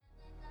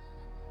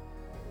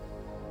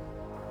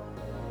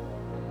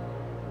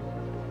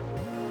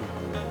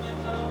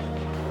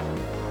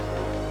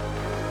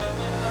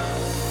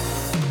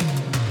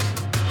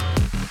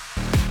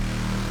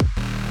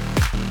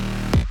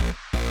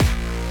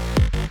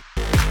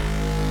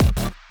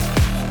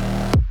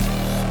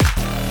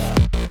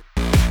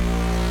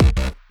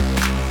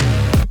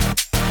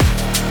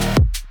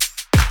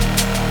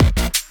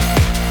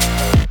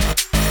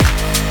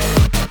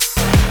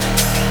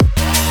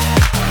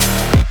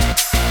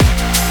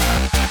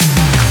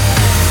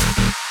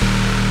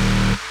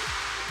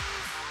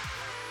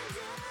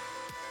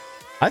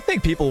I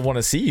think people want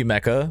to see you,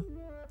 Mecca.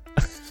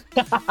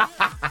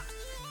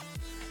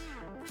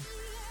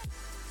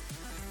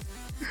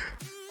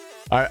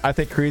 I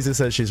think Kreeza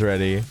says she's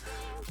ready.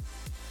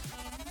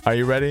 Are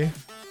you ready?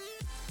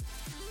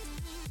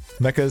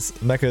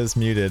 Mecca's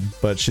muted,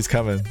 but she's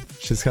coming.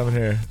 She's coming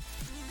here.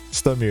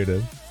 Still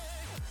muted.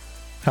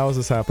 How is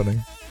this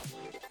happening?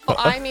 Well,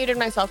 I muted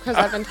myself because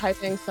I've been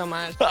typing so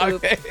much.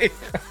 Okay.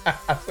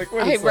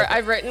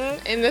 I've written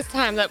in this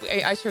time that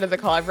I started the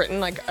call. I've written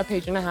like a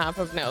page and a half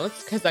of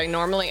notes because I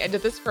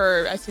did this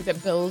for. I see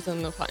that Bill's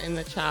in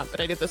the chat, but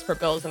I did this for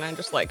Bill's, and I'm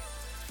just like,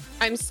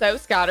 I'm so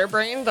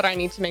scatterbrained that I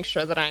need to make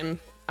sure that I'm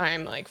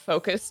like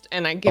focused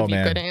and I give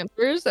you good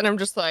answers. And I'm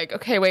just like,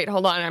 okay, wait,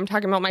 hold on. I'm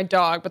talking about my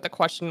dog, but the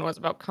question was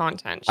about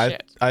content.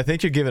 Shit. I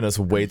think you're giving us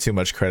way too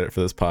much credit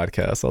for this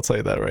podcast. I'll tell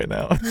you that right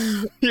now.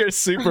 You're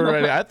super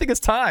ready. I think it's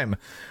time.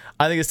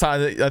 I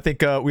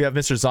think we have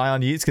Mr.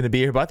 Zion Yeat's going to be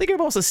here, but I think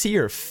everyone wants to see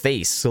your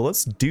face. So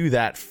let's do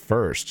that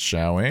first,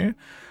 shall we?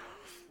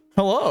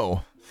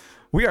 Hello.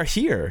 We are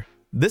here.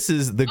 This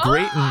is the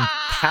great and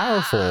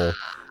powerful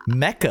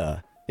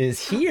Mecca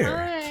is here.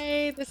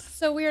 Hi. This is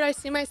so weird. I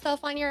see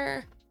myself on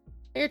your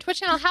Twitch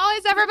channel. How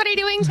is everybody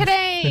doing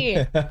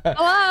today?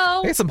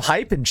 Hello. Get some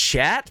hype in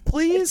chat,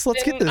 please.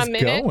 Let's get this a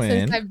minute going.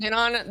 Since I've been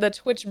on the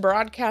Twitch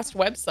broadcast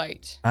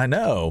website. I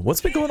know.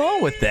 What's been going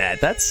on with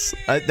that? That's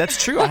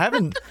true. I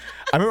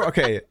remember.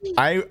 Okay,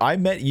 I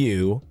met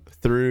you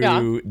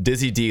through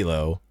Dizzy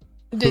D-Lo.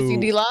 Dizzy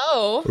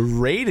D-Lo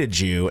rated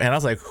you, and I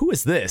was like, "Who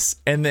is this?"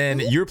 And then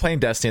you were playing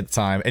Destiny at the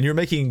time, and you're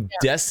making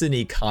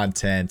Destiny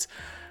content.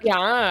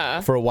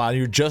 Yeah. For a while,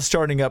 you're just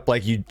starting up,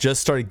 like you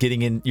just started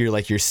getting in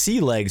your sea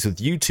legs with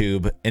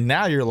YouTube, and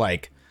now you're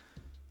like,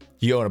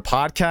 you own a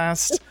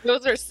podcast.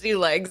 Those are sea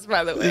legs,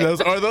 by the way. Those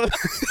are those.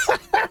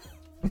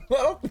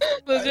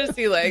 Those are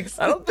sea legs.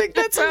 I don't think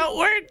that's how it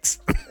works.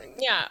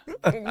 Yeah.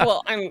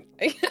 Well, but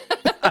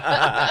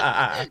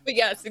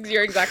yes,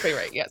 you're exactly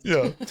right. Yes.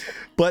 Yeah.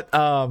 But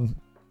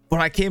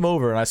when I came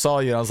over and I saw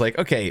you, I was like,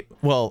 okay,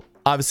 well,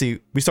 obviously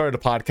we started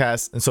a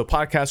podcast, and so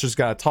podcasters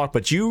got to talk,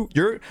 but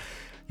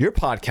your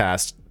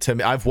podcast, to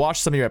me, I've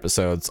watched some of your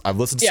episodes. I've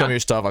listened to some of your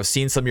stuff. I've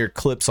seen some of your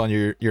clips on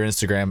your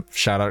Instagram.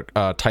 Shout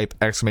out, type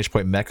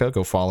 !Mecca.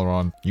 Go follow her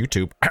on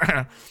YouTube.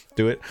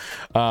 Do it.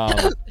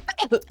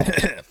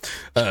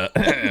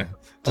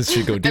 Just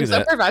should go do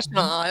that. I'm so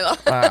professional. I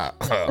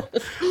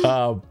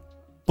love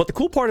But the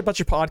cool part about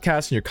your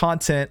podcast and your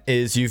content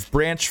is you've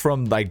branched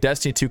from like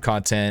Destiny 2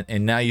 content,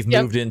 and now you've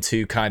moved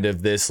into kind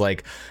of this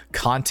like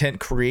content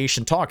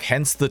creation talk,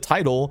 hence the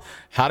title,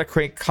 How to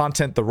Create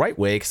Content the Right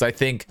Way. Because I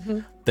think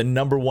the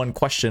number one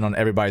question on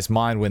everybody's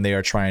mind when they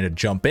are trying to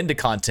jump into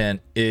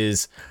content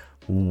is,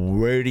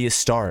 where do you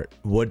start?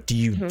 What do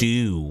you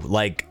do?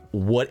 Like,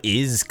 what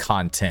is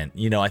content?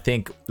 You know, I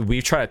think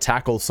we try to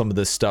tackle some of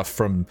this stuff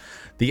from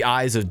the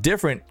eyes of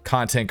different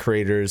content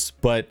creators,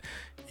 but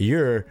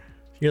you're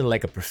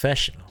like a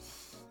professional.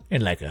 You're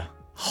like a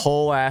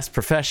whole ass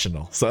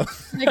professional. So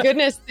my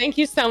goodness, thank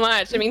you so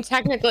much. I mean,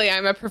 technically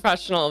I'm a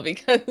professional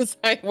because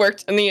I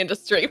worked in the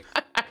industry.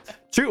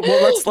 True.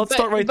 Well, let's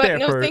start right there.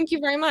 No, thank you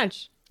very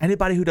much.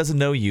 Anybody who doesn't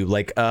know you,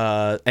 like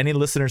any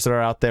listeners that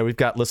are out there, we've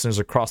got listeners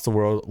across the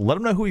world. Let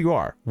them know who you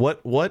are.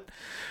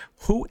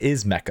 Who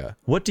is Mecca?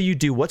 What do you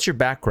do? What's your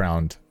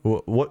background?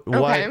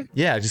 Why?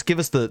 Yeah, just give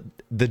us the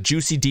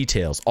juicy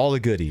details, all the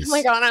goodies. Oh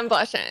my God, I'm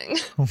blushing.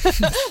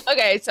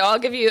 Okay, so I'll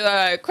give you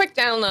a quick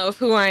download of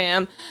who I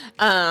am.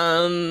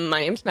 My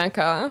name's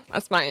Mecca.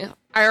 That's my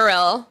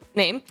IRL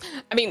name.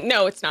 I mean,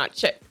 no, it's not.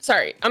 Shit.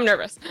 Sorry, I'm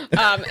nervous.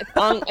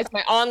 It's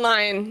my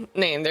online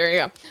name. There you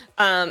go.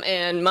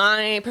 And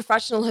my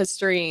professional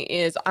history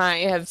is I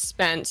have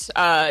spent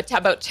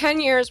about 10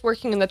 years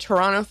working in the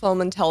Toronto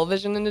film and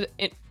television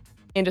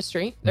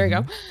industry. There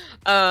you go.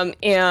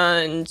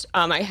 And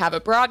I have a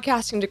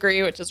broadcasting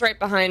degree, which is right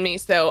behind me.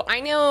 So I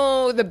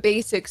know the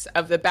basics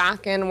of the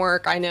back end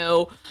work. I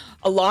know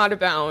a lot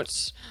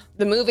about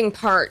the moving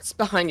parts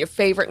behind your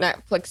favorite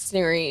Netflix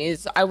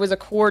series. I was a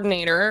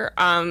coordinator,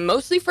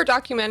 mostly for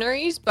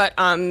documentaries, but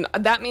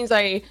that means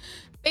I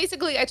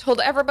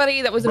told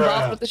everybody that was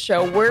involved with the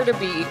show where to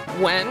be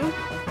when,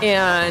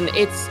 and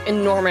it's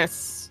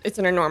enormous. It's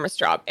an enormous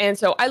job. And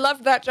so I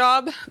loved that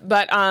job,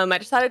 but I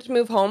decided to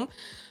move home,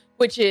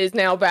 which is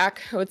now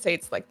back, I would say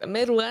it's like the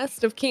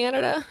Midwest of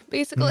Canada,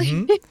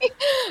 basically.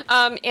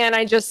 And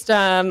I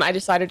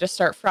decided to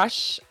start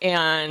fresh,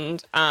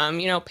 and,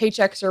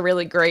 paychecks are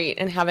really great,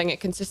 and having a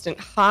consistent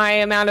high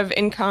amount of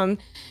income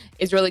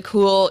is really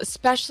cool,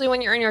 especially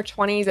when you're in your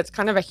 20s. It's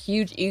kind of a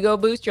huge ego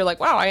boost. You're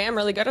like, wow, I am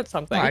really good at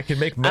something. I can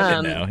make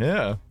money now.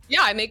 Yeah.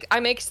 Yeah, I make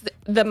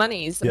the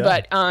monies,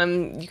 but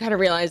you kind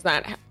of realize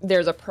that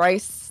there's a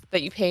price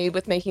that you pay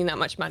with making that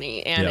much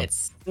money, and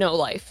it's no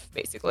life,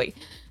 basically.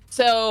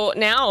 So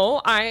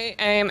now I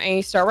am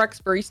a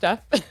Starbucks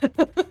barista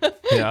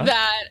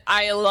that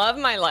I love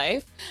my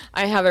life.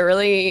 I have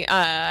I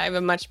have a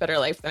much better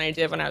life than I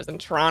did when I was in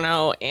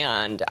Toronto.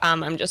 And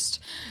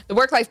the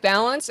work-life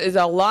balance is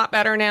a lot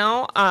better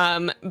now.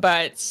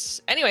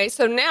 But anyway,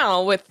 so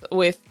now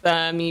with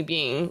me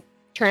being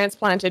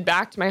transplanted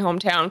back to my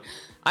hometown,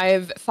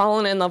 I've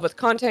fallen in love with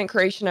content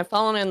creation. I've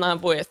fallen in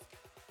love with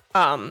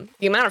the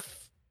amount of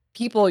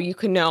people you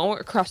can know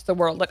across the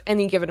world at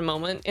any given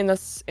moment in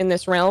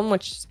this realm,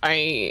 which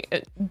I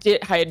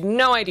had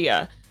no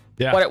idea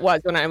what it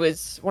was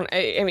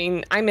I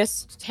mean, I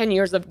missed 10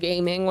 years of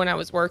gaming when I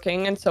was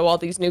working, and so all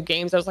these new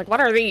games, I was like,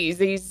 what are these?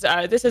 This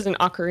isn't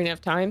Ocarina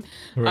of Time.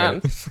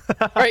 Right.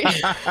 Right.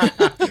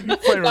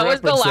 That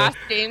was the last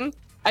game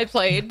I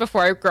played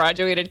before I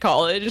graduated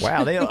college.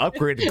 Wow, they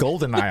upgraded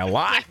GoldenEye a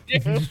lot.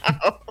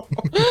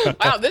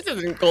 Wow, this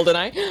isn't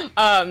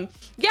GoldenEye.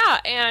 Yeah,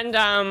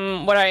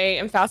 and what I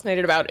am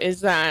fascinated about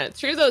is that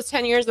through those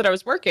 10 years that I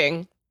was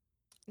working,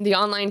 the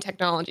online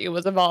technology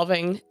was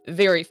evolving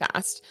very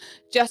fast.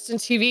 Justin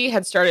TV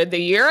had started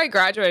the year I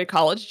graduated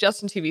college.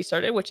 Justin TV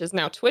started, which is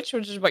now Twitch,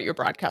 which is what you're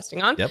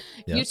broadcasting on. Yep.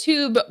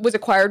 YouTube was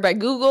acquired by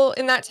Google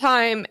in that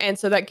time, and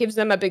so that gives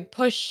them a big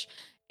push.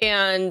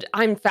 And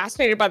I'm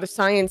fascinated by the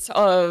science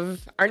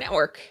of our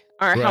network,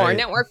 how our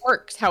network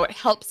works, how it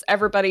helps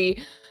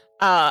everybody,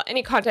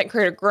 any content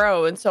creator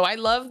grow. And so I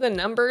love the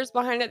numbers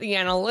behind it, the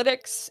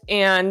analytics,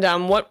 and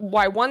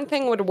why one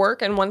thing would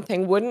work and one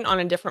thing wouldn't on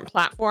a different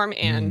platform.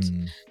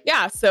 And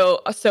yeah,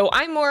 so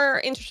I'm more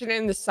interested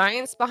in the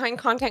science behind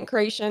content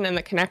creation and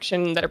the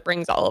connection that it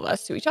brings all of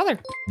us to each other.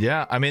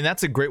 Yeah, I mean,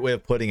 that's a great way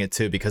of putting it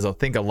too, because I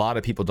think a lot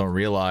of people don't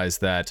realize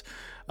that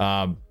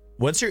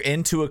once you're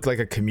into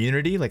a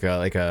community, like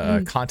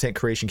a content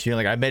creation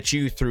community, like I met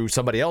you through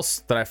somebody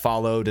else that I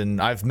followed,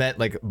 and I've met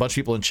like a bunch of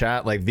people in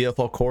chat, like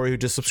VFL Corey, who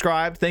just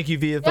subscribed. Thank you,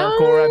 VFL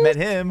Corey. I met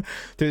him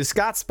through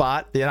Scott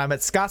Spot. Then I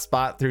met Scott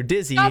Spot through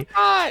Dizzy, and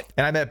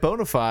I met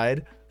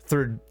Bonafide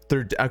through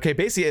okay,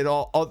 basically it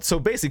all so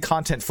basically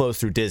content flows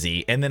through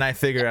Dizzy, and then I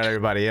figured out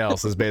everybody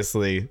else is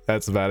basically,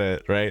 that's about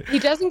it, right? He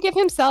doesn't give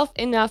himself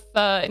enough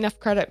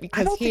credit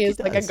because he is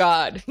like a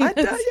god.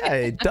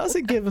 Yeah, he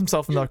doesn't give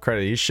himself enough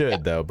credit. He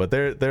should though, but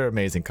they're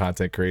amazing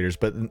content creators.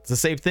 But the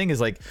same thing is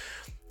like,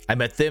 I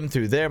met them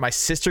through there. My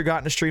sister got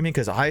into streaming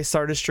because I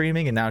started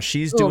streaming, and now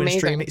she's doing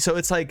streaming. So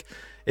it's like,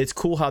 it's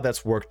cool how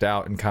that's worked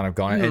out and kind of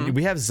gone. And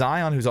we have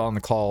Zion, who's on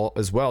the call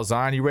as well.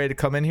 Zion, you ready to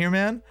come in here,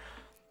 man?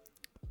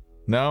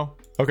 No?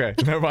 Okay,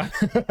 never mind.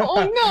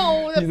 Oh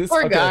no, that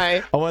poor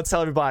guy. I want to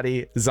tell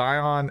everybody,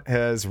 Zion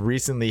has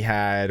recently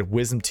had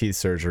wisdom teeth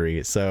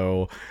surgery,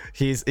 so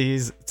he's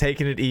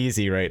taking it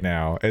easy right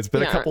now. It's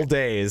been a couple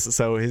days,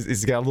 so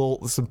he's got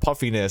some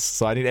puffiness.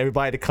 So I need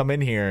everybody to come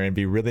in here and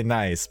be really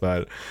nice.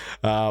 But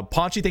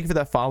Paunchy, thank you for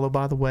that follow,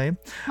 by the way.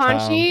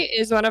 Paunchy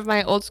is one of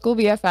my old school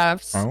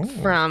BFFs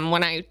from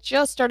when I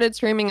just started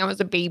streaming. I was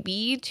a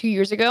baby 2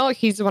 years ago.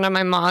 He's one of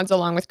my mods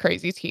along with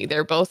Crazy T.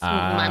 They're both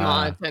my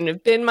mods and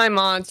have been my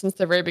mods since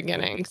the very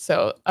beginning.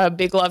 So a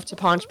big love to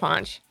Ponch.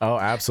 Oh,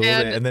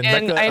 absolutely. And then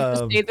Mecca, I have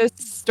to say this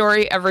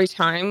story every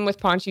time with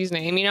Paunchy's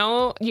name. You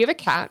know, do you have a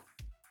cat?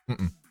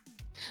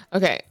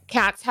 Okay,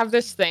 cats have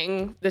this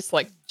thing, this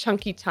like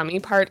chunky tummy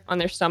part on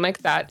their stomach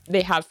that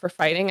they have for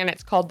fighting, and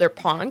it's called their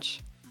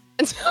paunch.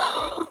 And so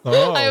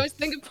I always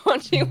think of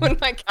Paunchy when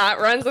my cat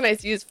runs and I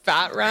see his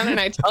fat run, and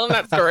I tell him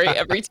that story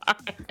every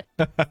time.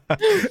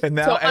 And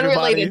now so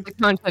unrelated to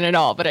content at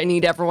all, but I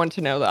need everyone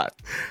to know that.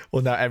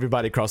 Well, now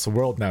everybody across the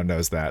world now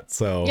knows that.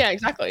 So yeah,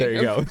 exactly. There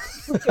you go.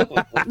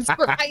 It's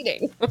for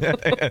fighting.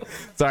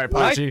 Sorry,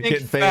 Paunchy,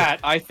 getting fat.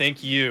 I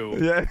think you.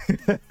 Yeah.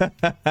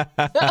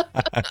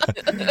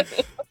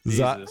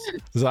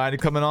 Zion, you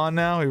coming on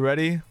now? You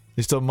ready?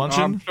 You still munching?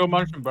 No, I'm still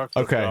munching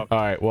breakfast. Okay, all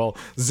right. Well,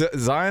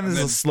 Zion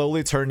is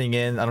slowly turning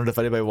in. I don't know if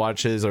anybody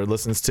watches or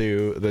listens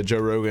to the Joe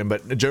Rogan,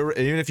 but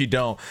even if you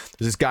don't,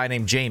 there's this guy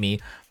named Jamie,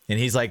 and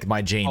he's like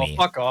my Jamie.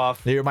 Oh, fuck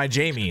off. You're my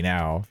Jamie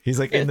now. He's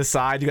like in the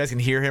side. You guys can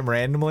hear him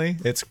randomly.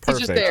 It's perfect.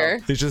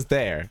 He's just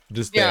there.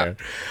 Just there.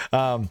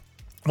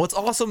 What's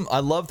awesome, I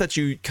love that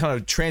you kind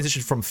of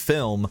transitioned from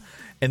film,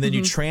 and then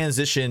you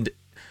transitioned.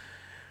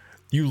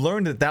 You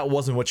learned that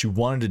wasn't what you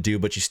wanted to do,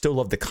 but you still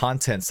love the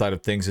content side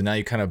of things, and now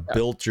you kind of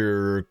built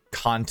your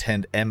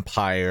content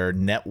empire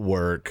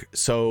network.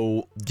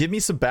 So give me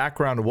some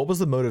background. What was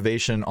the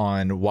motivation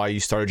on why you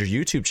started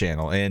your YouTube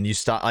channel? And you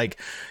start, like,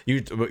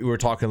 we were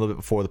talking a little bit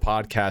before the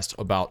podcast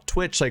about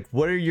Twitch. Like,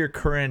 what are your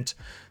current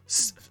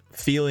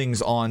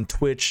feelings on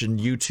Twitch and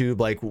YouTube?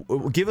 Like,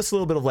 give us a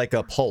little bit of like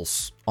a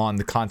pulse on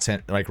the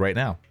content, like right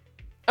now.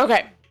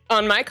 Okay,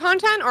 on my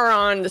content or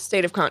on the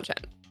state of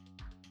content?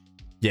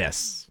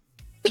 Yes.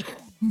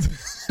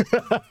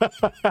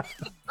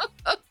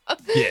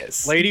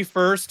 Yes. Lady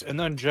first and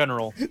then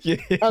general. Yeah.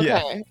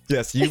 Okay.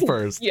 Yes, you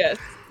first.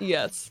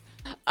 Yes.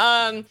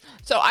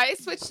 So I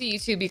switched to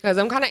YouTube because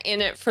I'm kind of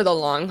in it for the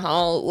long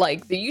haul.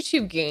 Like, the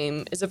YouTube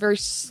game is a very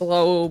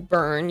slow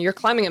burn. You're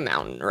climbing a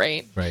mountain,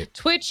 right? Right.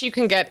 Twitch, you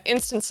can get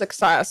instant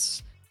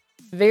success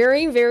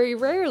very, very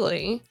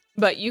rarely.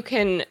 But you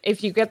can,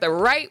 if you get the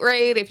right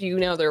raid, if you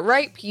know the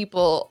right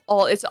people,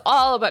 it's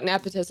all about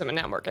nepotism and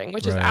networking,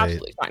 which is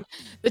absolutely fine.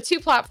 The two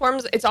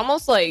platforms, it's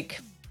almost a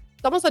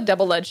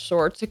double-edged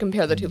sword to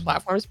compare the two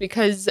platforms,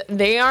 because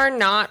they are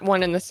not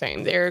one and the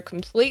same. They're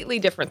completely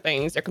different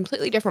things. They're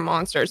completely different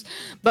monsters.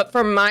 But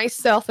for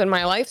myself and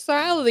my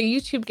lifestyle, the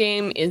YouTube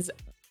game is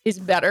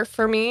better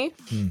for me.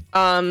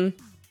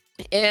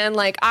 And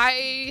like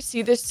I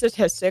see the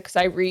statistics,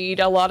 I read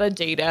a lot of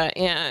data,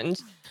 and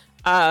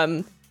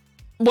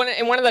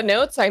one of the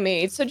notes I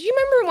made. So do you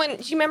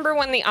remember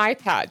when the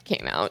iPad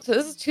came out? So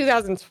this is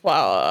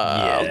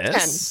 2012,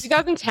 Yes.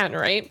 2010,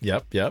 right?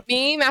 Yep.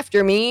 Meme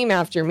after meme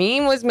after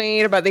meme was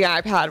made about the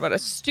iPad. What a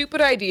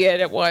stupid idea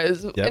it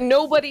was. Yep. And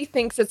nobody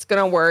thinks it's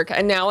gonna work.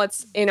 And now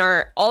it's in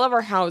all of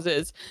our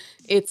houses.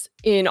 It's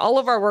in all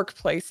of our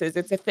workplaces.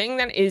 It's a thing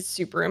that is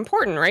super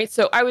important, right?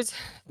 So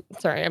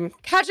sorry, I'm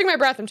catching my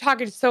breath. I'm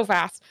talking so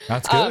fast.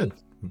 That's good.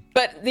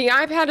 But the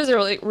iPad is a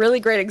really, really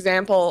great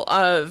example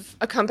of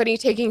a company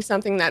taking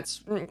something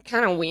that's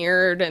kind of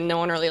weird and no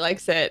one really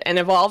likes it and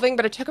evolving.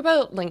 But it took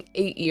about like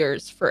 8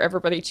 years for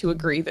everybody to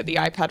agree that the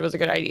iPad was a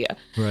good idea.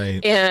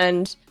 Right.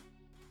 And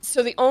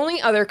so the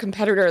only other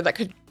competitor that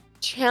could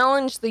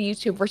challenge the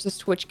YouTube versus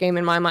Twitch game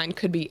in my mind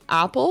could be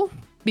Apple,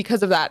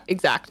 because of that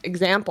exact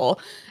example.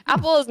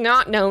 Apple is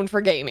not known for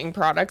gaming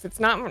products.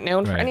 It's not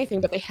known for anything,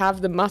 but they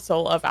have the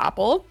muscle of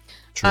Apple.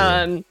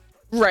 True.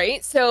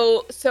 Right.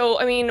 So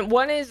I mean,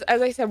 one is,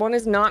 as I said, one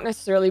is not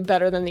necessarily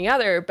better than the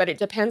other, but it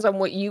depends on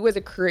what you as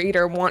a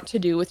creator want to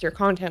do with your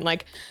content.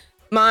 Like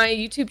my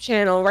YouTube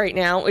channel right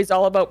now is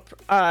all about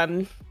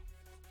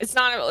it's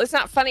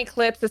not funny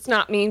clips, it's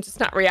not memes, it's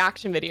not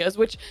reaction videos,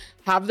 which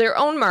have their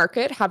own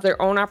market, have their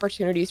own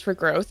opportunities for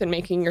growth and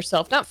making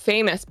yourself not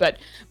famous, but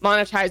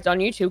monetized on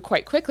YouTube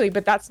quite quickly.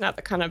 But that's not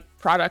the kind of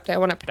product I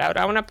want to put out.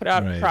 I want to put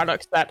out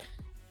products that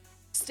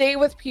stay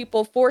with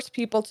people, force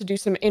people to do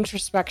some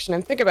introspection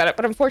and think about it.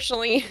 But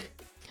unfortunately,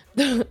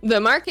 the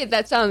market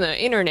that's on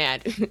the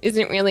internet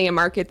isn't really a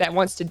market that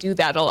wants to do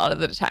that a lot of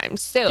the time.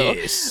 So,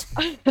 Yes.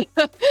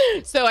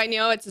 so I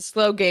know it's a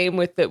slow game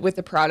with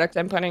the product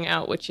I'm putting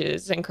out, which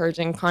is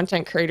encouraging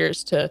content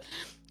creators to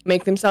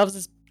make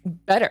themselves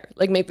better,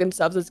 like make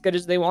themselves as good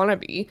as they want to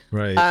be.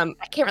 Right.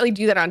 I can't really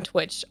do that on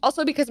Twitch,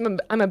 also because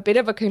I'm a bit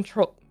of a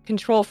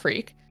control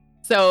freak.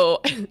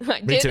 So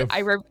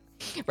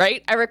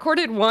I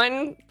recorded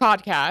one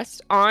podcast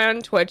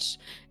on Twitch.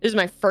 This is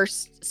my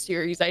first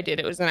series I did.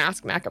 It was an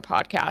Ask Macca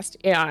podcast.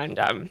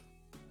 And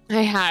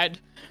I had,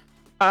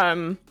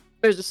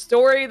 there's a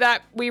story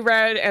that we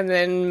read, and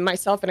then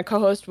myself and a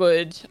co-host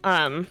would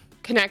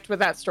connect with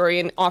that story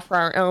and offer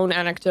our own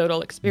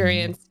anecdotal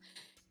experience.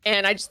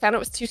 And I just found it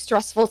was too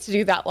stressful to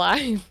do that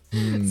live.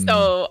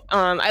 So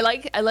I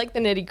like the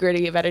nitty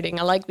gritty of editing.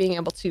 I like being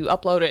able to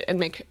upload it and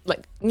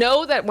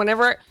know that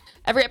whenever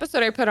every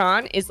episode I put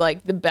on is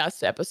like the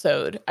best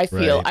episode I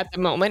feel at the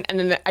moment. And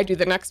then I do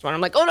the next one.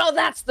 I'm like, oh no,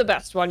 that's the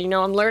best one. You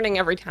know, I'm learning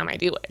every time I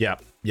do it.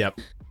 Yep. Yeah.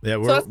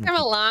 So that's kind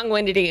of a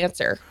long-winded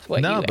answer to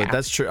what you asked.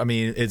 That's true. I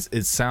mean,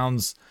 it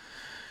sounds,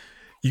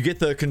 you get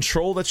the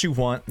control that you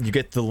want, you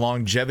get the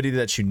longevity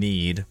that you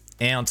need,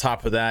 and on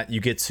top of that, you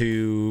get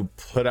to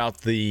put out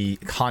the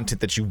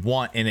content that you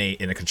want in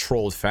a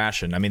controlled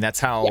fashion. I mean, that's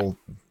how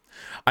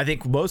I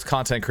think most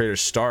content creators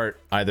start,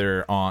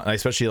 either on,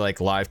 especially like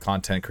live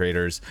content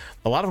creators.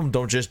 A lot of them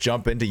don't just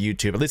jump into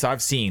YouTube. At least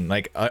I've seen,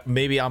 like,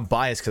 maybe I'm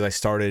biased because I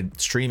started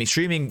streaming.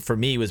 Streaming for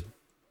me was,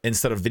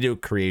 instead of video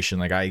creation,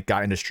 like I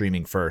got into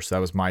streaming first. That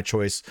was my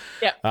choice.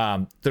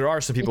 Yeah. There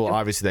are some people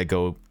obviously that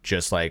go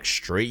just like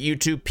straight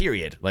YouTube,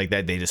 period. Like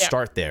that, they just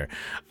start there.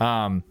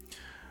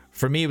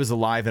 For me, it was a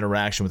live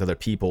interaction with other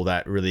people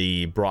that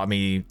really brought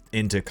me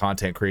into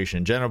content creation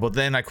in general. But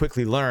then I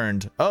quickly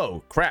learned,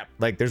 oh crap,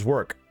 like there's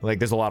work, like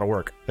there's a lot of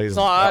work. There's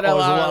a lot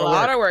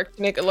of work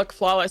to make it look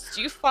flawless.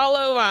 Do you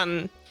follow?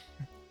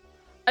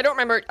 I don't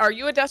remember. Are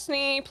you a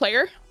Destiny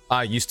player?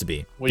 I used to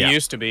be. We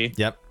used to be.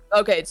 Yep.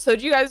 Okay, so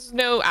do you guys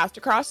know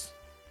Astrocross?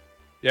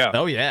 Yeah.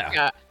 Oh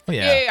yeah.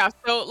 Yeah.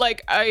 So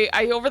like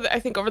I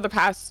think over the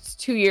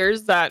past 2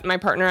 years that my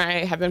partner and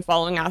I have been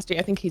following Asti.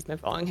 I think he's been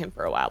following him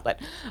for a while,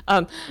 but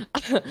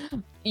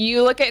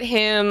you look at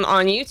him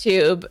on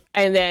YouTube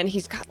and then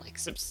he's got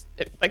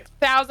like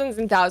thousands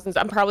and thousands.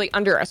 I'm probably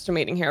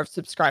underestimating here of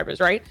subscribers,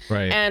 right?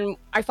 Right. And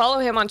I follow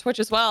him on Twitch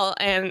as well,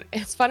 and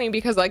it's funny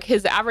because like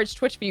his average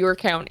Twitch viewer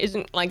count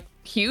isn't like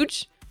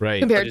huge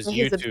compared to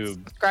his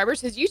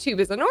subscribers. His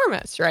YouTube is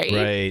enormous, right?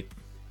 Right.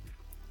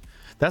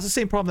 That's the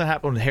same problem that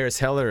happened with Harris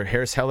Heller.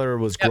 Harris Heller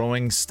was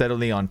growing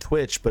steadily on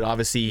Twitch, but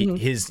obviously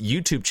his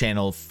YouTube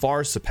channel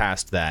far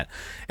surpassed that.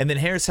 And then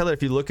Harris Heller,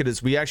 if you look at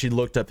his, we actually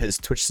looked up his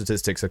Twitch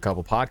statistics a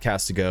couple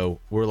podcasts ago.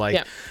 We're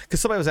like, because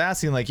somebody was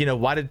asking, like, you know,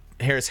 why did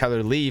Harris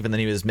Heller leave? And then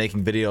he was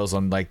making videos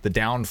on like the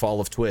downfall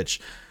of Twitch.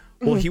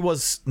 Well, he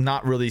was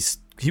not really,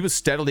 he was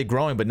steadily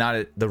growing, but not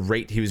at the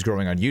rate he was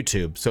growing on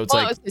YouTube. So it's it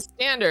was his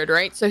standard,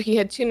 right? So he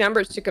had two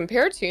numbers to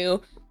compare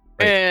to,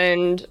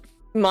 and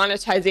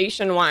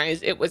monetization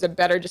wise, it was a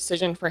better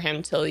decision for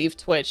him to leave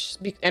Twitch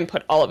and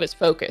put all of his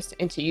focus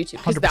into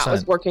YouTube because that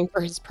was working for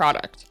his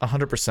product.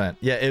 100%.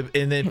 Yeah.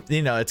 And then,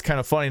 you know, it's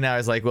kind of funny now.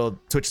 It's like, well,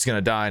 Twitch is going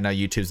to die. Now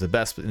YouTube's the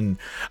best. And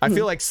I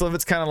feel like some of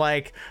it's kind of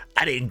like,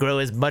 I didn't grow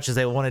as much as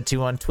I wanted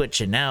to on Twitch.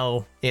 And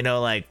now, you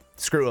know, like,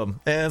 screw them.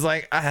 And it's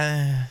like,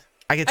 I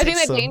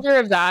think the danger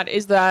of that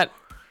is that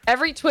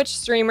every Twitch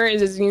streamer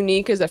is as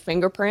unique as a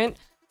fingerprint.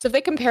 So if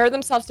they compare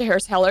themselves to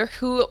Harris Heller,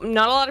 who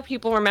not a lot of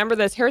people remember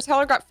this, Harris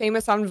Heller got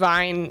famous on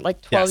Vine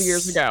like 12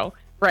 years ago.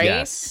 right?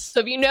 Yes. So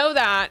if you know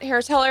that,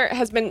 Harris Heller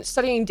has been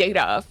studying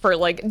data for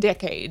like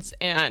decades,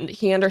 and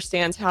he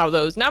understands how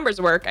those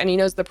numbers work, and he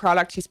knows the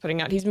product he's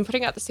putting out. He's been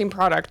putting out the same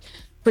product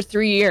for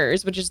 3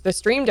 years, which is the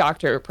Stream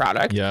Doctor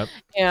product. Yep.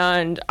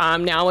 And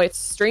now it's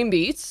Stream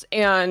Beats,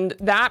 and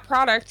that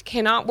product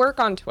cannot work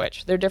on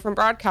Twitch. They're different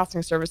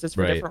broadcasting services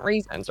for Right. different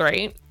reasons,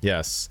 right?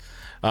 Yes.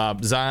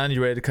 Zion,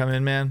 you ready to come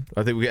in, man?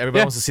 I think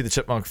everybody wants to see the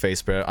chipmunk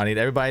face, bro. I need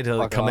everybody to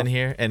Fuck come in off.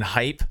 here and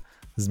hype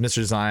this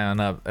Mr. Zion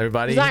up.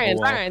 Everybody,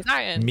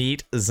 Zion.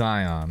 meet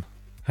Zion.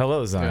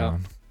 Hello,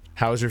 Zion.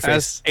 How's your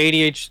face?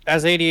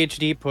 As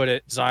ADHD put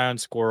it, Zion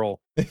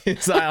Squirrel.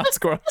 Zion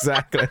squirrel,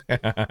 exactly.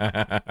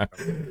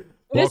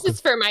 This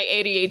is for my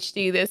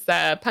ADHD, this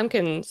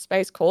pumpkin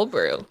spice cold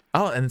brew.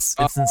 Oh, and it's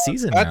in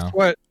season That's now.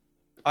 what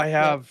I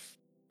have.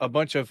 A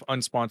bunch of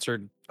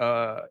unsponsored.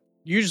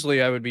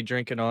 Usually I would be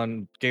drinking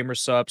on Gamer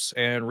Sups,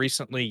 and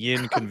recently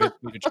Yin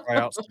convinced me to try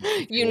out some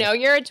You know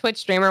you're a Twitch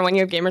streamer when you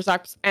have gamer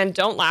socks, and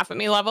don't laugh at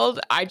me leveled.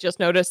 I just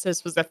noticed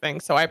this was a thing,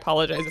 so I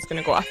apologize. It's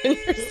gonna go off in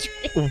your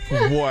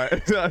stream.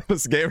 What?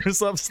 This gamer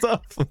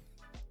stuff?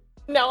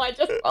 No, I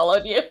just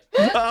followed you.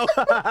 Oh.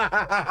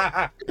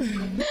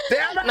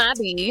 Damn it.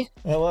 Maddie.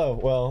 Hello.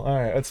 Well, all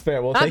right. That's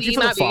fair. Well, thank you for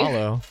Maddie. the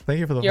follow. Thank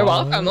you for the You're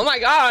follow. welcome. Oh my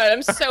god,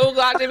 I'm so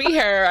glad to be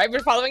here. I've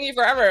been following you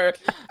forever.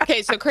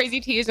 Okay, so Crazy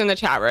T is in the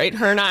chat, right?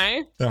 Her and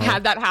I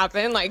had that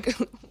happen. Like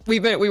we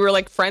were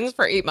like friends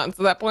for 8 months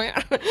at that point.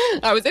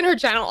 I was in her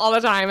channel all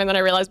the time, and then I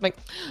realized like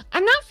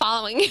I'm not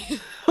following you.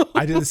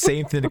 I did the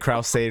same thing to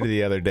Krausader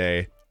the other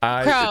day.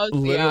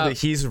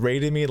 He's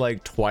rated me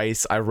like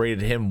twice. I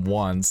rated him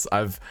once.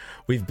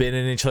 We've been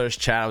in each other's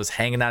chat. I was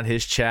hanging out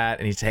his chat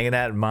and he's hanging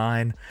out in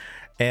mine.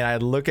 And I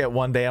look at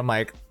one day, I'm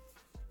like,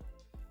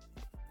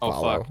 Oh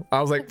follow. fuck!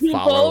 I was like, You're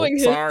follow. following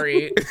him.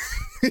 Sorry.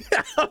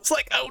 I was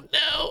like, oh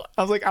no.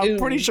 I was like, I'm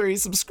pretty sure he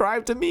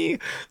subscribed to me. I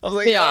was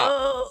like, Yeah.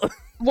 oh.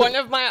 One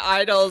of my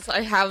idols,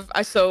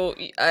 so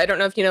I don't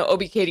know if you know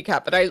Obi Katie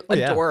Cat, but I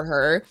adore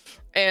her.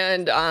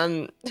 And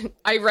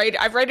I've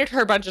rated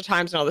her a bunch of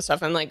times and all this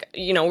stuff, and like,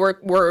 you know,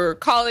 we're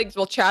colleagues,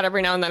 we'll chat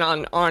every now and then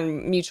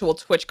on mutual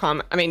Twitter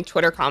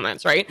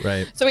comments, right?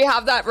 Right. So we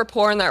have that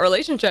rapport and that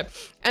relationship.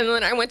 And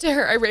then I went to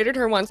her, I rated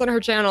her once on her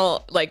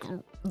channel, like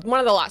one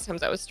of the last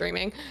times I was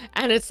streaming,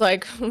 and it's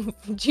like,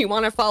 do you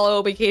want to follow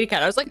Obi Katie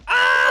Cat? I was like,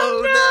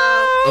 oh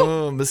no!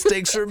 Oh,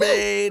 mistakes were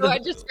made. So I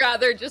just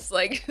rather just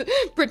like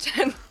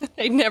pretend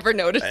I never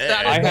noticed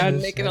that. I and then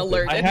had- make an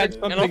alert. I in her had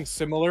channel. something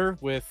similar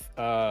with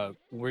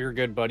we're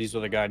good buddies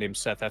with a guy named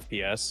Seth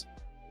FPS,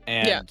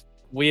 and Yeah.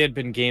 we had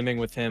been gaming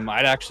with him.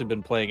 I'd actually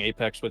been playing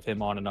Apex with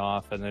him on and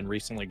off, and then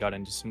recently got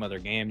into some other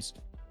games.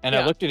 And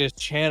I Yeah. looked at his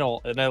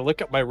channel, and I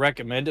look at my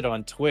recommended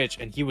on Twitch,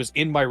 and he was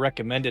in my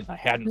recommended, and I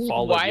hadn't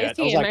followed Why yet. is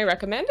I he was in like, my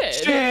recommended?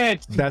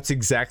 shit! That's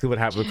exactly what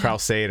happened with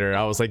Krausader.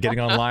 I was like getting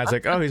online. It's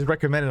like, oh, he's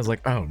recommended. I was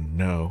like, oh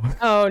no.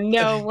 Oh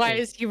no, why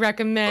is he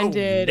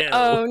recommended?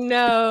 Oh, Oh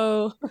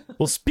no.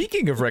 Well,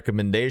 speaking of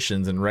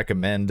recommendations and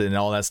recommend and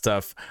all that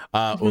stuff,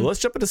 well, let's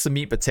jump into some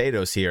meat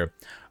potatoes here.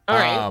 All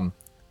right.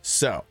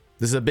 So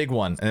this is a big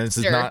one, and this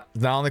is Sure. not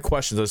on the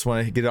questions. I just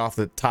want to get it off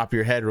the top of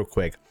your head real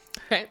quick.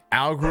 Okay.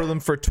 Algorithm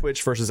for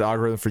Twitch versus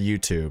algorithm for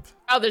YouTube.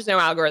 Oh, there's no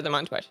algorithm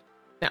on Twitch.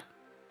 No.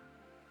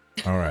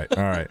 All right,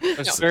 all right.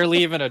 There's barely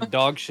even a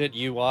dog shit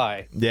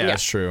UI. Yeah,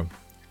 that's true.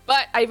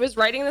 But I was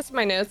writing this in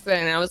my notes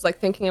and I was like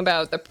thinking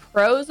about the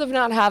pros of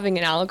not having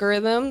an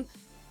algorithm,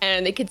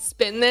 and they could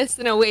spin this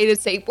in a way to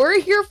say we're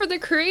here for the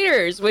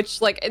creators,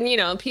 which like, and you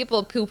know,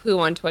 people poo-poo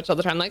on Twitch all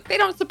the time like they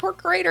don't support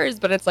creators,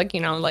 but it's like, you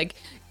know, like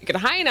you get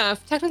high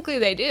enough, technically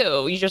they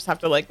do. You just have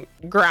to like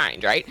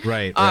grind, right?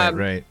 Right,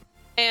 right.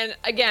 And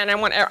again,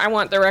 I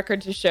want the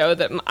record to show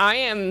that I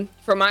am,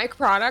 for my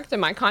product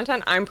and my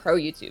content, I'm pro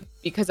YouTube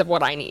because of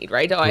what I need,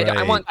 right? So I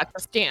Right. want that to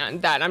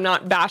stand, that I'm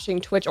not bashing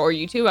Twitch or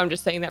YouTube. I'm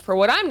just saying that for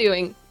what I'm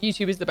doing,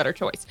 YouTube is the better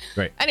choice.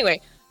 Right.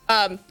 Anyway,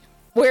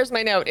 where's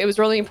my note? It was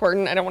really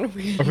important. I don't want to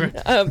read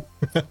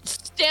it.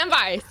 Stand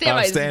by.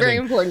 It's very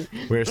important.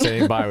 We're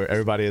standing by.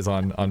 Everybody is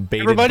on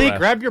bated Everybody, breath.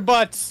 grab your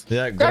butts.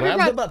 Yeah, Grab your the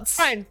breath. butts.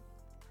 Fine.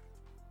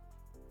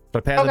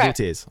 Prepare the Okay.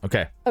 duties.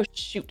 Okay. Oh,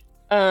 shoot.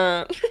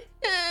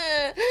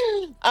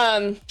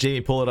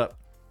 Jamie, pull it up.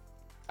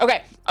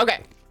 Okay.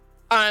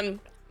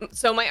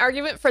 So my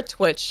argument for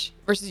Twitch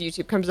versus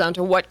YouTube comes down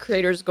to what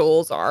creators'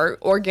 goals are.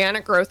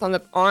 Organic growth on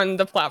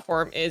the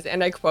platform is,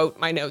 and I quote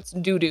my notes,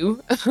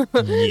 doo-doo.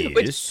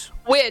 Yes.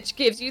 which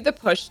gives you the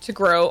push to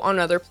grow on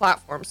other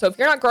platforms. So if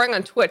you're not growing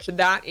on Twitch,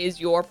 that is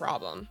your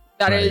problem.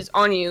 That Right. is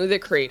on you, the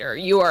creator.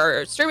 You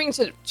are streaming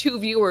to 2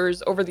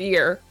 viewers over the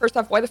year. First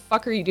off, why the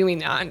fuck are you doing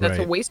that? That's a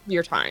Right. waste of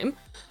your time.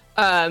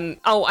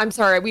 Oh, I'm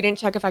sorry. We didn't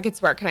check if I could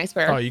swear. Can I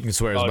swear? Oh, you can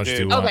swear as Oh, much as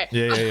you dude. want. Okay.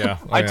 Yeah.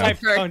 I yeah.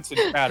 typed Sorry. cunts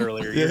in chat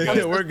earlier.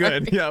 Yeah, we're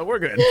good. Yeah, we're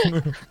good.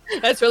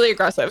 That's really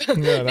aggressive. Yeah,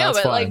 no, that's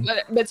but fine.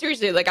 like, but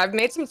seriously, like I've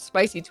made some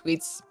spicy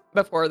tweets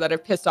before that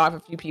have pissed off a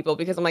few people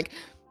because I'm like,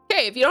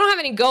 hey, if you don't have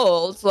any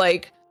goals,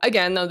 like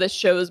again, though, this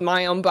shows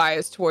my own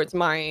bias towards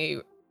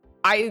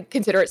I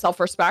consider it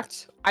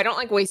self-respect. I don't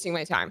like wasting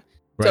my time.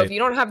 So Right. if you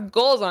don't have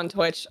goals on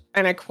Twitch,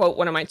 and I quote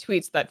one of my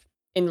tweets that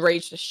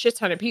enraged a shit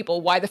ton of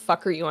people. Why the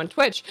fuck are you on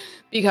Twitch?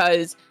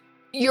 Because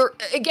you're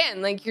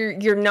again like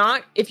you're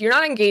not, if you're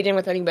not engaging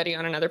with anybody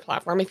on another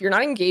platform, if you're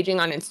not engaging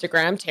on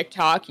Instagram,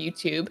 TikTok,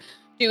 YouTube,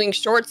 doing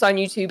shorts on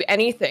YouTube,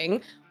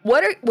 anything,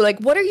 what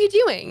are you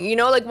doing? You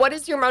know, like, what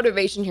is your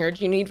motivation here?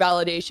 Do you need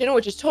validation?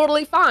 Which is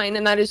totally fine,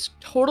 and that is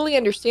totally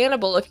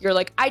understandable. If you're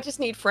like, I just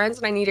need friends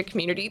and I need a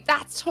community,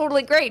 that's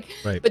totally great.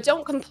 Right. But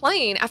don't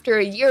complain after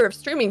a year of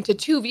streaming to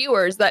 2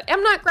 viewers that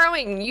I'm not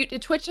growing.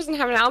 Twitch doesn't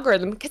have an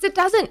algorithm, because it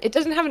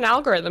doesn't have an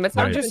algorithm. It's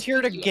not I'm just just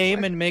here to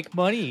game and make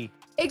money.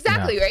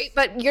 Exactly, right?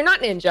 But you're not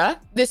Ninja.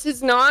 This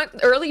is not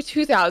early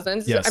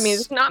 2000s. Yes. I mean,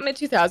 it's not mid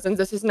 2000s.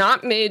 This is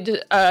not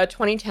mid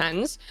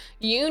 2010s.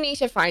 You need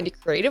to find a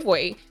creative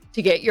way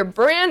to get your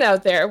brand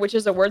out there, which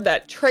is a word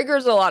that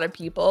triggers a lot of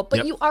people.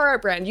 But you are a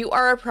brand. You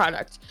are a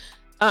product.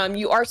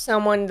 You are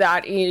someone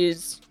that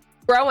is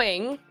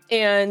growing.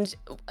 And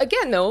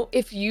again, though,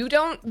 if you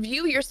don't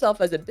view yourself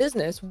as a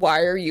business, why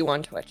are you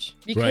on Twitch?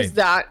 Because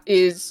that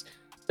is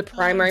the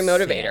primary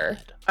motivator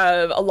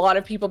of a lot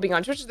of people being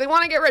on Twitch. They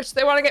want to get rich,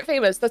 they want to get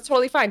famous. That's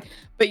totally fine.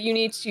 But you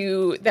need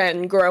to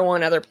then grow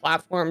on other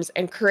platforms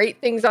and create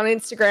things on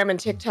Instagram and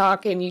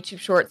TikTok and YouTube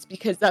Shorts,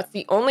 because that's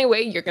the only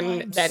way you're going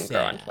to then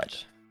grow on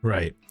Twitch.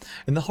 Right.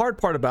 And the hard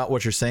part about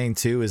what you're saying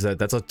too is that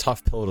that's a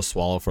tough pill to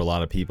swallow for a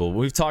lot of people.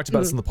 We've talked about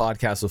this on the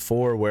podcast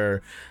before,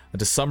 where,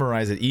 to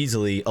summarize it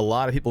easily, a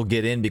lot of people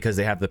get in because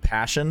they have the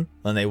passion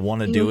and they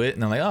want to do it,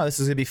 and they're like, oh, this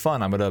is gonna be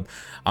fun. I'm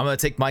gonna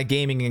take my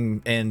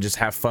gaming and just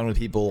have fun with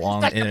people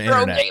on Like in a the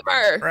pro internet.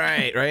 gamer.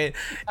 Right.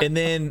 And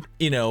then,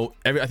 you know,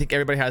 I think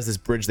everybody has this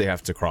bridge they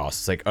have to cross.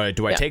 It's like, all right,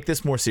 do I take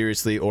this more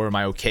seriously, or am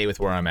I okay with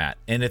where I'm at?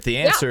 And if the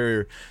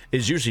answer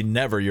is usually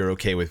never, you're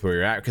okay with where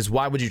you're at, because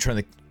why would you turn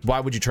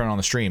on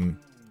the stream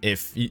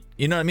if you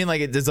know what I mean?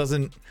 Like, it just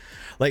doesn't,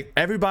 like,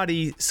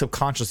 everybody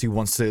subconsciously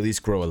wants to at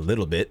least grow a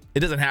little bit. It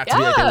doesn't have to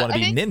be like they want to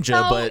be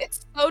Ninja, but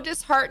it's so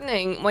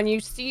disheartening when you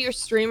see your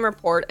stream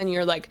report and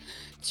you're like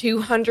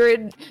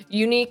 200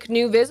 unique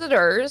new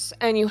visitors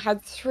and you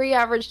had 3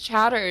 average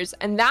chatters.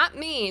 And that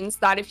means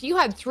that if you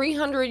had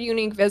 300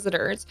 unique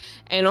visitors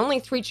and only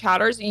 3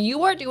 chatters,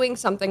 you are doing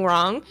something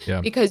wrong.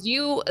 Because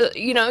you'll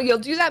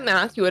do that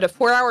math. You had a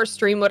 4-hour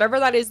stream, whatever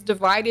that is,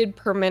 divided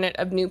per minute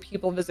of new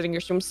people visiting your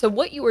stream. So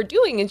what you were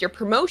doing is your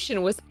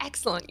promotion was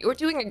excellent. You were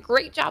doing a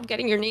great job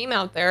getting your name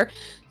out there.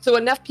 So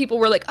enough people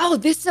were like, oh,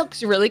 this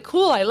looks really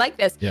cool. I like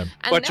this. Yeah.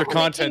 And But your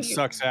content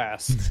sucks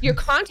ass. Your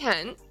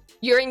content,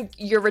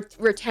 your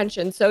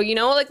retention. So, you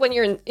know, like when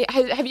you're in,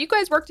 have you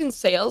guys worked in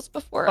sales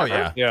before? Oh,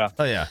 ever? yeah.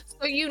 Oh, yeah.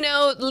 So, you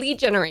know, lead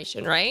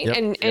generation, right?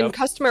 Yep. And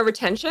customer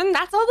retention,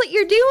 that's all that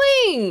you're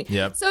doing.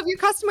 Yep. So if your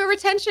customer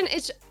retention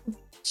is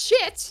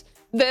shit,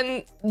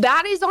 then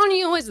that is on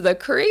you as the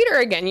creator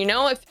again. You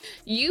know, if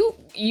you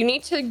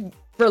need to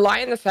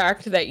rely on the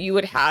fact that you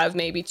would have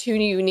maybe 2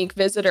 unique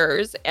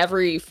visitors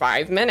every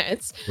 5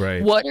 minutes.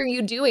 Right. What are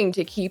you doing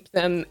to keep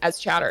them as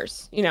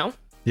chatters, you know?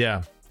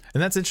 Yeah.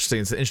 And that's interesting.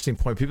 It's an interesting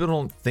point. People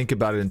don't think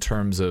about it in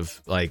terms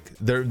of, like,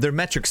 their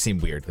metrics seem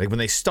weird. Like when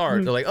they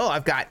start, they're like, oh,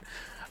 I've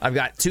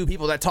got 2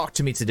 people that talked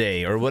to me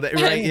today, or whatever.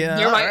 Right? Yeah.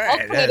 You're my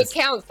ultimate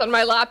accounts on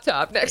my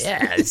laptop next.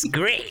 Yeah, it's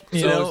great.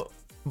 You know,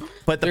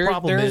 but the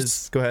problem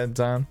is, go ahead,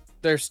 Don.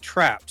 There's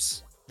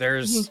traps.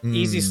 There's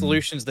easy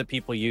solutions that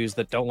people use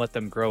that don't let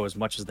them grow as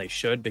much as they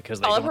should, because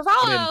they Follow don't for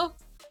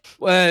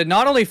follow.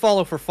 not only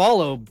follow for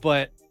follow,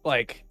 but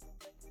like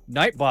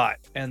Nightbot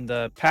and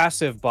the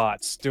passive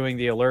bots doing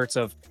the alerts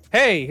of,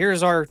 hey,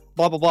 here's our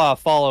blah blah blah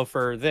follow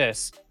for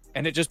this,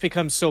 and it just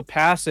becomes so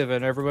passive,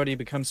 and everybody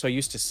becomes so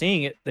used to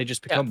seeing it, they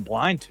just become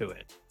blind to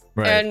it.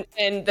 Right.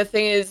 And the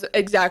thing is,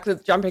 exactly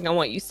jumping on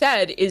what you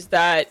said, is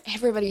that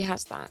everybody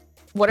has that.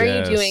 What are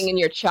you doing in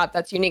your chat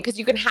that's unique? Because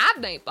you can have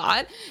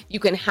Nightbot, you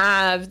can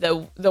have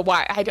the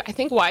I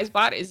think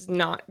Wisebot is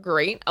not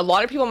great. A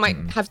lot of people might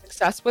have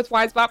success with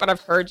Wisebot, but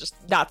I've heard just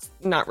that's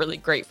not really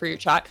great for your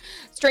chat.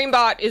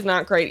 Streambot is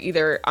not great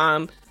either.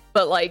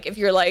 But like if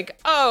you're like,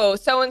 oh,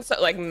 so and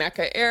so, like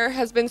Mecha Air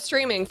has been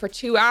streaming for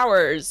 2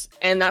 hours,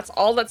 and that's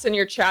all that's in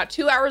your chat,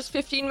 2 hours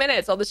 15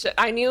 minutes, all this shit.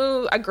 I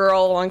knew a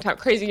girl a long time.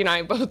 Crazy and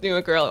I both knew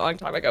a girl a long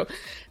time ago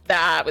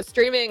that was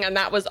streaming, and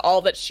that was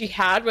all that she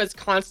had was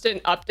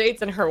constant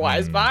updates in her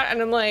Wisebot.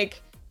 And I'm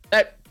like,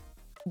 that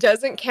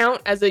doesn't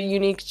count as a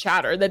unique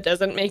chatter. That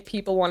doesn't make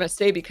people want to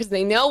stay, because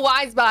they know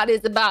Wisebot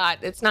is a bot.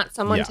 It's not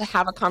someone to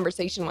have a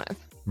conversation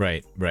with.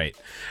 Right.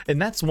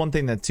 And that's one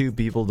thing that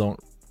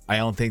I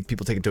don't think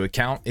people take into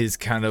account, is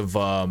kind of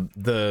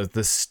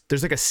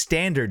there's like a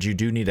standard you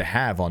do need to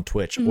have on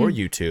Twitch or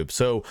YouTube.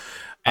 So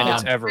and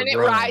it's ever and it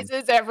growing.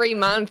 rises every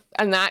month,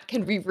 and that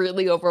can be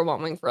really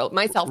overwhelming for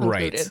myself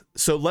included. Right.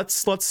 So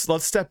let's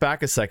step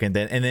back a second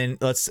then, and then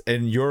let's,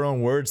 in your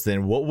own words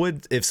then, what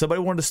would, if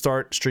somebody wanted to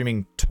start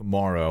streaming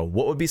tomorrow,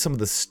 what would be some of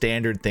the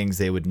standard things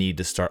they would need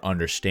to start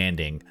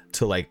understanding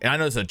to, like, and I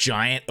know it's a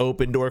giant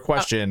open door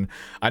question.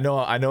 I know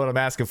what I'm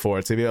asking for.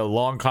 It's gonna be a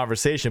long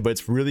conversation, but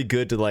it's really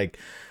good to, like,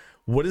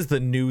 what is the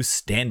new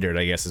standard,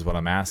 I guess is what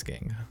I'm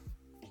asking.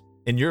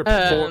 In your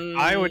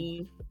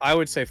opinion. I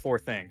would say 4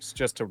 things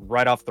just to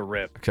right off the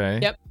rip. Okay.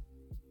 Yep.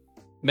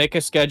 make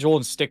a schedule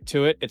and stick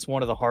to it. It's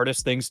one of the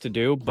hardest things to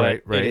do,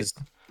 but Right. it is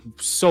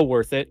so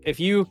worth it. If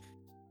you,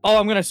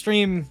 I'm going to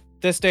stream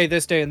this day,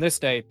 and this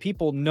day,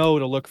 people know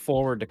to look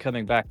forward to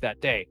coming back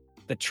that day.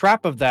 The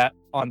trap of that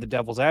on the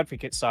devil's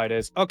advocate side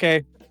is,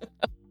 okay,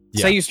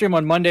 Yeah. say you stream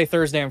on Monday,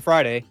 Thursday, and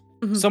Friday.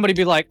 Mhm. Somebody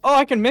be like, oh,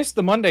 I can miss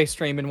the Monday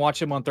stream and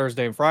watch him on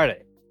Thursday and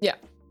Friday. Yeah.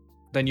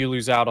 Then you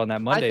lose out on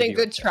that Monday. I think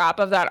viewer. the trap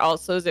of that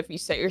also is if you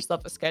set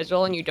yourself a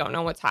schedule and you don't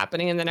know what's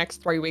happening in the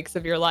next 3 weeks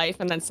of your life,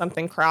 and then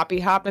something crappy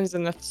happens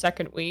in the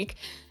second week,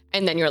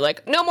 and then you're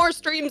like, no more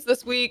streams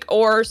this week,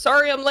 or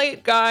sorry, I'm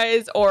late,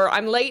 guys, or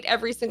I'm late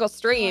every single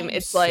stream.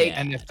 It's like,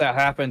 And if that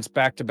happens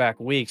back to back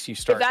weeks, you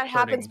start. if that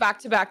happens hurting. back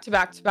to back to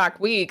back to back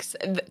weeks,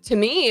 to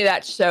me,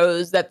 that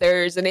shows that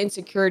there's an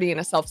insecurity and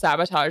a self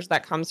sabotage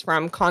that comes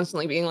from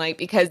constantly being late.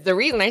 Because the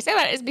reason I say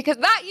that is because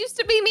that used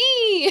to be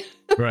me.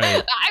 Right.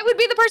 I would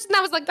be the person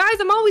that was like,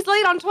 guys, I'm always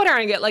late on Twitter, and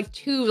I get like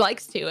 2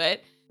 likes to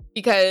it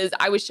because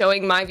I was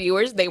showing my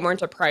viewers they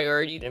weren't a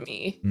priority to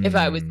me. If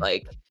I was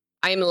like,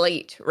 I'm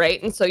late,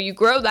 right? And so you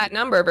grow that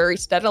number very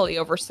steadily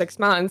over 6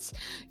 months.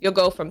 You'll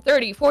go from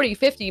 30, 40,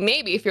 50,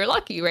 maybe if you're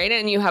lucky, right?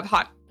 And you have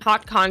hot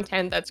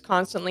content that's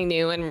constantly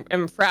new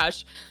and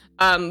fresh.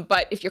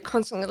 But if you're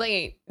constantly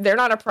late, they're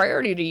not a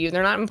priority to you.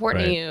 They're not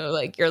important to you.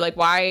 Like, you're like,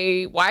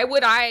 why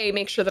would I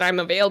make sure that I'm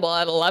available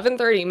at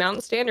 11:30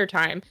 Mountain Standard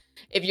Time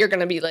if you're going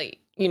to be late,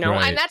 you know?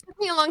 Right. And that took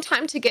me a long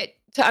time to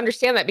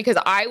understand that, because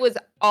I was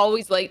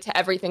always late to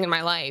everything in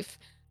my life.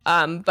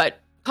 But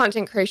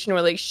content creation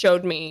really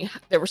showed me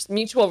there was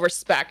mutual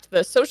respect,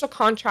 the social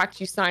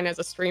contract you sign as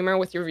a streamer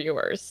with your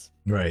viewers.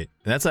 Right.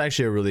 And that's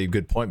actually a really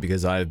good point,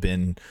 because I've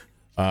been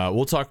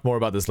we'll talk more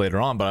about this later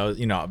on, but I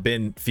was, I've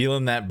been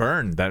feeling that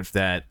burn,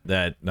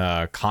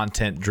 that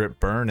content drip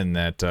burn, and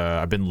that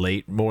I've been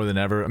late more than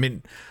ever. I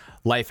mean,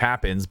 life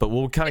happens, but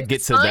we'll kind of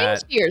get to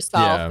that. To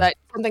yourself that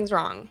something's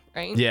wrong,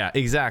 right? Yeah,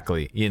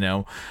 exactly.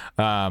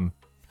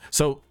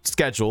 So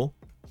schedule.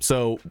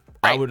 So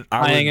I would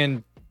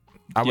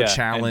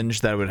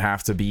challenge that it would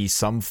have to be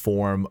some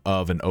form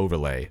of an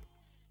overlay.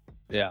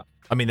 Yeah.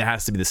 I mean, that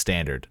has to be the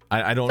standard.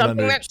 I don't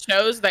something that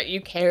shows that you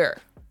care.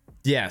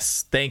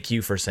 Yes, thank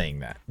you for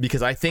saying that,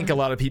 because I think a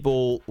lot of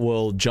people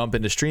will jump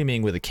into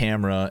streaming with a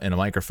camera and a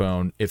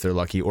microphone if they're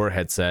lucky, or a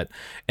headset,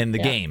 and the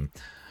game.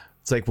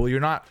 It's like, well,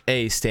 you're not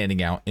A,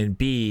 standing out, and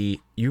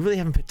B, you really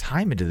haven't put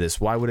time into this.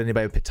 Why would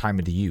anybody put time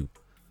into you?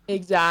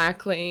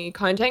 Exactly.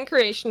 Content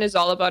creation is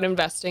all about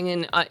investing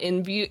in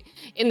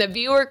the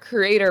viewer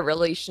creator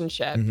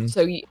relationship.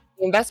 So the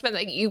investment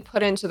that you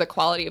put into the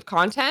quality of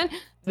content,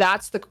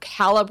 that's the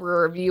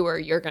caliber of viewer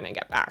you're going to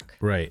get back.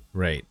 Right.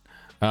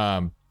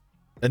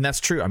 And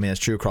that's true. I mean, that's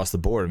true across the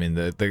board. I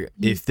mean,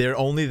 if they're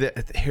only this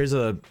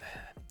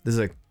is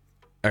a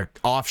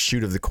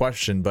offshoot of the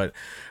question, but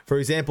for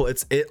example,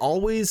 it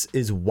always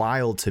is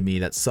wild to me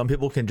that some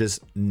people can just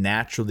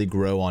naturally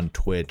grow on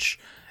Twitch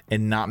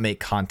and not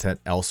make content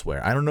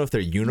elsewhere. I don't know if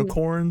they're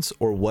unicorns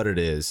or what it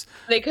is.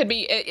 They could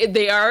be.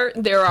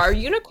 There are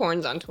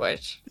unicorns on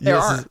Twitch. There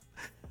are.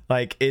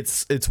 Like,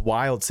 it's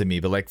wild to me.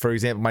 But like, for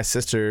example, my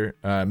sister,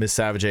 Miss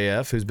Savage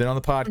AF, who's been on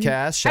the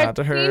podcast, shout out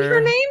to her. I've seen her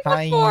name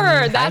before.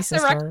 Hi, That's a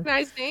sister.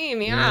 recognized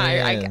name.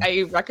 Yeah.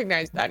 I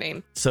recognize that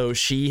name. So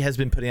she has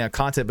been putting out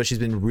content, but she's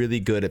been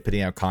really good at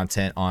putting out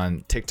content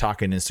on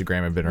TikTok and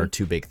Instagram. Have been her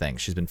 2 big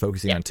things. She's been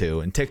focusing on 2,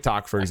 and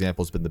TikTok, for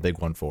example, has been the big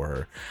one for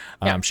her.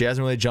 She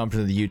hasn't really jumped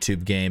into the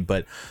YouTube game,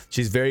 but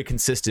she's very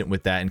consistent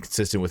with that, and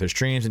consistent with her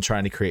streams and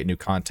trying to create new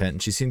content.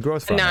 And she's seen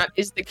growth from And that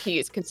it. is the key: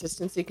 is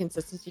consistency.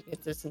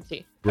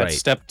 That's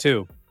step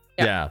 2.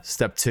 Yeah,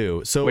 step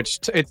 2. So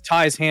Which it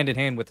ties hand in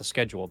hand with the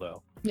schedule,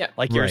 though. Yeah.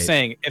 Like you're Right.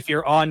 saying, if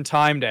you're on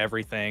time to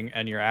everything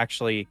and you're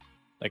actually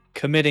like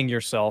committing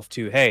yourself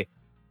to, hey,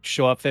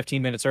 show up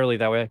 15 minutes early,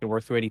 that way I can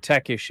work through any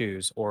tech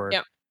issues, or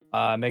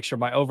make sure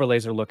my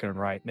overlays are looking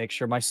right, make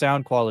sure my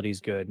sound quality is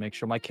good, make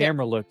sure my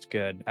camera looks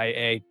good.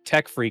 I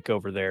tech freak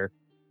over there.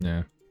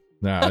 yeah,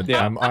 no,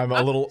 I'm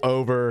a little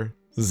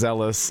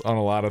overzealous on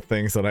a lot of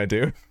things that I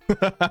do.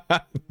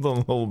 A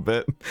little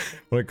bit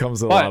when it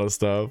comes to a lot of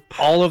stuff.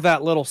 All of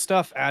that little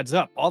stuff adds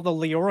up. All the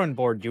Leoran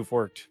board you've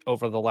worked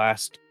over the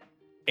last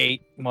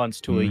 8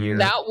 months to a year.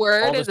 That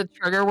word is a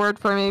trigger word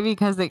for me,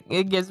 because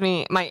it gives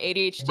me, my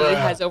ADHD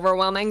has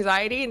overwhelm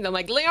anxiety, and I'm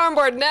like, Leon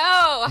board, no,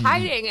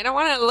 hiding. I don't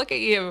want to look at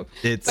you.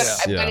 It's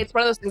But it's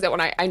one of those things that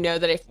when I know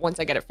that if once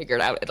I get it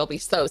figured out, it'll be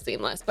so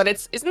seamless. But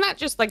isn't that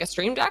just like a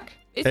stream deck?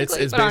 It's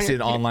basically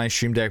an online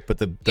stream deck, but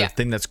the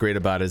thing that's great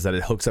about it is that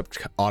it hooks up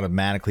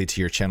automatically to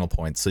your channel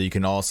points. So you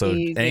can also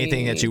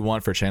anything that you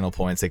want for channel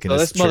points, they can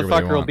just this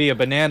motherfucker will be a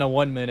banana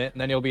 1 minute,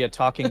 and then he'll be a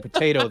talking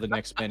potato the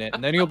next minute,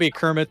 and then he'll be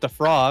Kermit the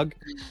Frog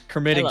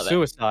committing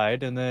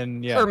suicide, and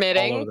then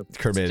Kermitting.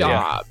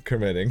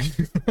 Kermitting.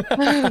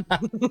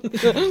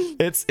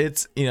 It's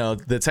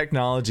the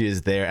technology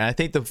is there, and I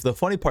think the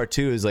funny part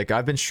too is, like,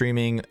 I've been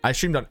streaming. I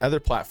streamed on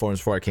other platforms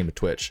before I came to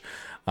Twitch.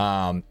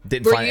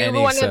 Didn't Were find you any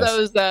one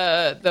success.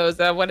 of those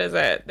what is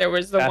it? There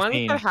was the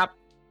one that happened.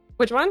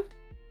 Which one?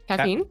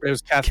 Caffeine? It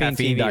was caffeine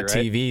TV, right?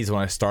 Caffeine.tv is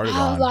when I started Oh,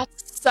 on.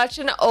 that's such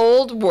an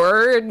old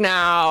word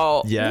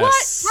now. Yes.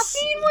 What?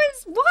 Caffeine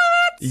was what?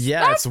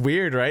 Yeah, it's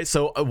weird, right?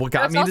 So what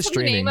got That's me into also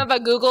streaming? the name of a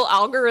Google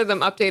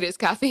algorithm update is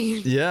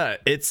caffeine. Yeah,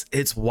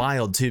 it's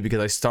wild too because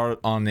I started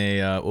on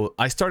a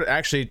I started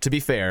actually, to be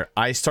fair,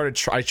 I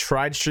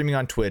tried streaming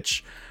on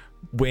Twitch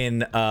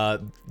when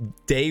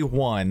day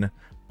one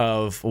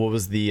of what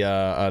was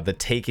the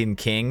Taken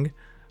King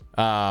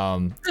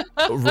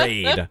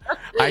raid.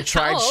 I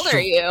tried. How old are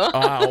you?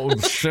 Oh,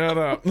 shut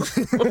up.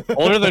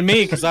 Older than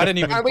me because I didn't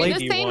even Are play we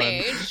the D1. same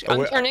age?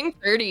 I'm turning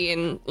 30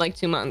 in like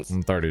 2 months.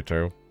 I'm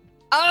 32.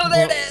 Oh,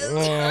 there it is.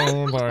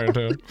 Oh, I'm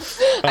 32.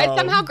 I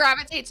somehow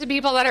gravitate to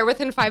people that are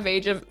within 5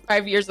 years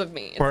of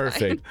me. It's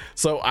Perfect.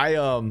 So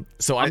I'm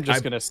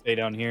just gonna stay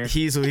down here.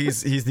 He's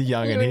the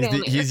young and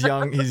he's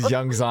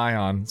young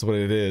Zion. That's what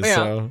it is.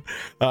 Yeah.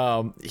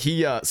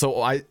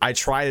 So I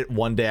tried it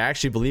one day.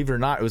 Actually, believe it or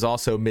not, it was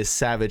also Miss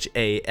Savage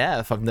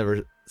AF. I've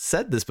never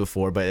said this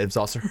before, but it was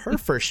also her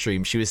first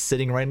stream. She was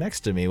sitting right next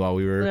to me while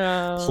we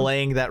were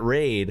playing that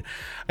raid,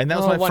 and that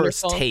was my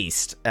wonderful. first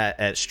taste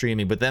at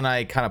streaming. But then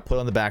I kind of put it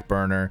on the back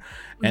burner,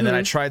 and then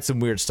I tried some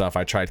weird stuff.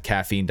 I tried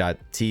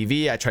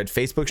caffeine.tv. I tried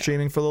Facebook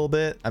streaming for a little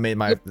bit. I made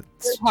my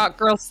hot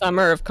girl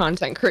summer of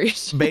content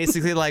creation.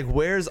 basically like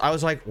where's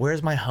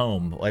my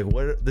home? Like,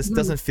 what, this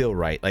doesn't feel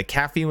right. Like,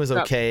 caffeine was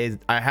okay.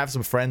 I have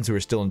some friends who are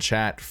still in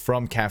chat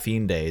from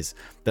caffeine days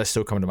that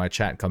still come to my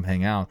chat and come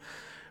hang out.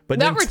 But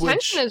that then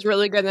retention Twitch, is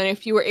really good then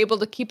if you were able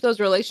to keep those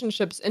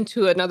relationships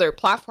into another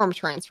platform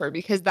transfer,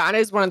 because that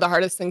is one of the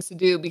hardest things to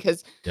do,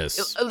 because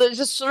yes, there's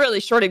just really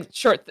short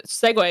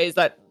segue is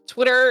that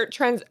Twitter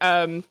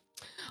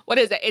what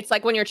is it? It's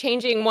like when you're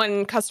changing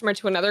one customer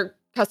to another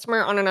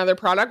customer on another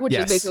product, which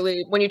is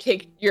basically when you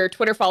take your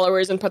Twitter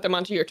followers and put them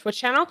onto your Twitch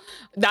channel.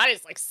 That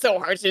is like so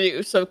hard to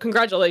do. So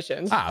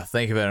congratulations.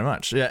 Thank you very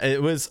much. Yeah,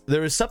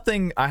 there was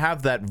something. I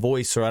have that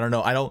voice, or I don't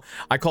know.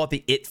 I call it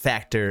the it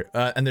factor.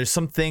 And there's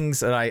some things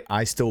that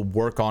I still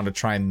work on to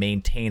try and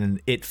maintain an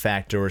it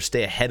factor or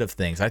stay ahead of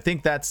things. I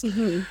think that's.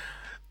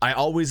 I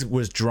always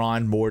was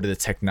drawn more to the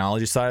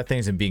technology side of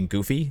things and being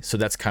goofy. So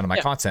that's kind of my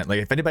content.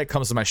 Like, if anybody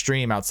comes to my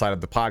stream outside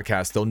of the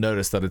podcast, they'll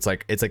notice that it's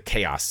like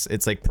chaos.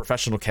 It's like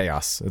professional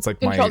chaos. It's like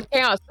controlled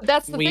chaos. But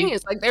that's the thing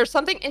is, like, there's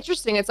something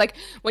interesting. It's like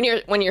when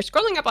you're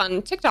scrolling up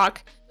on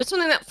TikTok, there's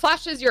something that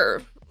flashes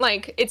your,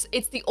 like,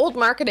 it's the old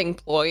marketing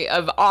ploy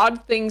of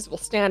odd things will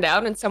stand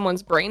out in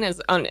someone's brain as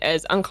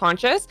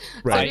unconscious.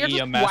 Right. So if you're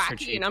just Master wacky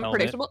Chief and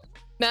unpredictable.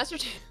 Master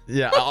Chief.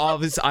 Yeah,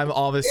 I'm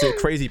obviously a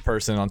crazy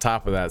person on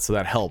top of that, so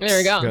that helps. There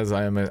you go. Because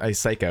I am a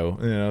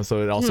psycho,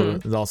 so it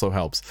also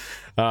helps.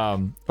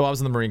 Well, I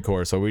was in the Marine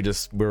Corps, so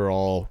we're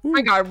all. Oh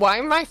my God, why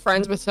am I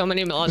friends with so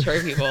many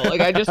military people? Like,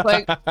 I just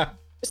like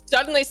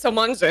suddenly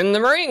someone's in the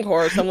Marine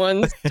Corps.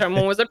 Someone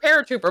was a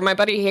paratrooper. My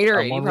buddy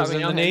Hater, you probably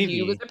know him.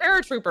 He was a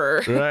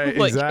paratrooper. Right,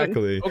 like,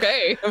 exactly.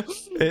 Okay.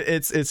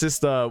 It's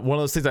just one of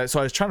those things. So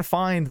I was trying to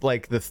find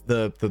like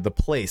the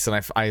place,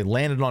 and I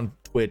landed on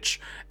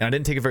Twitch, and I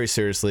didn't take it very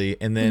seriously.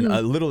 And then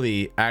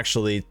literally,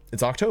 actually,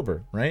 it's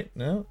October, right?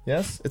 No,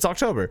 yes, it's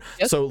October.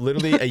 Yes. So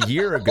literally a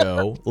year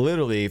ago,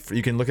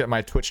 you can look at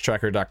my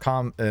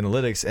twitchtracker.com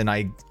analytics, and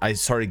I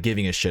started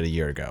giving a shit a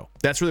year ago.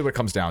 That's really what it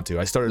comes down to.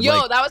 I started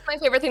that was my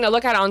favorite thing to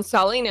look at on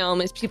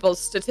Solynome is people's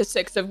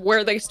statistics of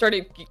where they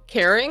started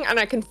caring, and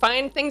I can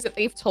find things that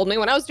they've told me.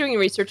 When I was doing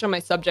research on my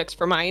subjects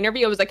for my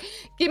interview, I was like,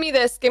 give me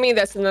this,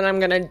 and then I'm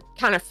gonna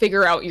kind of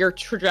figure out your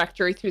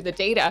trajectory through the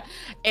data.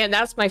 And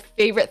that's my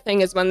favorite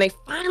thing, is when they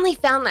finally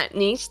found that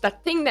niche,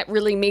 that thing that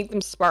really made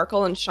them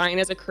sparkle and shine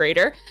as a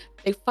creator,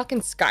 they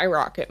fucking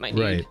skyrocket, my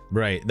dude.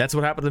 Right. That's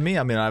what happened to me.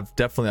 I mean, I've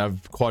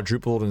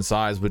quadrupled in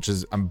size, which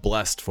is I'm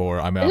blessed for.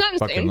 I mean, I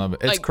fucking love it.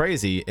 It's like,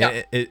 crazy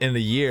in a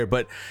year,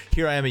 but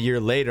here I am a year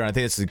later. And I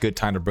think this is a good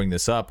time to bring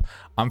this up.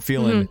 I'm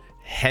feeling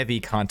heavy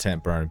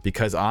content burn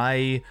because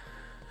I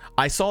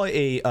saw I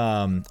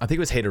think it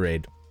was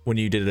Haterade. When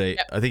you did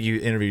I think you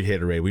interviewed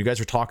Haterade. You guys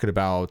were talking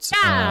about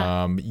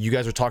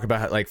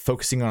like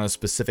focusing on a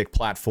specific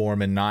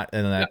platform and not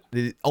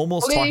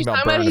almost talking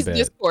about burn his a bit.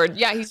 Discord.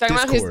 Yeah, he's talking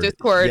about his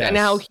Discord and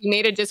how he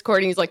made a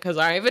Discord, and he's like, because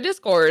I have a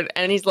Discord,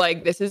 and he's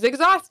like, this is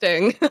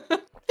exhausting.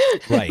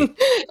 Right.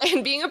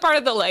 And being a part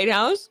of the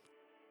Lighthouse,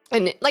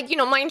 and like,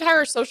 my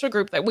entire social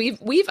group that we've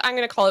I'm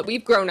gonna call it,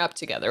 we've grown up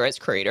together as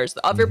creators.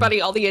 Everybody,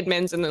 all the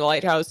admins in the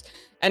Lighthouse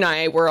and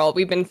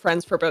we've been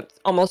friends for about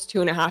almost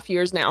 2.5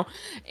 years now.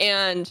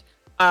 And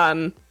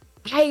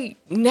I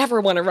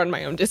never want to run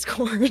my own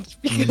Discord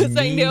because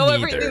I know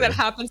everything that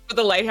happens for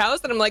the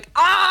Lighthouse, and I'm like,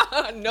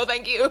 no,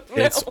 thank you. No.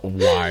 It's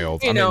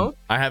wild. I mean,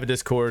 I have a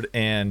Discord,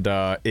 and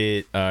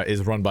it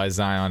is run by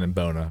Zion and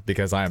Bona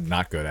because I am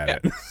not good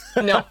at it.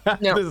 No.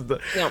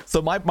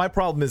 So my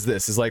problem is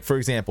this: is like, for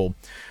example,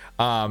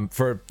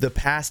 for the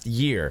past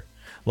year,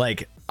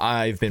 like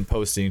I've been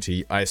posting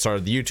to, I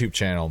started the YouTube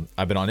channel.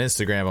 I've been on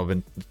Instagram. I've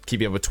been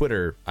keeping up with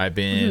Twitter. I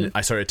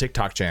started a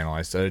TikTok channel.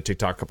 I started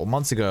TikTok a couple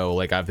months ago.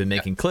 Like I've been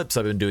making clips.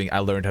 I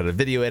learned how to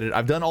video edit.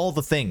 I've done all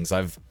the things.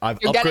 You're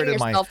upgraded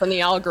yourself in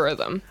the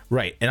algorithm.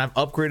 Right. And I've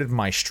upgraded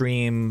my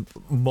stream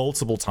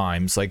multiple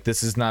times. Like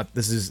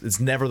it's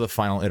never the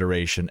final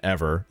iteration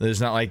ever.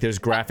 There's not like there's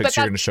graphics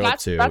you're going to show up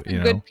to. That's a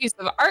good piece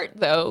of art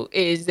though,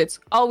 is it's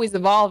always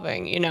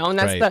evolving, and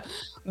that's the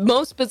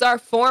most bizarre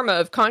form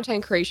of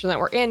content creation that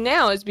we're in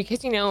now, is because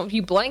if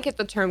you blanket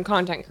the term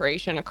content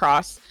creation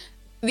across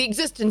the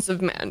existence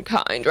of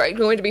mankind, right? I'm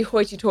going to be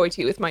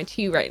hoity-toity with my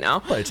tea right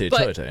now.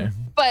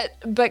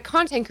 But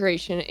content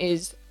creation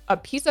is a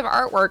piece of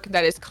artwork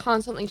that is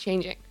constantly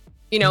changing.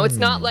 It's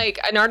not like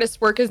an artist's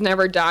work is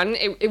never done.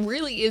 It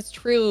really is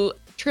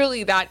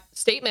truly that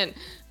statement,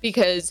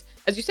 because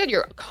as you said,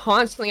 you're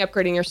constantly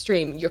upgrading your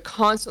stream. You're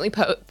constantly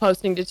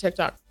posting to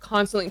TikTok,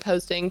 constantly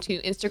posting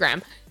to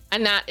Instagram.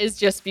 And that is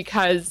just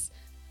because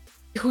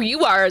who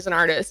you are as an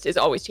artist is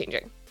always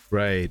changing.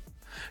 Right.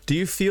 Do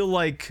you feel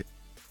like,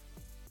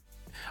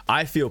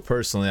 I feel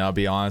personally, I'll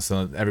be honest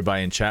with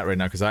everybody in chat right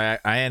now, because I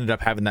ended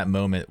up having that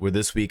moment where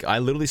this week I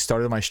literally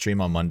started my stream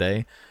on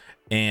Monday,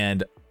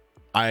 and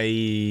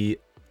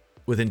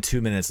within 2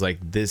 minutes, like,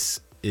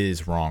 this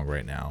is wrong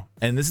right now.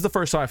 And this is the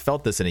first time I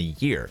felt this in a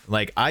year.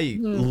 Like I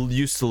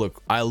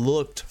look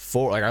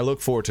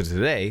forward to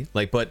today,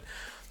 like, but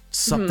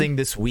something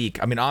this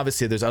week, I mean,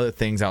 obviously there's other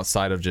things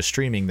outside of just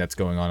streaming that's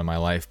going on in my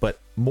life, but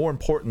more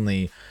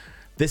importantly,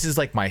 this is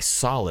like my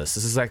solace.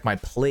 This is like my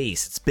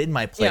place. It's been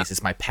my place. Yeah.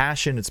 It's my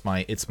passion. It's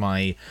my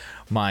the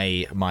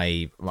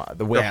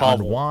way I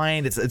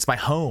unwind. It's my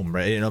home,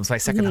 right? It's my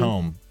second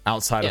home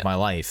outside of my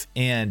life.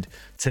 And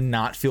to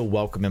not feel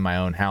welcome in my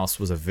own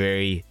house was a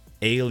very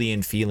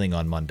alien feeling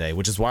on Monday,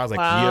 which is why I was like,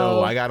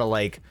 yo, I gotta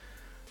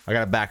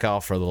back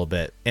off for a little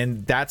bit.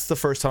 And that's the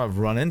first time I've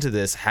run into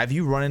this. Have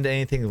you run into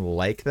anything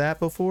like that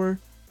before?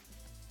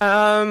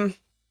 I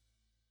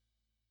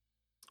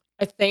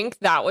think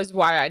that was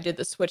why I did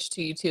the switch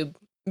to YouTube,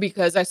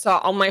 because I saw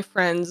all my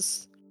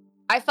friends.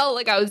 I felt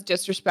like I was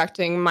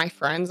disrespecting my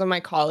friends and my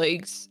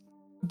colleagues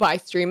by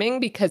streaming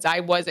because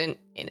I wasn't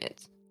in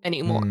it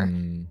anymore.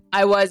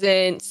 I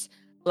wasn't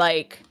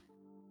like,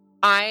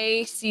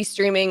 I see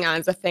streaming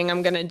as a thing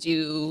I'm gonna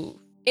do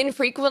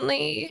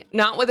infrequently,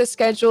 not with a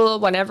schedule,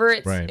 whenever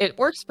it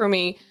works for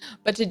me,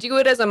 but to do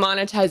it as a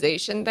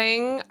monetization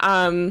thing,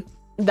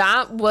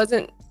 that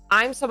wasn't.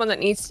 I'm someone that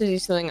needs to do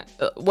something.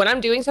 When I'm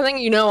doing something,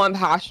 I'm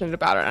passionate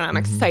about it and I'm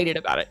excited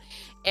about it,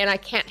 and I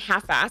can't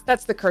half-ass.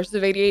 That's the curse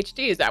of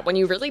ADHD, is that when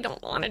you really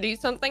don't want to do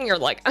something, you're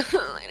like, I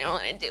don't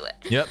want to do it.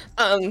 Yep.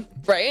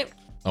 Right.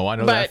 Oh, I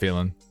know that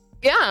feeling.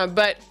 Yeah,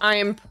 but I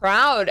am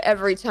proud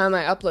every time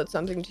I upload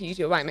something to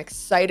YouTube. I'm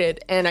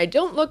excited, and I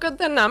don't look at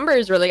the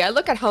numbers really. I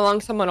look at how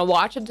long someone will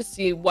watch it to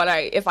see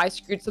if I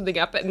screwed something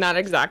up in that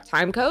exact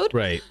time code.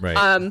 Right.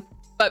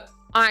 But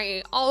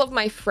all of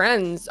my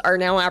friends are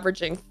now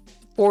averaging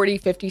 40,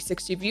 50,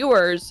 60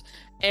 viewers,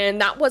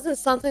 and that wasn't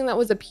something that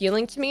was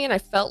appealing to me, and I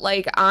felt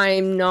like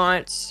I'm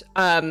not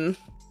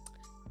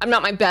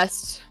my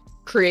best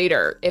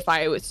creator if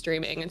I was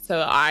streaming, and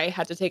so I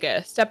had to take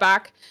a step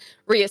back,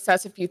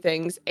 reassess a few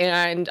things,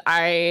 and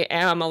I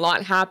am a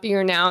lot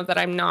happier now that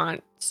I'm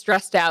not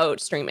stressed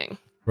out streaming.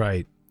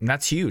 Right. And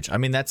that's huge. I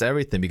mean, that's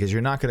everything, because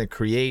you're not going to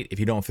create if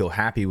you don't feel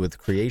happy with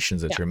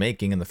creations that you're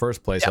making in the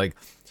first place. Like,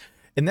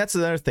 and that's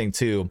another thing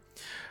too.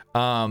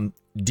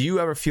 Do you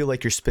ever feel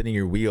like you're spinning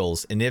your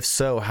wheels? And if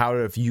so, how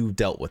have you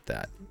dealt with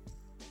that?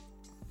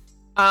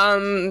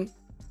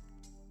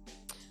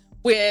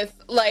 With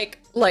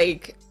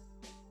like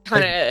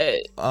kind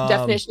of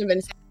definition of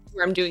insanity,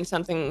 where I'm doing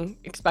something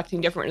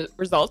expecting different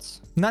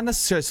results. Not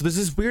necessarily. So there's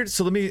this weird,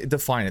 so let me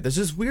define it. There's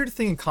this weird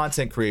thing in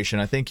content creation.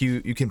 I think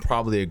you can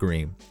probably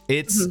agree.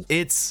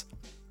 It's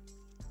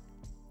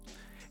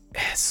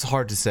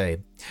hard to say.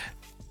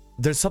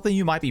 There's something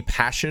you might be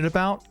passionate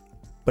about,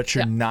 but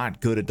you're not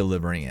good at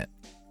delivering it.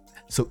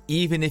 So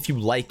even if you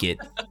like it,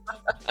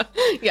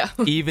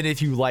 even if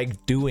you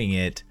like doing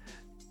it,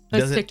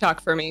 that's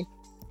TikTok for me.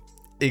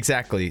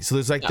 Exactly. So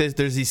there's like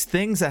there's these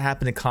things that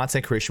happen in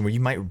content creation where you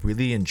might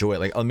really enjoy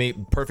it.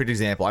 Like, perfect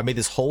example. I made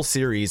this whole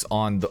series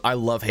on I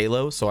love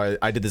Halo, so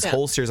I did this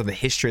whole series on the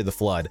history of the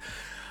Flood.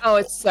 Oh,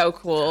 it's so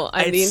cool.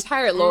 The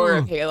entire lore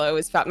of Halo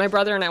is fat. My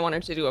brother and I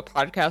wanted to do a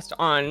podcast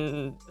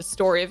on the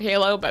story of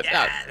Halo, but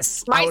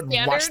I would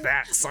watch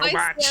that so much.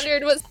 My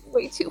standard was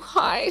way too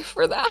high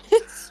for that.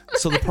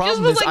 So the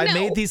problem is, I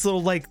made these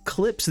little like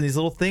clips and these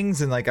little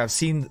things, and like I've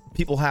seen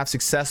people have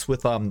success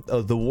with the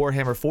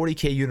Warhammer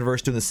 40K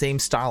universe doing the same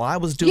style I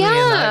was doing. And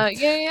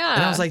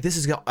I was like,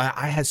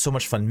 I had so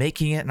much fun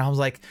making it, and I was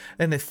like,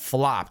 and it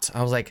flopped.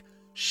 I was like,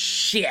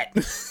 shit.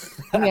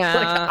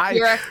 Yeah,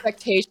 your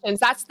expectations.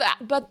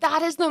 But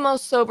that is the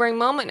most sobering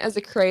moment as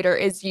a creator,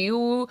 is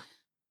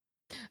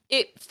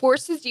it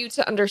forces you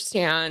to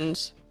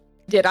understand,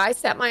 did I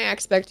set my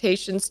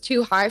expectations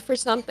too high for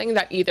something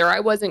that either I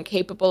wasn't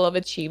capable of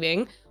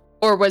achieving,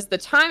 or was the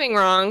timing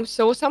wrong?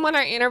 So someone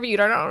I interviewed,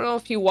 I don't know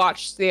if you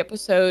watched the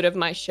episode of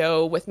my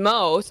show with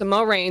Mo. So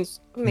Mo Raines,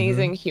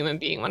 amazing human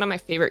being, one of my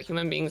favorite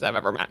human beings I've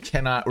ever met.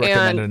 Cannot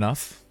recommend it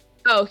enough.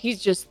 Oh,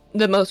 he's just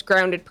the most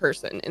grounded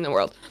person in the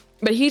world.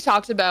 But he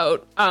talked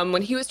about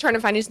when he was trying to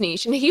find his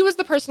niche, and he was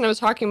the person I was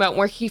talking about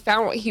where he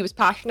found what he was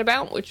passionate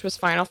about, which was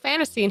Final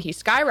Fantasy, and he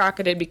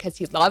skyrocketed because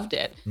he loved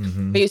it.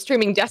 But he was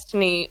streaming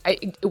Destiny.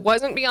 It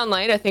wasn't Beyond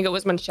Light. I think it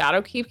was when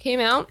Shadowkeep came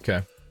out.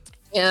 Okay.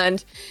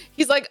 And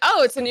he's like,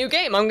 oh, it's a new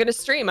game. I'm going to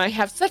stream. I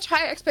have such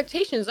high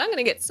expectations. I'm going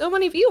to get so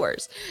many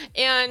viewers.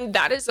 And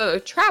that is a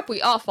trap we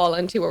all fall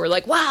into where we're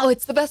like, wow,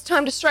 it's the best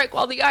time to strike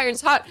while the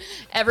iron's hot.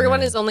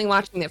 Everyone is only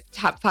watching the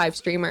top 5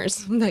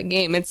 streamers in that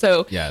game. And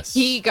so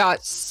he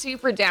got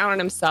super down on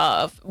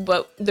himself.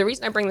 But the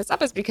reason I bring this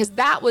up is because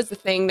that was the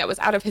thing that was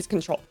out of his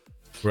control.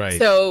 Right.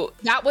 So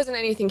that wasn't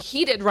anything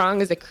he did wrong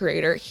as a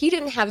creator. He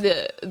didn't have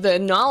the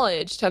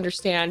knowledge to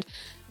understand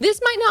this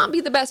might not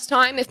be the best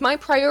time. If my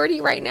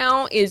priority right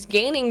now is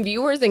gaining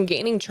viewers and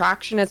gaining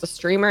traction as a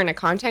streamer and a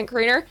content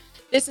creator,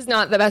 this is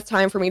not the best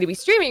time for me to be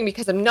streaming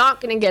because I'm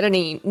not going to get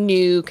any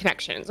new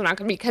connections. I'm not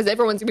going to, because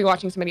everyone's going to be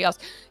watching somebody else.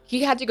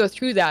 He had to go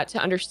through that to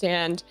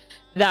understand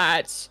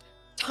that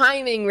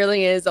timing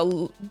really is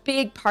a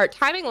big part.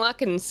 Timing,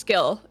 luck, and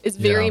skill is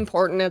very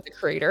important as a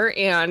creator.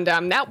 And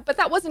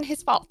that wasn't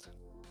his fault.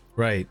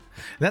 Right.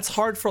 That's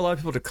hard for a lot of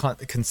people to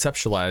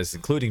conceptualize,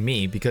 including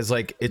me, because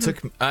like it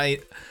took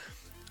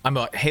I'm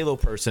a Halo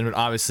person, but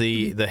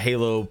obviously the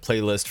Halo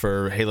playlist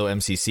for Halo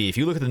MCC, if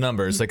you look at the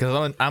numbers, like,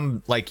 cause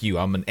I'm like you,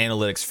 I'm an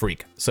analytics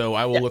freak. So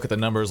I will look at the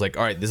numbers like,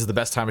 all right, this is the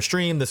best time of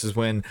stream. This is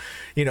when,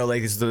 you know,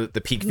 like this is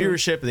the peak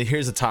viewership, and then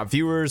here's the top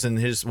viewers, and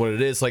here's what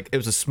it is. Like it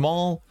was a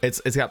small, it's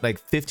got like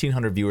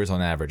 1,500 viewers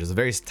on average. It's a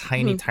very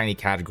tiny, tiny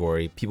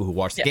category. People who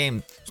watch the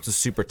game, it's a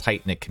super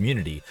tight knit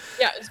community.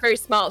 Yeah, it's very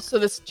small. So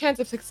this chance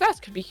of success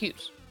could be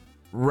huge.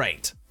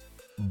 Right.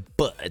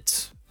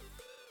 But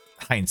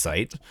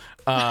hindsight,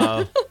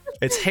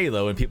 it's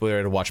Halo and people are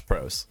there to watch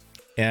pros,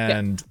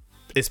 and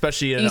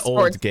especially in an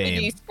old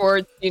game.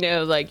 Esports, you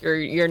know, like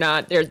you're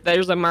not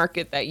there's a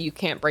market that you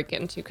can't break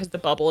into because the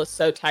bubble is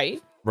so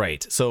tight.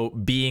 Right. So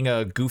being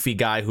a goofy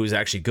guy who's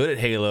actually good at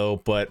Halo,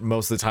 but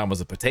most of the time was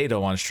a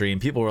potato on stream,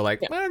 people were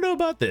like, I don't know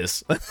about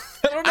this. I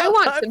don't know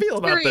how I feel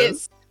about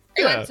this.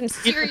 I want some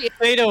serious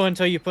potato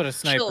until you put a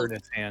sniper in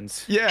his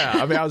hands. Yeah,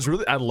 I mean,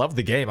 I love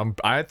the game.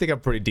 I think I'm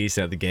pretty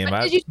decent at the game.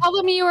 Did you tell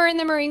them you were in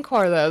the Marine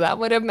Corps though? That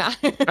would have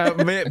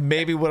mattered.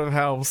 Maybe would have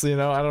helped. You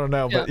know, I don't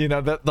know. But you know,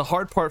 the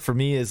hard part for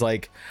me is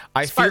like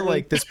I feel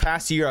like this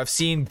past year I've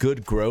seen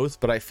good growth,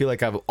 but I feel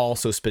like I'm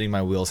also spinning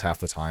my wheels half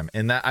the time,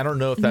 and that I don't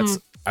know if that's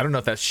I don't know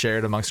if that's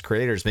shared amongst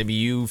creators. Maybe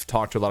you've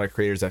talked to a lot of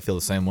creators that feel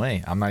the same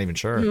way. I'm not even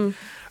sure.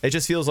 It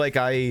just feels like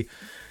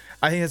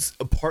I think it's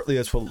partly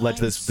that's what led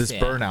to this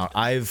burnout.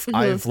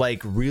 I've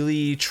like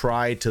really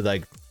tried to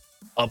like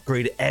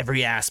upgrade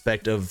every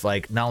aspect of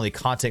like not only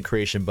content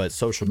creation but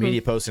social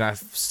media posting. I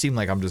seem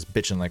like I'm just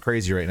bitching like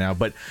crazy right now,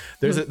 but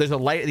there's a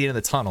light at the end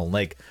of the tunnel.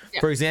 Like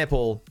for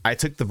example, I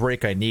took the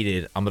break I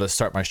needed. I'm gonna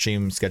start my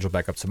stream schedule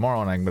back up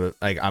tomorrow, and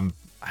I'm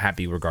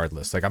happy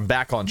regardless. Like I'm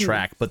back on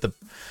track, but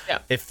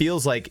it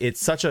feels like it's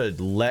such a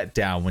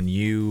letdown when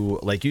you,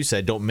 like you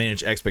said, don't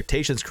manage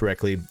expectations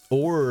correctly,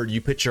 or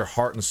you put your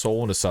heart and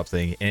soul into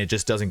something and it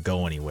just doesn't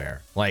go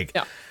anywhere. Like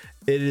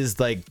it is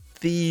like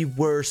the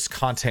worst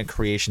content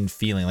creation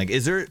feeling. Like,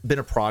 is there been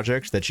a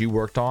project that you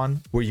worked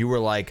on where you were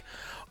like,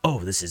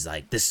 oh, this is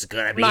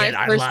gonna be it,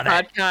 I love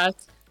it?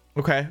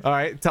 Okay, all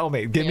right, tell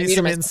me, give me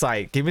some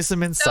insight.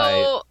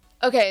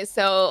 Okay,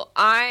 so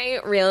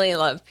I really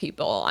love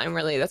people.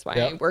 That's why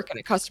I work in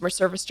a customer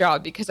service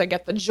job, because I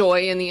get the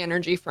joy and the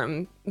energy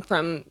from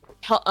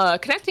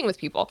connecting with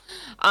people.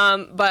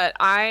 But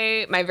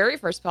my very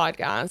first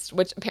podcast,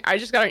 which I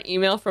just got an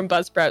email from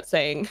Buzzsprout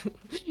saying,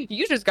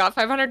 you just got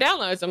 500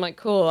 downloads. I'm like,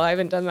 cool, I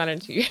haven't done that in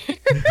 2 years.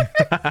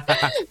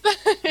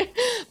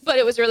 But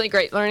it was really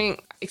great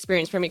learning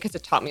experience for me because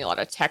it taught me a lot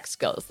of tech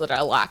skills that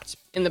I lacked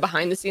in the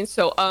behind the scenes.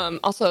 So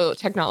also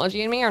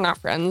technology and me are not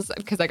friends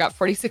because I got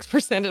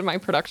 46% in my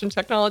production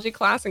technology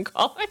class in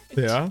college.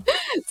 Yeah.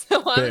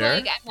 So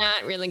I'm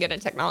not really good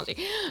at technology.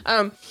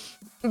 So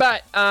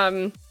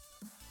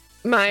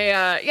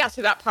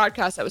that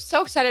podcast I was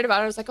so excited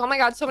about. I was like, oh my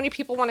God, so many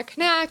people want to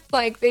connect.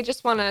 Like they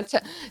just want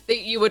to,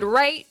 you would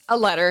write a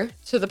letter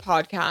to the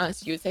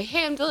podcast. You would say,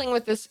 hey, I'm dealing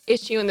with this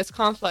issue and this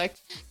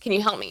conflict. Can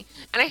you help me?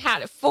 And I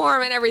had a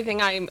form and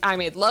everything. I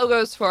made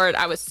logos for it.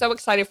 I was so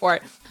excited for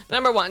it.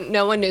 Number one,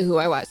 no one knew who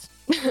I was.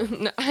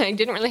 I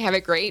didn't really have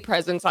a great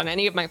presence on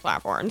any of my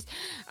platforms.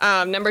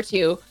 Number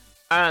two,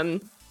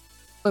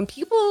 when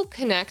people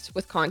connect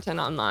with content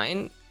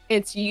online,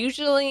 it's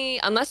usually,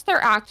 unless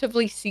they're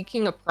actively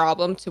seeking a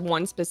problem to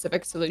one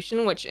specific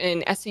solution, which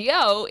in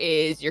SEO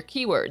is your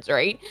keywords,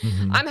 right?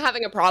 Mhm. I'm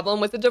having a problem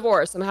with a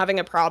divorce. I'm having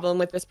a problem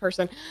with this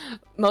person.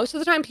 Most of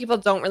the time, people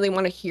don't really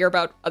want to hear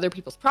about other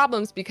people's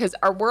problems because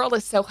our world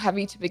is so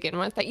heavy to begin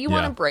with that you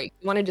want Yeah. to break,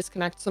 you want to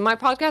disconnect. So my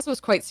podcast was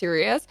quite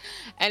serious,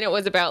 and it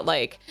was about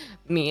like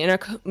me and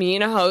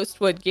a host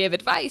would give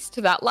advice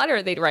to that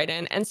letter they'd write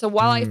in. And so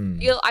while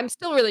I'm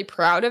still really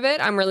proud of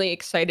it, I'm really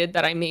excited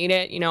that I made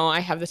it. You know,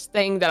 I have this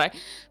thing that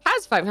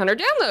has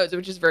 500 downloads,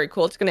 which is very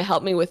cool. It's going to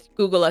help me with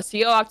Google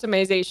SEO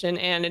optimization,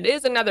 and it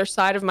is another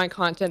side of my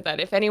content that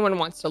if anyone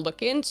wants to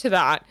look into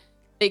that,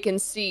 they can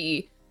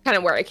see kind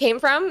of where I came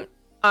from.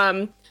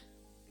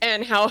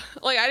 And how,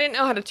 like, I didn't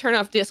know how to turn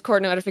off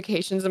Discord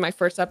notifications in my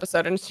first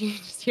episode, and so you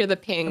just hear the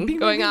ping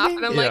going off,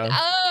 and I'm like,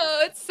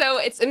 oh,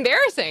 it's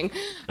embarrassing.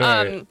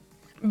 Right.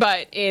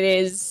 But it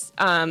is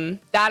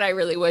that I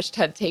really wished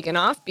had taken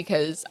off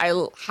because I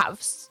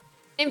have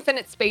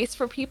infinite space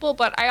for people,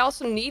 but I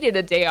also needed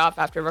a day off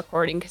after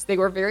recording because they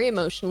were very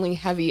emotionally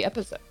heavy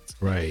episodes.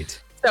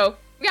 Right. So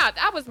yeah,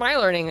 that was my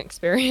learning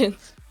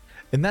experience.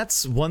 And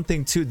that's one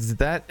thing too. Does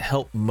that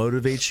help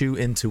motivate you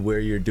into where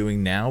you're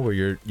doing now?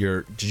 Where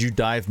did you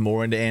dive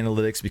more into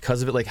analytics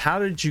because of it? Like, how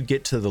did you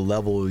get to the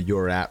level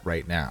you're at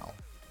right now?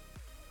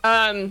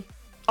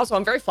 Also,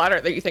 I'm very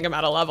flattered that you think I'm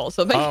at a level.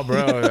 So thank Oh,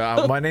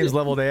 bro, my name's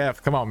Leveled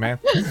AF. Come on, man.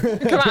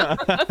 Come on.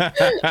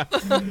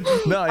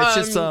 No, it's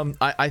just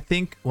I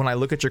think when I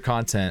look at your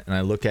content and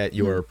I look at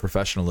your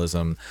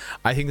professionalism,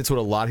 I think that's what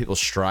a lot of people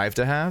strive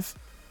to have.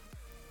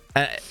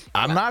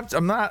 I'm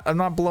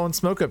not blowing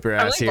smoke up your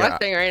I'm ass like here.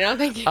 blushing right now.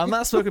 Thank you. I'm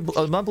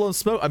not blowing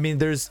smoke. I mean,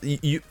 it's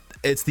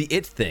the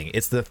it thing.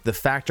 It's the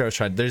factor I was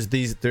trying. There's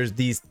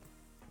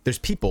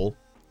people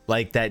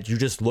like that. You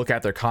just look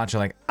at their content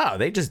like, oh,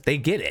 they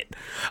get it.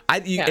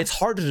 It's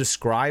hard to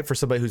describe for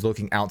somebody who's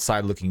looking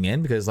outside, looking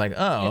in, because like,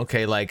 oh,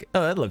 okay, like,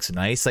 oh, that looks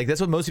nice. Like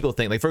that's what most people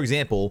think. Like, for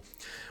example,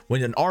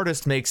 when an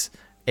artist makes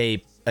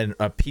a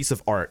piece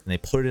of art and they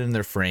put it in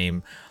their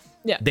frame,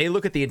 they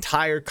look at the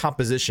entire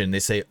composition. They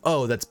say,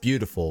 oh, that's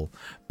beautiful,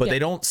 but they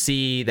don't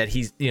see that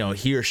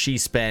he or she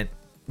spent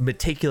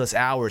meticulous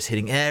hours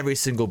hitting every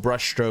single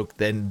brush stroke.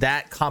 Then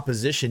that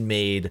composition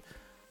made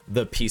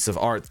the piece of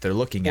art that they're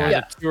looking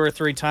at. 2 or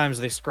 3 times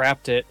they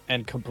scrapped it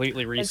and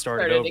completely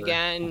restarted over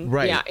again.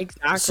 Right. Yeah,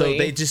 exactly. So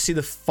they just see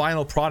the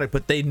final product,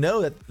 but they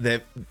know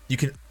that you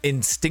can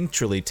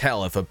instinctually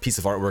tell if a piece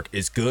of artwork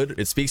is good,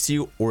 it speaks to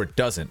you, or it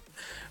doesn't.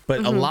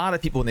 But a lot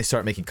of people, when they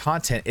start making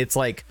content, it's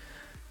like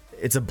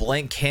it's a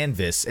blank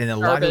canvas, and a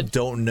lot of them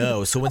don't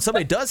know. So when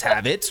somebody does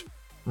have it,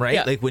 right?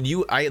 Yeah. Like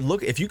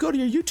if you go to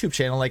your YouTube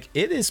channel, like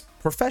it is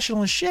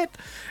professional as shit.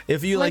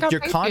 If you like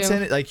your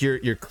content, like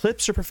your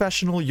clips are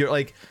professional. You're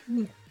like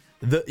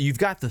you've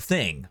got the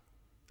thing,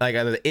 like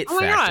the it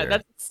factor. God,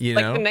 that's you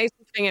like know? the nicest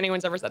thing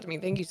anyone's ever said to me.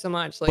 Thank you so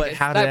much. Like But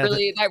how that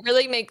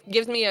really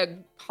gives me a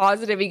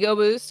positive ego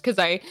boost because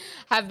I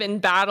have been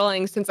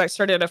battling since I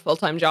started a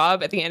full-time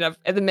job at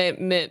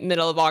the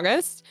middle of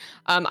August.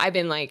 I've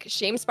been like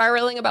shame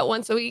spiraling about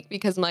once a week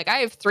because I'm like, I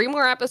have 3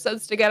 more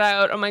episodes to get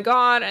out. Oh my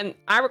God. And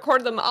I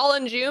recorded them all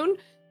in June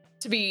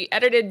to be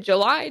edited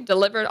July,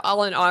 delivered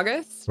all in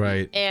August.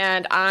 Right.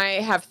 And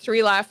I have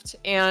 3 left,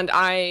 and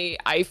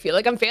I feel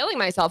like I'm failing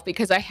myself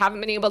because I haven't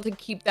been able to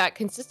keep that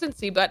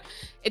consistency. But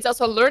it's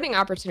also a learning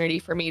opportunity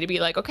for me to be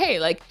like, okay,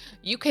 like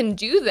you can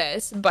do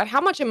this, but how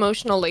much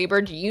emotional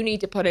labor do you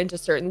need to put into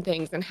certain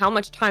things, and how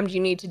much time do you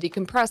need to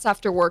decompress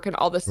after work and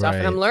all this stuff?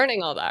 And I'm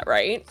learning all that,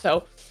 right?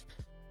 So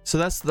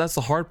that's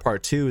the hard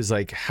part too, is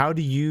like, how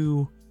do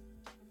you,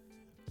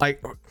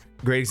 like,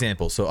 great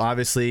example. So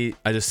obviously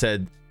I just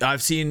said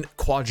I've seen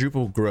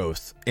quadruple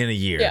growth in a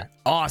year. Yeah.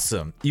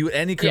 Awesome.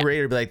 Any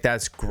creator be like,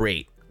 that's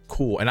great,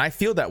 cool. And I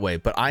feel that way,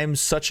 but I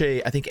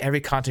think every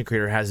content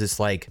creator has this,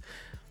 like,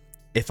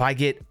 if I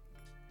get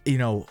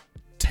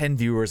 10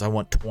 viewers, I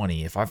want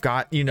 20. If I've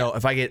got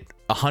if I get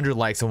 100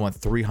 likes, I want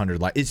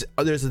 300 likes.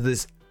 There's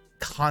this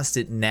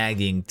constant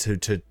nagging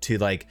to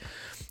like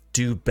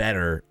do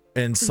better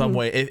in some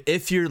way.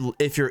 If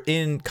you're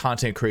in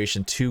content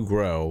creation to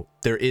grow,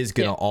 there is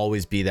gonna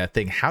always be that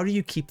thing. How do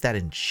you keep that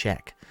in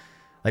check?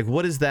 Like,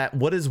 what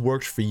has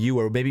worked for you,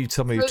 or maybe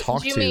somebody you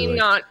talked to? Do you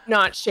mean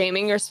not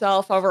shaming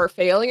yourself over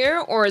failure,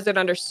 or is it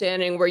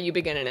understanding where you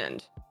begin and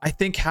end? I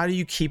think, how do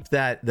you keep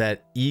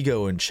that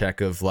ego in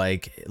check of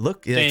like,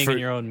 look, staying in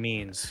your own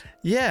means?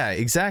 Yeah,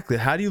 exactly.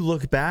 How do you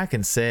look back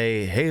and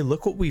say, hey,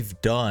 look what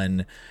we've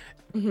done,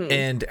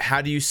 and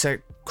how do you set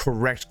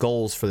correct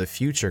goals for the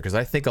future? Because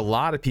I think a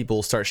lot of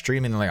people start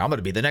streaming like, I'm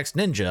gonna be the next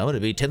ninja, I'm gonna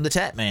be Tim the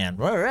Tap Man,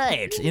 all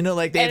right,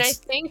 like. And I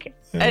think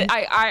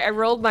I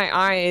rolled my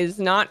eyes,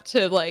 not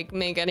to like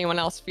make anyone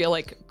else feel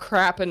like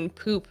crap and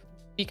poop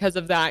because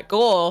of that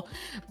goal,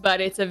 but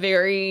it's a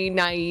very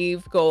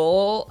naive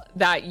goal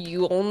that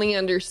you only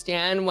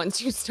understand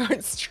once you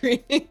start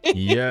streaming.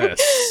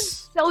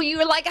 Yes. So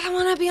you're like, I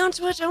want to be on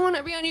Twitch, I want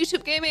to be on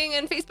YouTube Gaming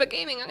and Facebook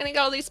Gaming, I'm gonna get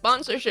all these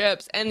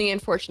sponsorships. And the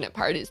unfortunate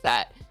part is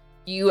that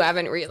you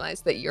haven't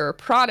realized that you're a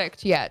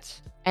product yet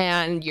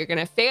and you're going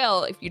to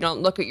fail if you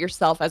don't look at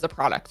yourself as a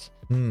product.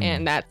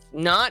 And that's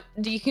not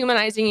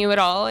dehumanizing you at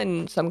all.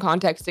 In some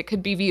contexts, it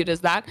could be viewed as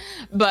that,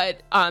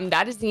 but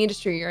that is the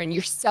industry you're in.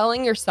 You're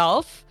selling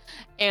yourself,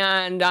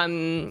 and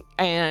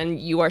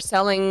you are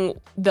selling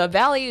the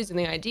values and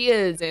the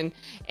ideas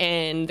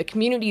and the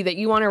community that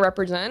you want to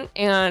represent.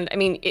 And I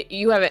mean,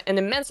 you have an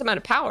immense amount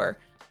of power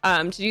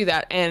to do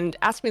that. And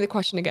ask me the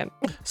question again.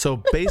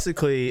 So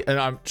basically,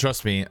 and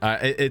trust me,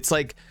 it's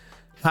like,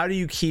 how do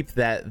you keep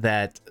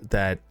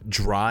that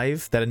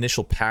drive, that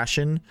initial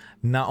passion,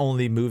 not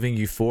only moving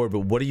you forward,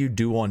 but what do you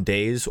do on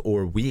days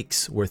or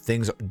weeks where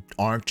things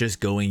aren't just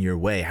going your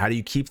way? How do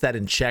you keep that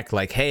in check?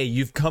 Like, hey,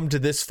 you've come to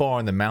this far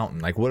in the mountain.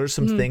 Like, what are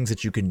some things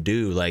that you can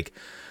do, like,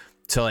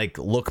 to like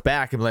look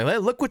back and be like, hey,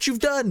 look what you've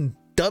done,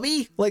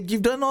 dummy. Like,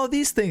 you've done all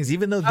these things,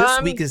 even though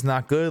this week is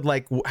not good.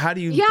 Like, how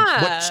do you? Yeah,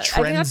 what trends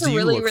I think that's do a you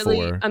really, look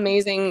really for?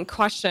 amazing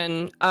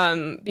question.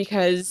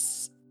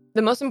 Because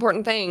the most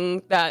important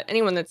thing that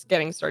anyone that's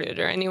getting started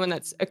or anyone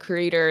that's a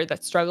creator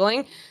that's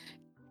struggling,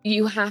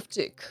 you have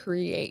to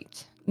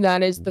create.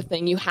 That is the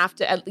thing. You have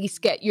to at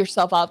least get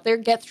yourself out there,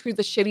 get through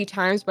the shitty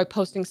times by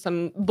posting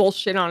some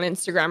bullshit on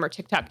Instagram or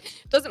TikTok.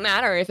 It doesn't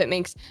matter if it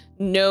makes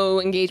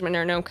no engagement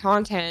or no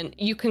content.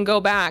 You can go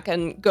back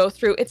and go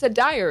through. It's a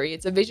diary.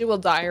 It's a visual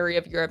diary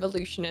of your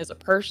evolution as a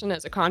person,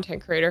 as a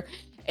content creator.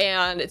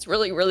 And it's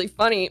really, really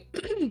funny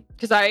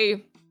because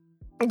I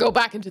go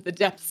back into the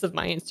depths of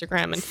my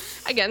Instagram, and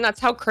again, that's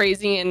how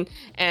Crazy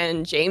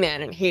and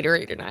J-Man and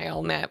Haterade and I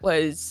all met,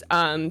 was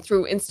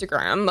through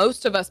Instagram.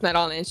 Most of us met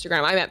on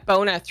Instagram. I met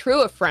Bona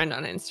through a friend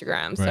on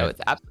Instagram, so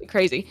it's absolutely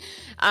crazy.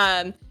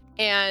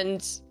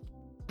 And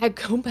I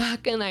go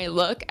back and I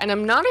look, and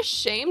I'm not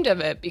ashamed of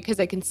it because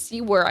I can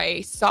see where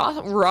I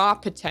saw raw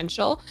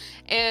potential.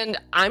 And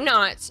I'm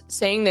not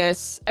saying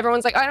this,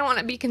 everyone's like, I don't want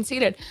to be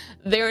conceited.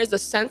 There is a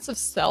sense of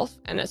self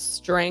and a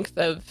strength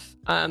of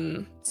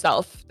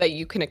self that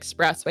you can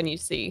express when you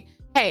see,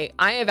 hey,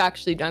 I have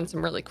actually done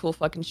some really cool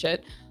fucking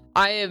shit.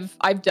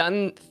 I've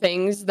done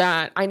things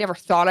that I never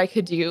thought I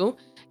could do.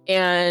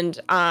 And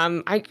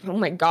oh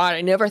my God,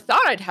 I never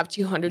thought I'd have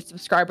 200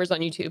 subscribers on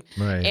YouTube.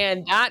 Right.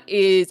 And that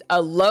is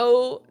a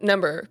low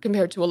number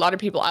compared to a lot of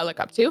people I look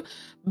up to,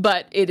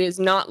 but it is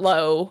not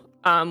low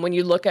when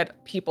you look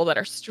at people that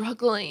are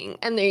struggling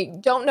and they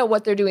don't know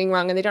what they're doing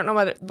wrong and they don't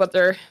know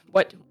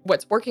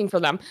what's working for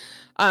them.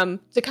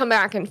 To come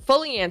back and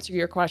fully answer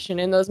your question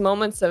in those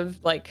moments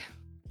of like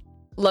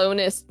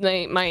lowness,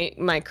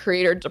 my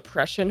creator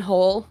depression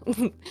hole.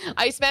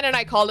 Iceman and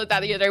I called it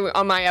that the other day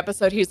on my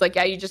episode. He's like,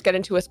 yeah, you just get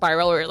into a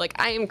spiral where you're like,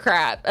 I am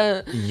crap.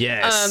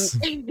 Yes,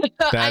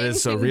 that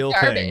is a real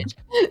garbage.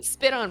 Thing.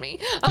 Spit on me.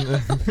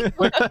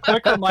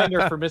 Quick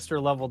reminder for Mr.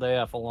 Leveled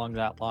AF along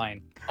that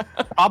line.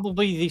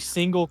 Probably the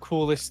single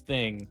coolest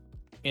thing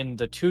in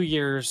the 2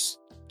 years,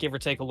 give or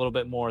take a little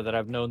bit more, that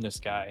I've known this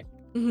guy.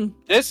 Mm-hmm.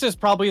 This is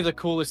probably the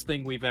coolest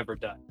thing we've ever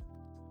done.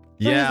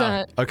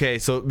 Yeah. Okay,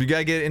 so we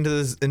gotta get into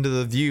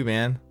the view,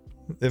 man.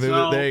 There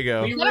you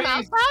go. Is that a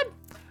mouse pad?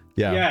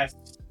 Yeah. Yes.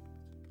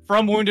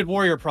 From Wounded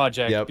Warrior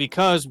Project,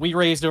 because we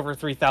raised over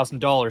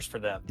 $3,000 for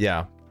them.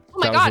 Yeah. Oh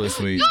my God. Really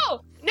sweet.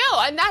 No,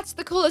 and that's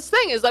the coolest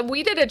thing is that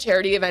we did a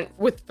charity event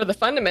for the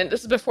Fundament.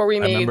 This is before we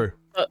made. I remember.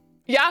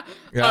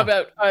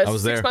 About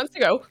 6 months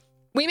ago.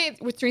 We made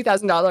with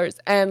 $3,000,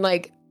 and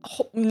like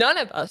none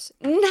of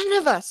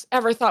us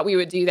ever thought we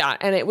would do that.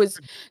 And it was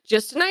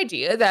just an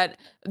idea that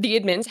the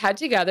admins had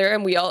together,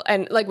 and we all,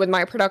 and like with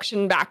my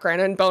production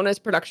background and Bona's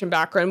production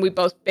background, we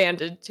both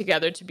banded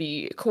together to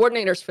be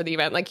coordinators for the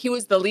event. Like he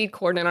was the lead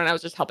coordinator and I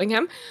was just helping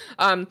him.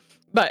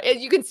 But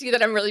you can see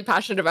that I'm really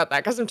passionate about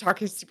that because I'm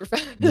talking super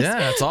fast. Yeah,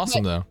 that's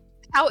awesome though.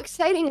 How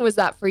exciting was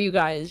that for you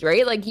guys,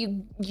 right? Like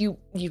you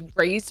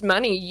raised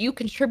money, you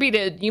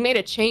contributed, you made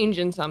a change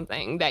in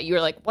something that you were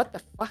like, what the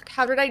fuck?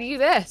 How did I do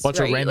this? A bunch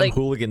of random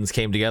hooligans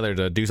came together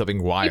to do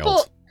something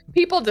wild.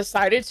 People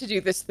decided to do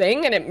this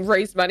thing and it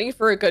raised money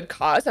for a good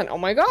cause, and oh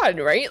my God,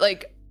 right?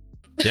 Like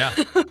yeah.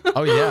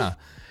 Oh yeah.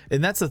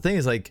 And that's the thing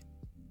is like,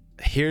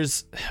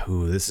 this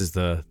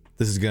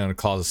is gonna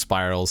cause a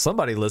spiral.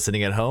 Somebody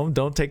listening at home,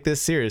 don't take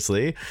this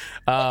seriously.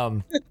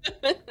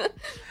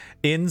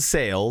 In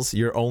sales,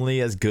 you're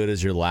only as good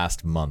as your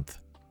last month.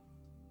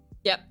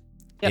 Yep.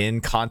 In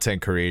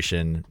content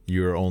creation,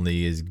 you're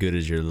only as good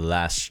as your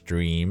last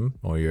stream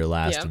or your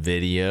last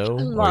video.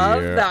 I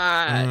love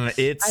that.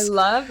 I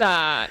love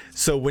that.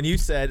 So when you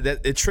said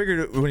that, it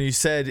triggered when you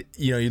said,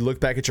 you look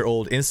back at your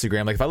old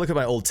Instagram. Like if I look at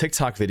my old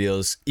TikTok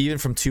videos, even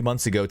from 2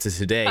 months ago to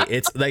today,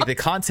 it's like the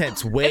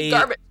content's way. It's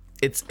garbage.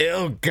 It's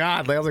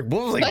God. Like I was like,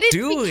 what was I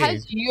doing?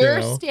 Because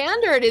your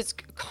standard is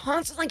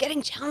constantly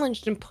getting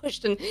challenged and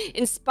pushed and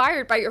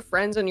inspired by your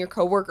friends and your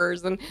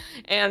coworkers, and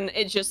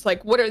it's just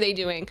like, what are they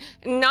doing?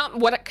 Not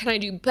what can I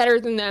do better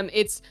than them?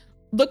 It's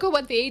look at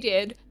what they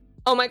did.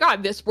 Oh my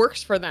God, this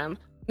works for them.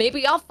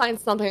 Maybe I'll find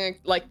something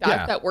like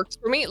that that works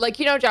for me. Like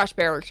Josh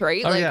Barrett,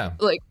 right?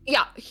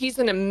 He's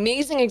an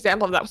amazing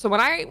example of that. So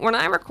when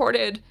I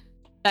recorded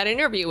that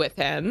interview with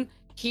him,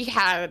 he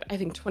had, I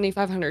think,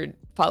 2,500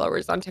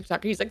 followers on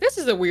TikTok. He's like, this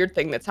is a weird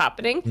thing that's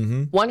happening.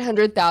 Mm-hmm.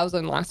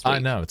 100,000 last week. I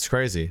know, it's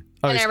crazy.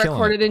 Oh, and I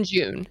recorded in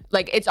June.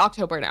 Like, it's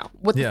October now.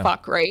 What the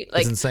fuck, right?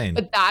 Like, it's insane.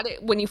 But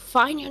when you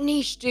find your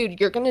niche, dude,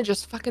 you're gonna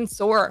just fucking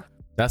soar.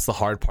 That's the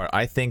hard part.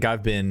 I think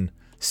I've been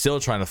still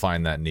trying to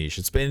find that niche.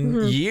 It's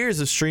been years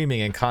of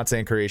streaming and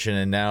content creation,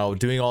 and now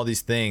doing all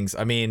these things.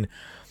 I mean,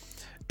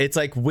 it's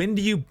like, when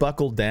do you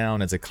buckle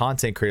down as a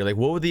content creator? Like,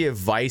 what would the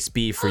advice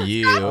be for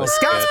you? Scott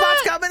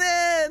Spot's coming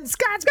in.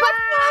 Scott Spot.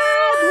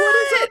 What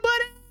is up,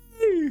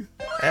 buddy?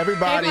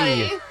 Everybody.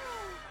 Hey, buddy.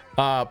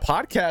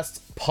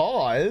 Podcast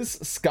pause.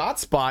 Scott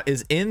Spot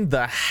is in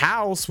the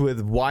house with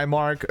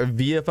Y-Mark,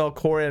 VFL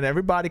Corey, and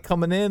everybody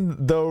coming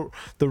in. The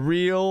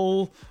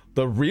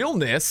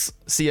realness.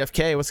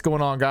 CFK, what's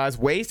going on, guys?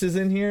 Waste is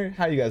in here.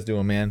 How you guys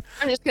doing, man?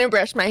 I'm just gonna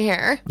brush my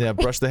hair. Yeah,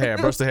 brush the hair.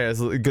 Brush the hair. It's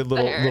a good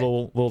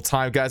little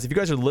time, guys. If you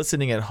guys are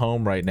listening at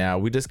home right now,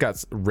 we just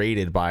got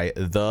rated by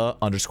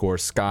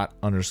 _Scott_Spot.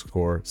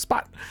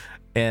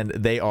 And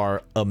they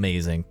are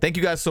amazing. Thank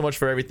you guys so much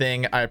for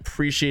everything. I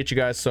appreciate you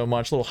guys so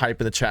much. A little hype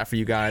in the chat for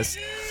you guys.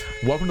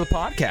 Welcome to the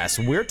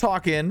podcast. We're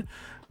talking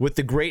with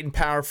the great and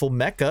powerful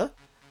Mecca,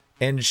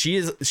 and she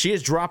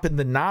is dropping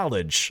the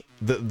knowledge,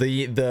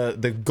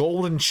 the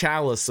golden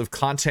chalice of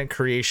content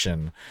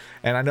creation.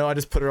 And I know I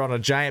just put her on a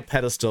giant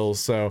pedestal,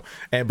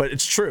 but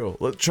it's true.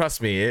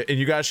 Trust me. And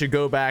you guys should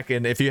go back,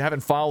 and if you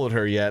haven't followed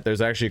her yet,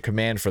 there's actually a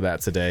command for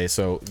that today.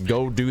 So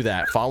go do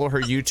that. Follow her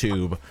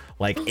YouTube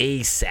like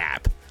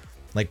ASAP.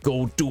 Like,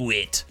 go do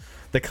it.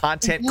 The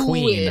content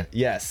queen.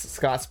 Yes,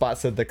 Scott Spot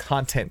said the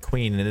content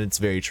queen, and it's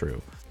very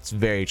true. It's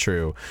very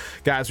true.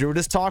 Guys, we were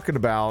just talking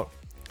about,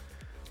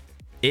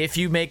 if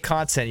you make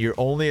content, you're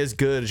only as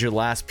good as your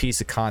last piece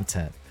of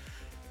content.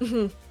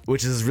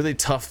 Which is a really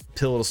tough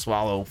pill to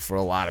swallow for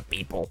a lot of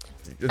people.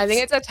 I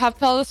think it's a tough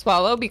pill to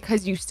swallow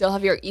because you still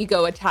have your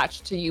ego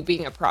attached to you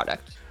being a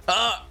product.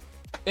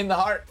 In the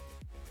heart.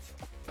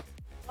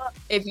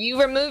 If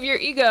you remove your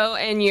ego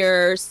and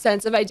your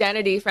sense of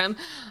identity from,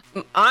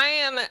 I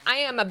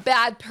am a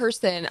bad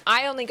person.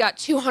 I only got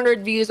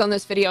 200 views on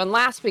this video, and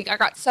last week I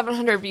got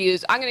 700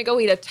 views. I'm gonna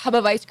go eat a tub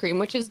of ice cream,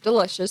 which is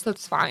delicious.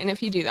 That's fine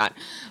if you do that,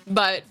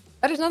 but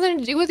that has nothing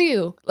to do with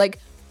you. Like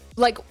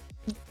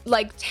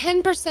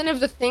 10% of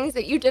the things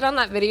that you did on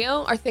that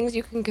video are things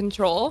you can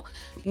control.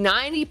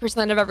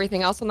 90% of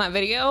everything else on that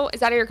video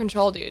is out of your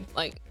control, dude.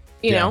 Like,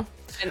 you know,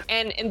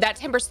 and that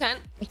 10%,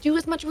 do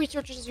as much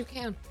research as you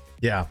can.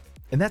 Yeah,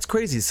 and that's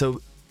crazy.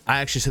 So I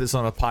actually said this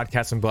on a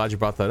podcast. I'm glad you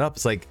brought that up.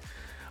 It's like,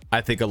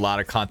 I think a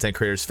lot of content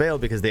creators fail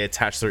because they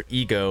attach their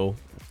ego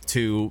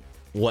to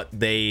what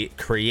they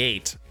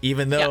create,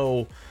 even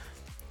though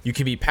you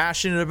can be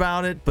passionate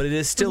about it, but it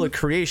is still a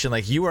creation.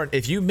 Like,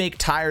 if you make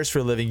tires for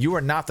a living, you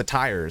are not the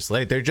tires.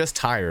 Like, they're just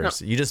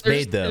tires. No, you just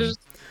made them. Just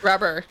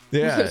rubber.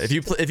 Yeah.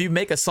 if you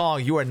make a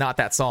song, you are not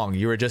that song.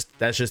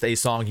 That's just a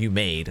song you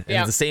made.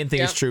 And the same thing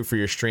is true for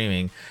your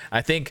streaming.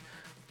 I think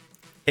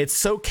it's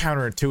so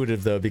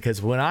counterintuitive, though, because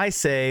when I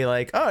say,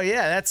 like, oh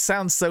yeah, that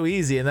sounds so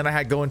easy, and then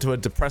I go into a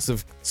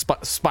depressive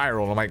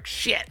spiral, and I'm like,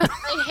 shit.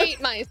 I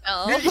hate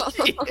myself.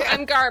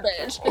 I'm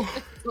garbage.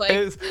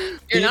 Like,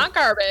 you're not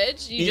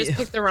garbage. You just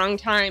picked the wrong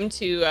time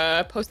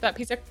to post that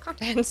piece of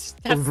content.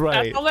 That's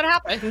all that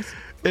happens.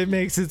 It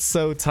makes it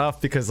so tough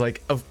because,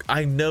 like,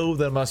 I know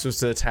that I'm not supposed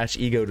to attach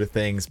ego to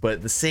things, but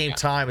at the same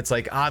time, it's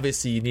like,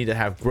 obviously you need to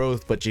have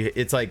growth, but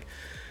it's like,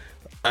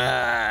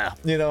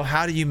 you know,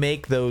 how do you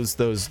make those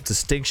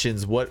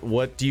distinctions?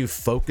 What do you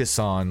focus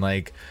on?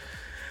 Like,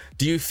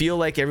 do you feel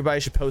like everybody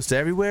should post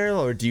everywhere,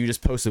 or do you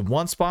just post in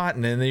one spot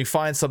and then you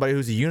find somebody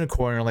who's a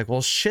unicorn and you're like,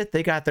 well, shit,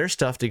 they got their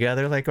stuff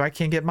together, like, I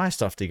can't get my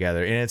stuff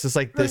together? And it's just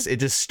like this, it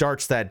just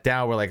starts that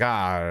down. We're like,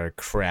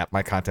 crap,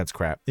 my content's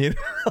crap, you know.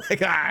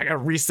 Like, I gotta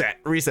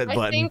reset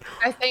button.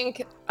 I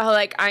think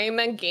like, I'm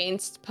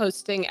against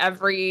posting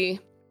every,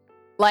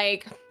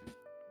 like,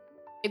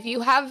 if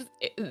you have,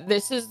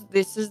 these are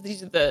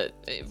the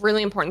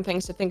really important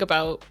things to think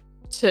about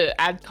to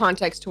add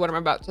context to what I'm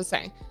about to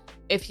say.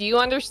 If you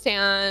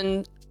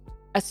understand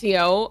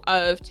SEO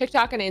of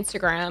TikTok and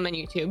Instagram and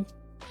YouTube,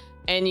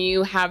 and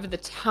you have the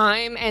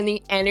time and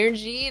the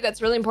energy,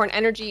 that's really important,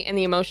 energy and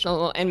the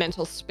emotional and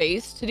mental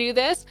space to do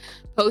this,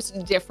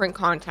 post different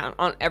content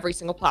on every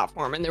single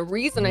platform. And the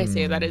reason I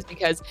say that is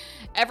because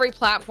every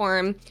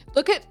platform,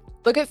 look at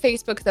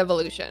Facebook's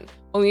evolution.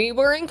 When we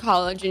were in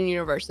college and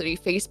university,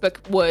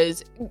 Facebook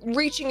was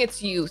reaching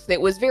its youth.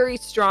 It was very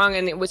strong,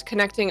 and it was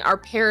connecting. Our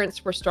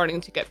parents were starting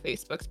to get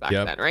Facebooks back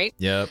then, right?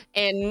 Yep.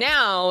 And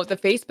now the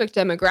Facebook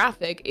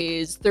demographic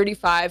is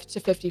 35 to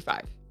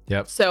 55.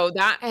 Yep. So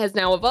that has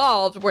now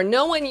evolved where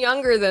no one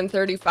younger than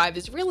 35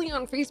 is really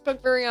on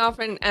Facebook very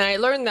often. And I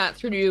learned that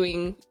through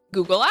doing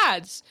Google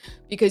Ads,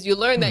 because you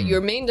learn that your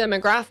main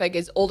demographic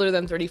is older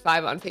than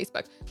 35 on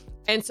Facebook.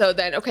 And so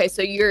then, okay,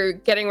 so you're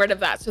getting rid of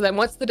that. So then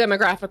what's the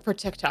demographic for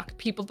TikTok?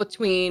 People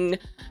between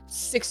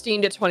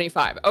 16 to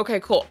 25. Okay,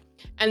 cool.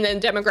 And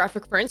then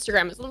demographic for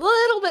Instagram is a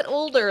little bit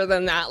older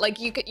than that. Like,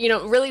 you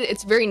know, really,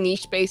 it's very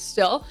niche based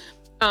still.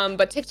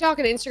 But TikTok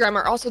and Instagram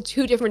are also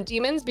two different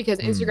demons because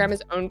Instagram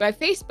is owned by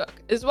Facebook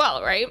as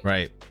well, right?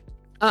 Right.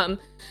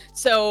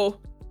 So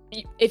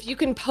if you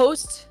can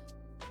post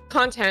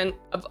content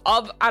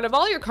out of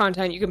all your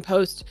content, you can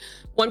post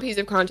one piece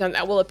of content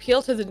that will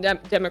appeal to the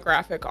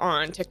demographic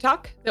on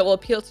TikTok, that will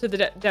appeal to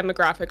the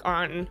demographic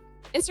on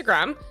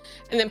Instagram,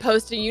 and then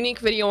post a unique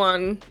video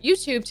on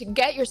YouTube to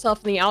get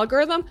yourself in the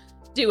algorithm,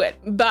 do it.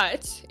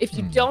 But if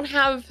you don't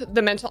have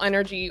the mental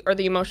energy or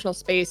the emotional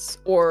space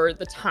or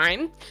the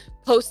time,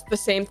 post the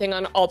same thing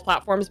on all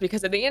platforms,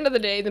 because at the end of the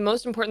day, the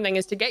most important thing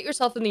is to get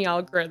yourself in the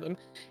algorithm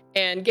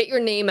and get your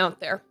name out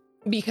there,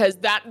 because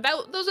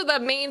those are the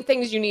main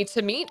things you need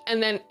to meet.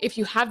 And then if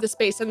you have the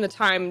space and the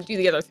time, do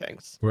the other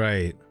things.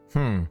 Right.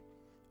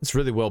 It's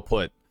really well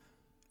put.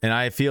 And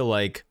I feel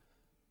like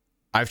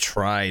I've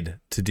tried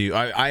to do.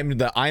 I'm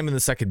in the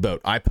second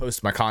boat. I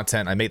post my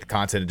content. I make the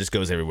content. It just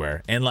goes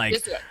everywhere. And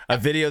like a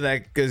video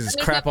that is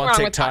crap on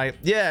TikTok.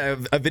 Yeah,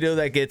 a video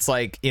that gets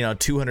like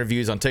 200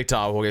 views on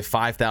TikTok will get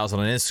 5,000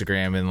 on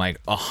Instagram and like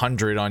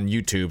 100 on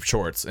YouTube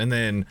Shorts, and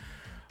then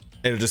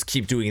it'll just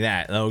keep doing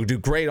that. And it'll do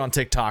great on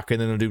TikTok, and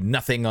then it'll do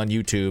nothing on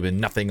YouTube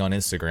and nothing on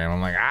Instagram.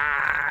 I'm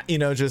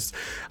like, just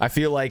I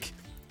feel like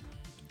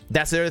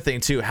that's the other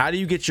thing too. Have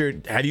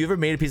you ever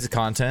made a piece of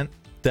content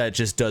that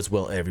just does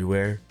well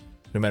everywhere?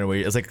 No matter where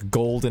it's like a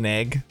golden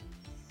egg.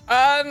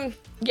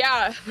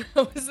 Yeah,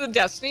 it was the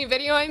Destiny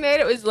video I made.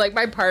 It was like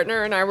my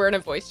partner and I were in a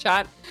voice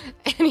chat,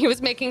 and he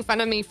was making fun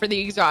of me for the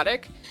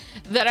exotic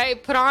that I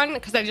put on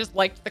because I just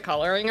liked the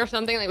coloring or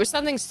something. It was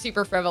something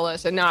super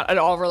frivolous and not at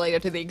all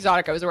related to the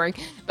exotic I was wearing,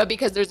 but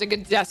because there's a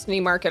good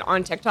Destiny market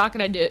on TikTok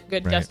and I did a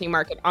good Destiny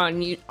market on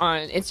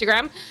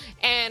Instagram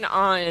and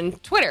on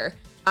Twitter.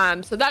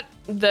 So that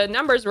the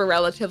numbers were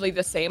relatively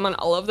the same on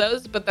all of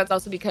those, but that's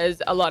also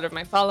because a lot of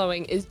my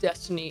following is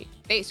Destiny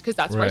based, because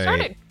that's where I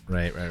started.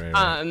 Right.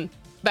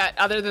 But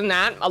other than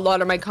that, a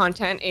lot of my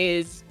content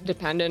is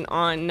dependent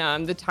on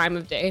the time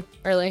of day,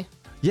 really.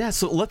 Yeah,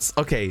 so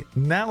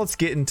now let's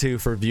get into,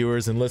 for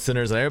viewers and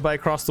listeners and everybody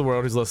across the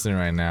world who's listening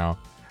right now,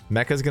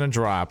 Mecca's gonna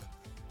drop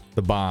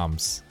the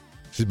bombs.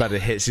 She's about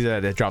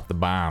to drop the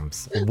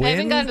bombs. I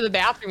haven't gone to the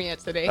bathroom yet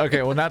today.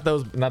 Okay, well, not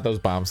those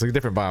bombs, like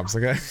different bombs.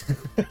 Okay.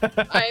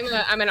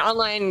 I'm an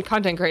online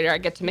content creator. I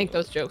get to make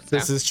those jokes now.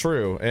 This is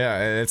true.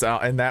 Yeah,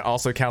 and that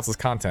also counts as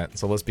content.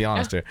 So let's be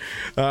honest here.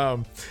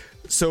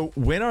 So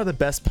when are the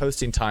best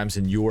posting times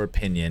in your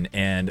opinion?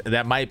 And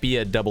that might be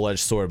a double-edged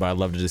sword, but I'd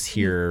love to just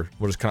hear.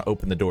 We'll just kind of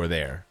open the door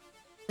there.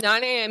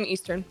 9 a.m.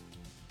 Eastern.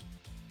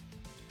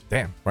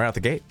 Damn, right out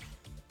the gate.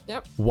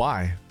 Yep.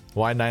 Why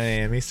 9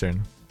 a.m.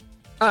 Eastern?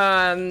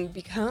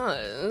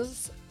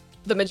 Because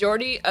the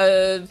majority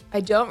of,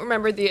 I don't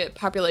remember the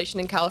population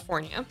in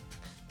California,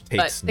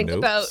 but think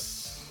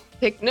notes.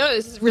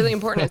 This is really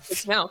important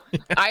to know.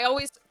 I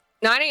always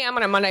 9 a.m.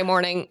 on a Monday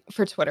morning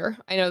for Twitter.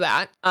 I know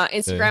that.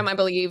 Instagram, I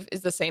believe,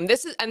 is the same.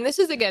 This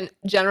is again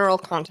general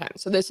content.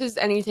 So this is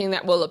anything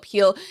that will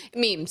appeal.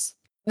 Memes.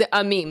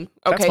 A meme.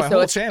 Okay, that's my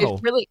whole channel.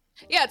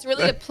 It's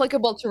really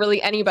applicable to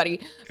really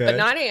anybody. Okay. But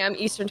 9 a.m.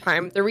 Eastern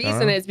time. The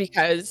reason is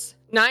because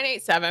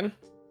 987.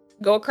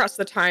 Go across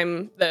the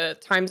time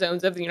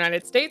zones of the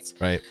United States.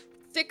 Right.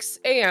 6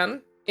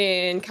 a.m.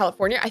 in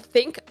California. I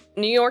think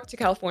New York to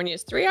California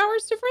is 3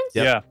 hours difference.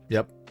 Yep.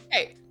 Yep.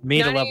 Okay.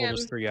 Mean level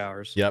was 3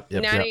 hours. Yep.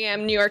 9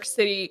 a.m. New York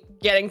City,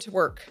 getting to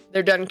work.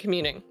 They're done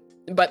commuting,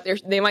 but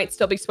they might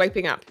still be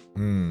swiping up.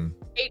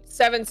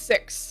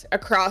 876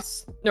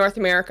 across North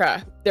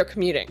America, they're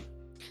commuting.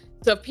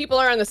 So if people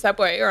are on the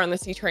subway or on the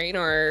C train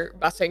or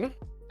busing,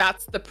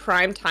 that's the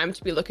prime time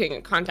to be looking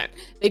at content.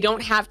 They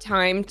don't have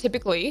time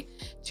typically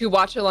to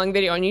watch a long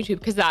video on YouTube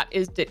because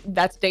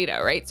that's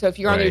data, right? So if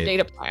you're on your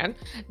data plan,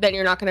 then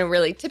you're not going to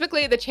really,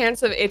 typically the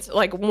chance of it's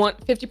like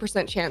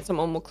 50% chance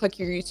someone will click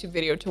your YouTube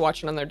video to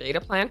watch it on their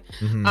data plan.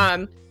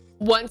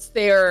 Once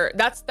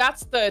that's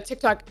the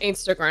TikTok,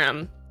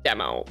 Instagram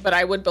demo, but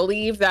I would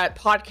believe that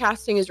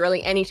podcasting is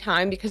really any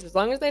time, because as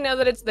long as they know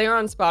that it's there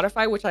on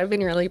Spotify, which I've been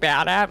really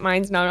bad at,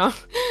 mine's not on.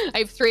 I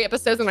have 3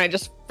 episodes and I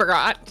just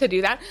forgot to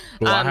do that.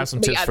 Well, I have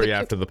some tips for you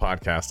after the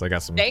podcast. I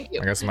got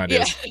some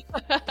ideas.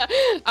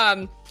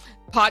 Yeah.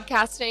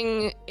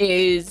 Podcasting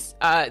is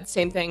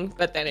same thing,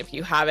 but then if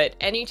you have it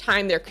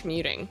anytime they're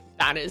commuting,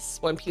 that is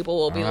when people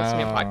will be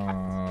listening to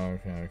podcasts.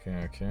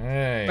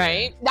 Okay.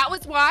 Right. That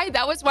was why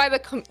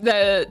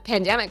the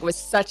pandemic was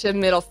such a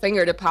middle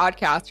finger to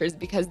podcasters,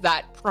 because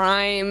that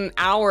prime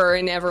hour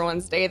in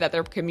everyone's day that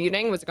they're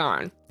commuting was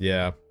gone.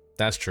 Yeah,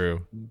 that's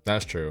true.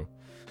 That's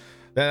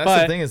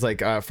the thing is, like,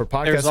 for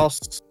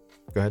podcasts.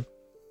 Go ahead.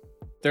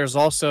 There's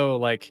also,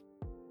 like,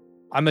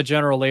 I'm a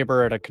general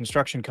laborer at a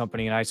construction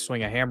company, and I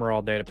swing a hammer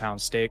all day to pound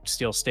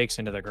steel stakes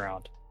into the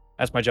ground.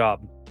 That's my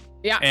job.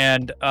 Yeah.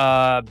 And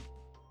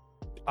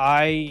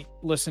I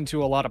listen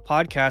to a lot of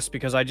podcasts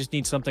because I just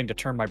need something to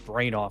turn my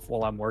brain off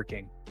while I'm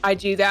working. I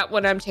do that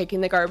when I'm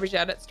taking the garbage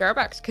out at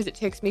Starbucks, because it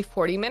takes me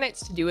 40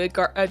 minutes to do a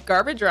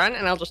garbage run,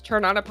 and I'll just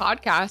turn on a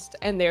podcast,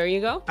 and there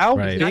you go. How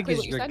big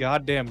is your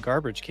goddamn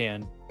garbage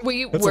can?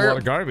 That's a lot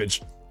of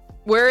garbage.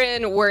 We're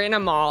in a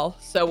mall,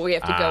 so we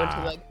have to go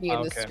into like the okay.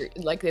 industry,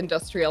 like the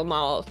industrial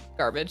mall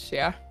garbage.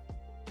 Yeah.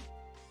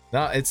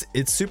 No, it's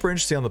super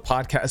interesting on the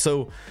podcast.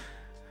 So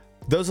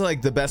those are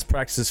like the best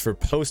practices for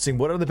posting.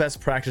 What are the best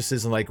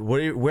practices, and like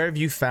where have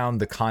you found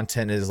the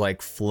content is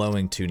like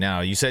flowing to now?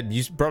 You said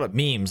you brought up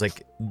memes.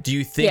 Like, do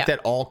you think that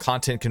all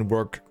content can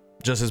work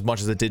just as much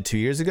as it did 2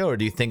 years ago, or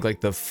do you think like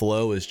the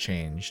flow has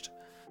changed?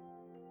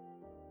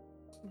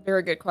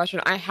 Very good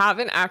question. I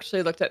haven't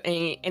actually looked at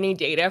any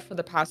data for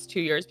the past 2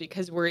 years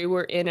because we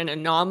were in an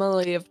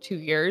anomaly of 2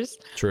 years.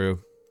 True.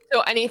 So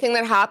anything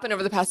that happened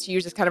over the past 2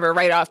 years is kind of a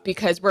write-off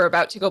because we're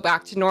about to go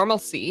back to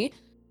normalcy.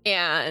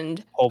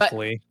 And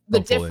Hopefully. the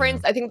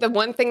difference, I think the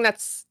one thing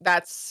that's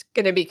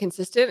going to be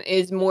consistent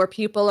is more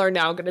people are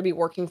now going to be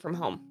working from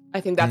home.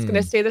 I think that's going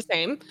to stay the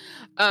same.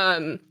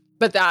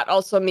 But that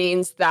also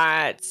means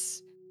that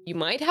you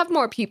might have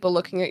more people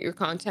looking at your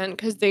content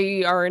because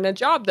they are in a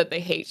job that they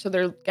hate. So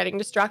they're getting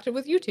distracted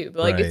with YouTube.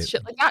 Like it's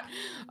shit like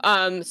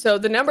that. So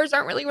the numbers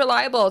aren't really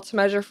reliable to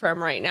measure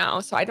from right now.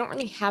 So I don't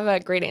really have a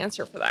great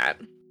answer for that.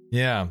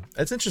 Yeah,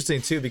 it's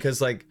interesting too,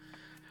 because like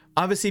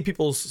obviously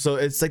so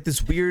it's like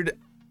this weird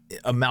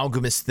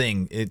amalgamous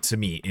thing to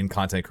me in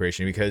content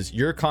creation, because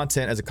your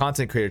content as a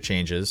content creator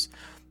changes,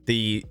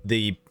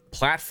 the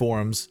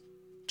platforms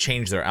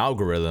change their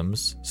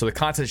algorithms, so the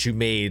content you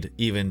made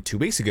even 2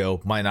 weeks ago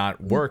might not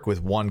work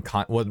with one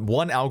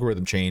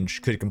algorithm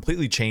change could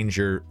completely change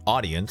your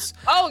audience.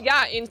 Oh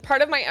yeah, in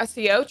part of my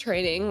SEO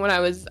training, when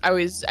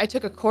I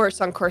took a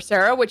course on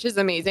Coursera, which is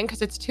amazing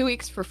because it's 2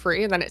 weeks for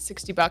free and then it's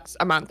 $60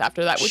 a month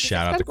after that. Which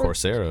Shout out to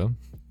Coursera.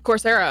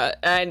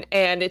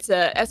 And it's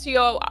a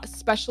SEO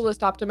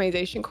specialist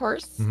optimization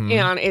course,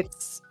 and it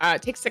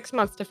takes 6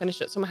 months to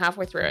finish it, so I'm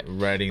halfway through it.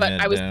 Writing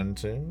that down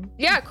too.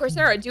 Yeah,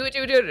 Coursera, do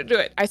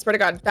it. I swear to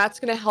God, that's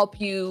gonna help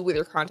you with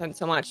your content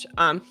so much.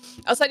 I'll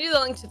send you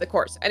the link to the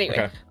course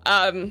anyway.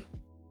 Okay.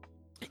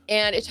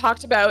 And it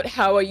talked about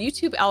how a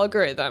YouTube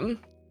algorithm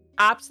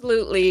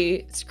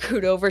absolutely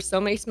screwed over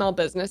so many small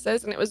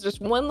businesses, and it was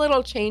just one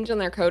little change in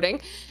their coding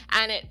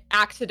and it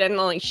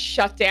accidentally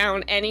shut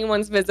down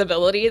anyone's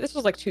visibility. This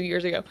was like 2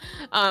 years ago,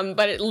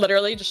 but it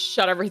literally just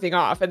shut everything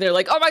off, and they're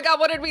like, oh my God,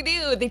 what did we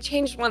do? They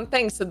changed one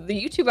thing. So the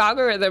YouTube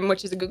algorithm,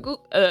 which is the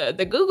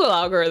Google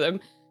algorithm,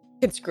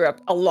 can screw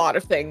up a lot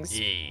of things,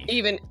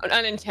 even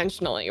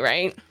unintentionally,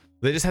 right?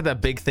 They just had that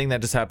big thing that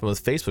just happened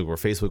with Facebook, where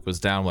Facebook was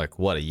down like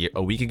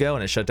a week ago,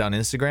 and it shut down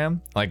Instagram.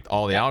 Like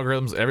all the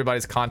algorithms,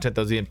 everybody's content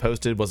that was being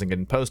posted wasn't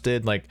getting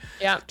posted. Like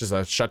just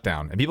a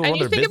shutdown, and people run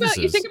their businesses.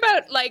 You think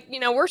about like,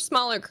 we're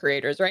smaller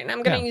creators, right? And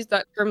I'm going to use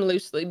that term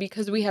loosely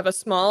because we have a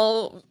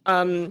small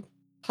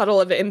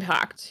puddle of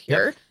impact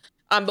here.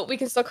 But we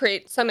can still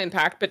create some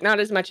impact, but not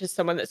as much as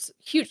someone that's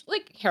huge,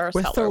 like Harris.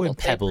 We're throwing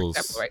pebbles.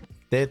 Example, right?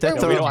 They're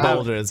throwing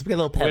boulders. We got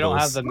little pebbles. We don't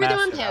have the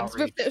massive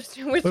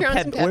we're throwing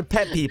some pebs. We're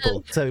pet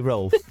people, so we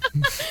roll.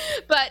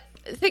 But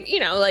think,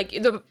 like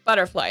the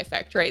butterfly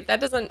effect, right? That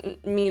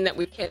doesn't mean that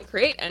we can't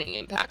create any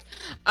impact.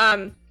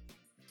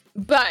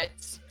 But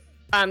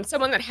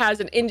someone that has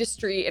an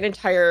industry,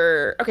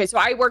 okay, so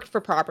I worked for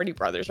Property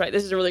Brothers, right?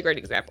 This is a really great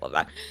example of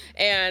that.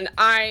 And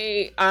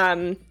I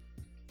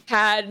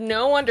had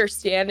no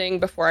understanding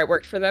before I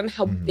worked for them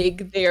how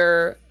big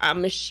their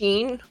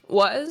machine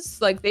was.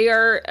 Like, they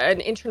are an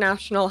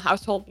international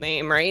household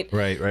name, right?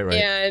 Right.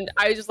 And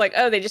I was just like,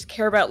 oh, they just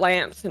care about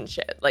lamps and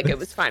shit. Like, it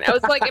was fine. I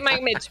was like in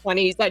my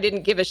mid-20s. I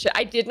didn't give a shit.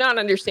 I did not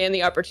understand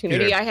the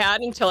opportunity I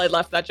had until I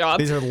left that job.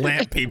 These are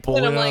lamp people.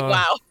 And I'm like,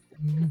 wow,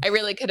 I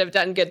really could have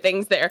done good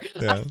things there.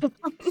 Yeah.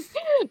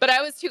 But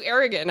I was too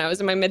arrogant. I was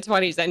in my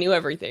mid-20s. I knew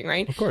everything,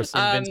 right? Of course.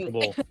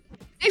 Invincible.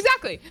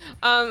 Exactly.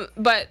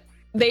 But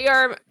they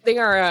are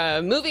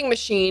a moving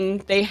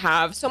machine. They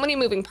have so many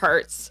moving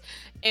parts.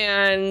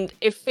 And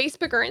if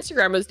Facebook or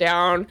Instagram was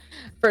down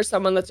for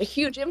someone that's a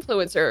huge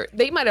influencer,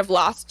 they might have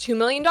lost $2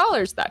 million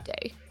that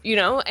day,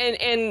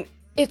 and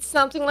it's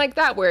something like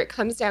that where it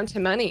comes down to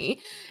money.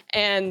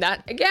 And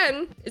that,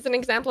 again, is an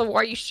example of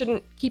why you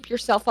shouldn't keep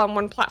yourself on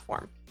one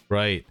platform.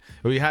 Right.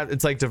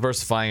 It's like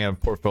diversifying a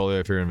portfolio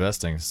if you're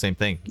investing. Same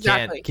thing. You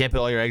exactly. can't put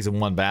all your eggs in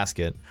one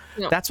basket.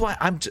 No. That's why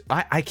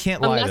I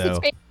can't lie, though.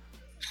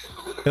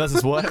 Unless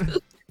it's what?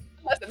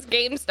 Unless it's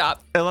GameStop.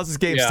 Unless it's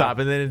GameStop,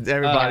 and then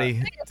everybody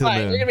to the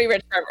moon. You're gonna be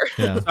rich forever.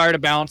 Yeah. Sorry to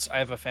bounce. I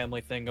have a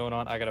family thing going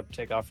on. I gotta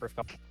take off for a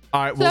couple.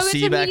 All right, we'll see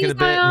you back in a bit,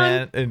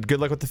 man. And good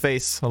luck with the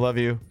face. I love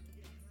you.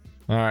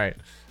 All right.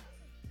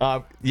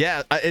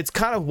 Yeah, it's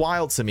kind of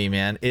wild to me,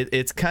 man.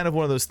 It's kind of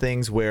one of those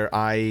things where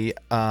I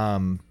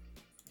can't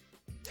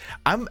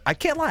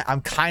lie.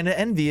 I'm kind of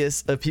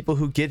envious of people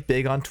who get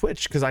big on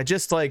Twitch, because I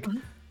just like.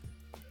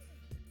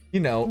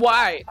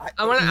 Why?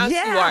 I want to ask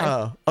you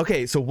why.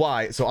 Okay, so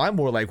why? So I'm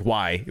more like,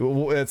 why?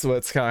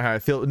 That's kind of how I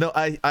feel. No,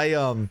 I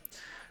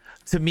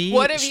to me,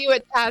 what have you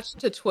attached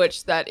to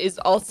Twitch that is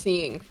all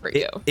seeing for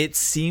you? It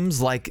seems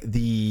like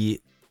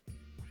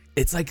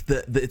it's like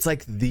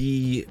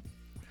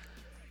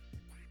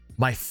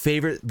my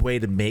favorite way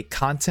to make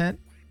content.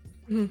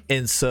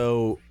 And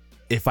so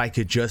if I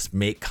could just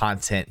make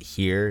content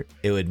here,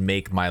 it would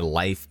make my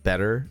life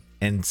better.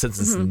 And since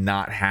it's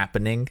not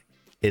happening,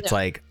 it's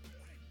like,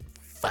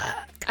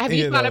 fuck. Have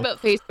you thought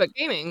about Facebook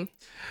gaming?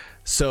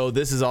 So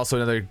this is also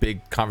another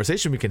big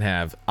conversation we can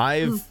have.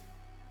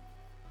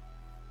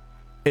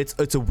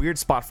 It's a weird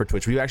spot for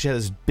Twitch. We actually had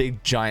this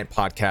big giant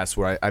podcast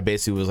where I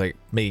basically was like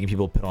making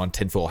people put on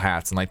tinfoil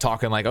hats and like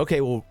talking like,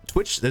 okay, well,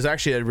 Twitch, there's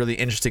actually a really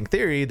interesting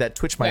theory that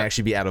Twitch might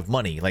actually be out of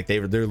money. Like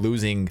they're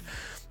losing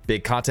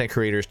big content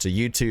creators to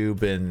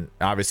YouTube, and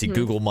obviously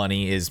Google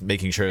money is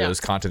making sure those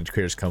content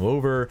creators come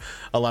over.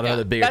 A lot of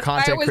other bigger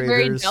content creators. I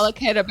was very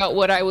delicate about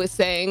what I was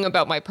saying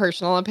about my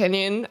personal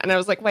opinion, and I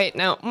was like, wait,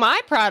 now my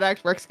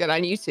product works good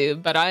on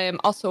YouTube, but I am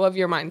also of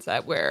your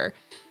mindset where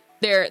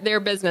their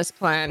business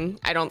plan,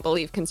 I don't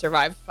believe, can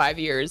survive 5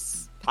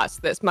 years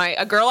past this.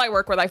 A girl I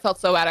work with, I felt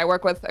so bad. I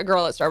work with a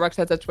girl at Starbucks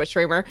that's a Twitch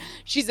streamer.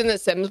 She's in the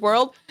Sims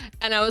world,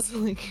 and I was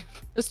like,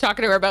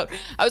 talking to her about,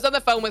 I was on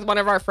the phone with one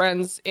of our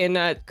friends in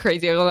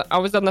crazy. I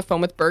was on the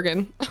phone with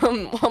Bergen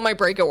on my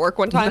break at work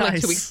one time,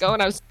 like 2 weeks ago,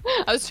 and I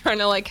was trying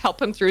to like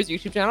help him through his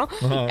YouTube channel,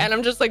 and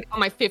I'm just like on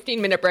my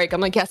 15-minute break, I'm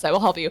like, yes, I will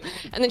help you.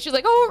 And then she's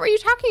like, oh, what were you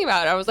talking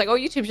about? I was like, oh,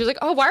 YouTube. She's like,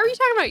 oh, why are you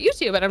talking about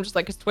YouTube? And I'm just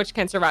like, because Twitch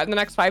can't survive in the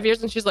next 5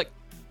 years. And she's like,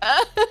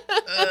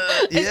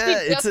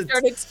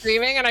 started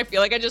screaming, and I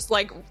feel like I just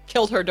like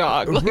killed her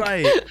dog. Like,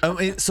 right. I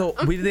mean, so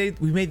we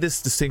made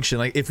this distinction.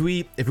 Like if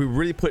we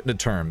really put into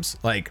terms,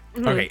 like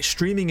okay,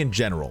 streaming in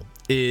general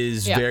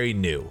is very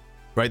new,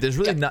 right? There's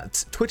really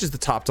not, Twitch is the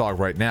top dog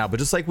right now, but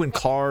just like when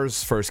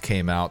cars first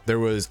came out, there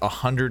was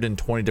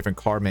 120 different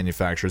car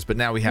manufacturers, but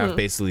now we have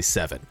basically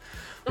 7.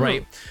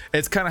 Right.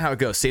 It's kind of how it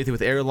goes. Same thing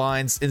with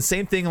airlines, and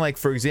same thing, like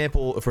for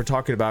example, if we're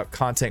talking about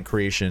content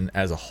creation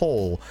as a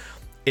whole,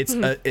 it's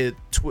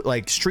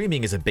like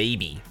streaming is a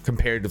baby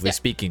comparatively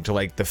speaking to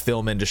like the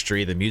film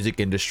industry, the music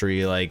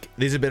industry. Like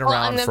these have been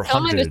around for hundreds. The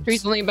film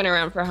industry's only been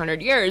around for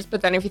 100 years, but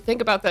then if you think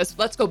about this,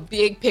 let's go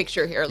big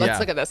picture here. Let's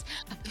look at this.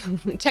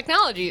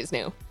 Technology is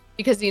new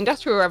because the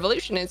Industrial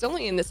Revolution is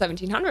only in the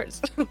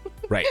 1700s.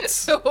 Right.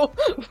 So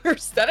we're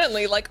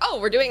suddenly like, oh,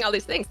 we're doing all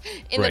these things.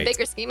 In the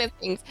bigger scheme of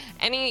things,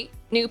 any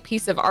new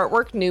piece of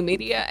artwork, new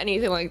media,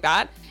 anything like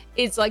that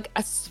is like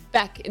a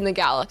speck in the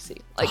galaxy.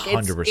 Like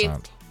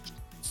 100%.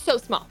 It's so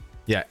small.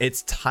 Yeah,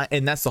 it's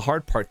and that's the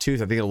hard part too. I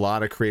think a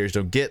lot of creators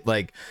don't get,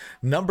 like,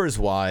 numbers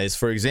wise.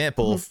 For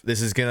example,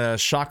 this is gonna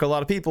shock a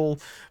lot of people,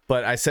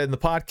 but I said in the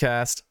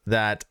podcast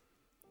that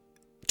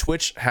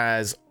Twitch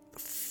has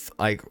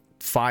like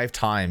 5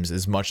 times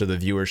as much of the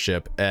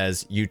viewership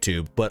as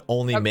YouTube, but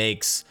only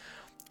makes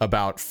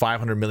about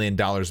 $500 million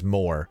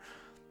more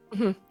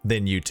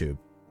than YouTube.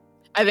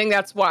 I think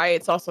that's why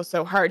it's also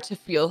so hard to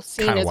feel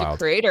seen as a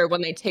creator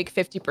when they take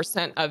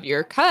 50% of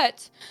your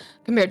cut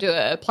compared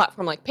to a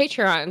platform like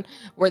Patreon,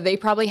 where they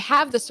probably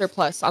have the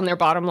surplus on their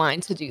bottom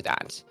line to do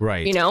that.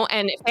 Right. You know,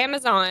 and if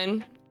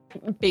Amazon,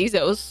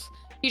 Bezos,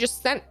 he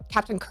just sent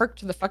Captain Kirk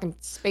to the fucking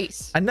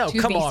space. I know.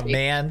 Come on,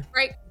 man.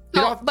 Right.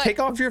 Take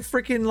off your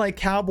freaking like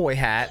cowboy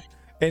hat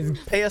and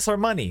pay us our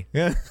money.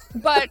 Yeah.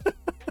 But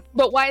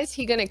why is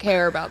he gonna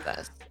care about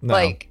this? No.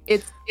 Like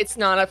it's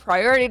not a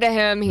priority to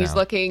him. He's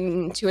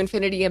looking to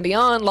infinity and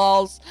beyond,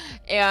 lols.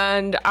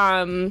 And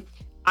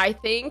I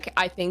think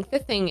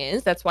the thing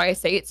is, that's why I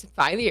say it's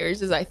 5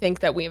 years, is I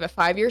think that we have a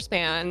 5-year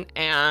span,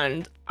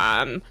 and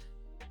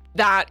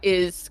that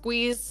is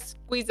squeeze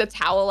the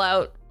towel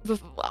out.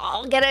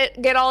 I'll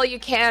get all you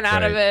can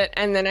out of it,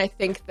 and then I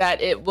think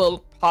that it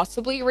will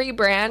possibly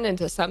rebrand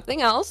into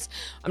something else.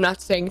 I'm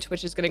not saying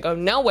Twitch is going to go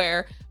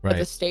nowhere, but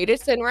the state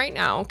it's in right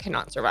now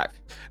cannot survive.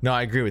 No,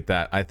 I agree with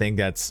that. I think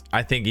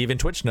even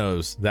Twitch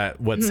knows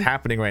that what's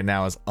happening right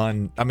now is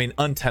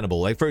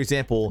untenable. Like for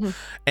example,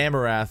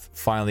 Amouranth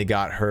finally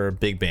got her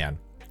big ban.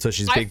 So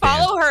she's big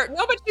banned. I follow her.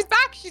 No, but she's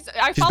back.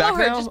 I follow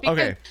her just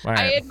because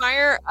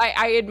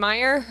I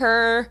admire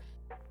her.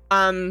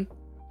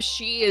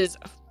 She is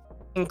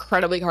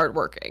incredibly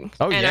hardworking.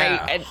 Oh, and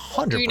yeah,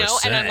 100%. You know,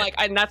 and I'm like,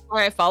 and that's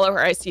why I follow her.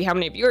 I see how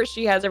many viewers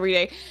she has every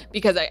day,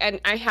 because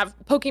I have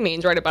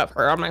Pokemains right above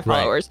her on my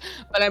followers.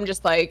 But I'm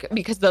just like,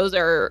 because those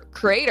are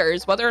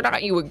creators, whether or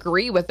not you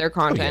agree with their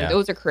content,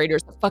 those are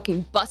creators that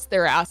fucking bust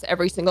their ass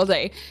every single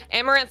day.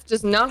 Amouranth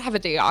does not have a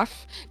day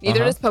off. Neither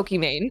does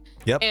Pokemain.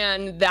 Yep.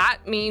 And that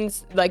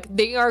means like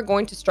they are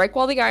going to strike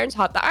while the iron's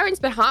hot. The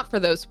iron's been hot for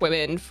those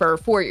women for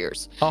 4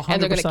 years. 100%.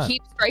 And they're going to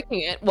keep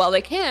striking it while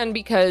they can,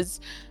 because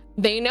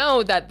they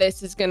know that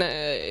this is gonna,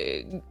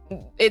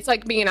 it's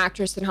like being an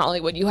actress in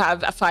Hollywood. You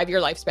have a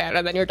 5-year lifespan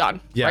and then you're done.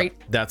 Yeah,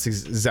 right? That's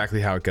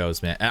exactly how it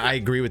goes, man. And I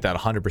agree with that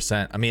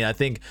 100%. I mean, I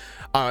think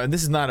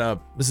this is not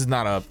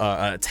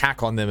a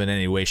attack on them in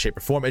any way, shape, or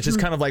form. It's just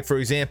kind of like, for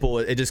example,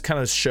 it just kind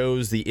of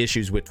shows the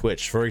issues with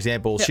Twitch. For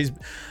example, she's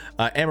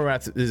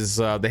Amouranth is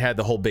they had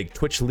the whole big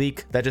Twitch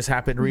leak that just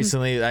happened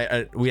recently.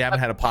 We haven't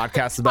had a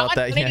podcast about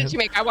that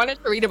yet. I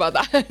wanted to read about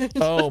that.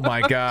 Oh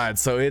my god.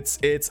 So it's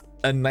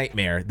a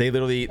nightmare. They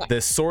literally,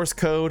 the source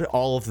code,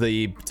 all of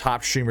the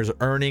top streamers'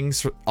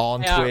 earnings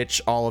on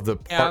Twitch, all of the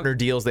partner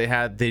deals they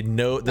had, the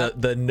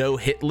no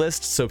hit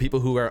list, so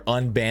people who are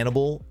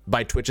unbannable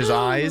by Twitch's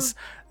eyes,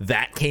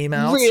 that came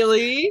out.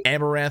 Really?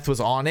 Amouranth was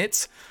on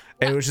it.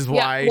 and which is Yeah,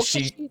 why well, 'cause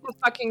she's a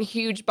fucking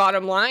huge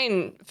bottom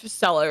line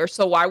seller,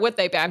 so why would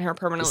they ban her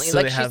permanently? So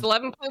Like, they she's have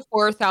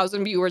 11.4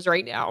 thousand viewers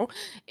right now,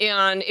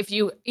 and if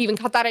you even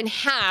cut that in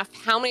half,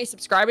 how many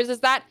subscribers is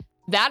that?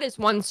 That is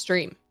one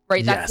stream,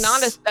 right? yes,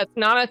 That's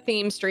not a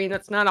theme stream,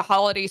 that's not a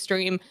holiday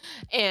stream,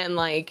 and,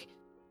 like,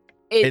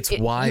 it's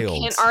you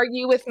wild. can't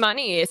argue with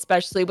money,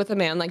 especially with a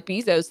man like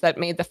Bezos that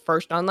made the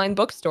first online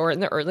bookstore in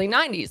the early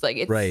 90s. Like,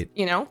 it's, Right.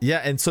 you know? Yeah,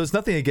 and so it's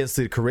nothing against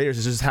the creators.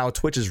 It's just how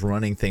Twitch is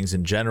running things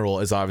in general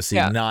is obviously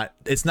Yeah. not.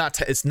 It's not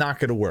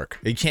going to work.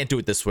 You can't do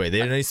it this way.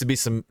 There needs to be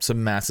some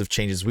massive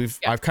changes.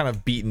 I've kind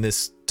of beaten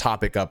this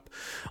topic up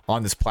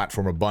on this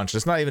platform a bunch.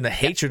 It's not even a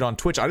hatred on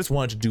Twitch. I just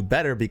wanted to do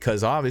better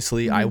because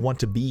obviously I want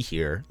to be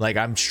here. Like,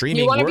 I'm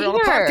streaming. wanna We're be on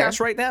a here. podcast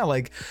right now.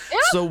 Like,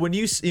 so when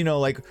you know,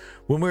 like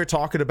when we were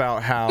talking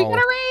about how We got a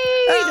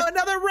raid! Oh,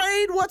 another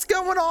raid. What's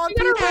going on,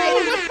 We got a people?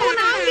 raid! What's going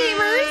on,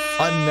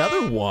 gamers?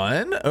 Another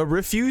one, a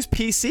Refuse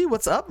PC.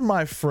 What's up,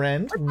 my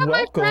friend? What's up, my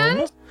Welcome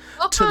friend? to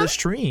Welcome. the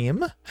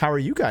stream. How are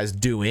you guys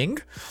doing?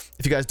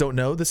 If you guys don't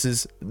know, this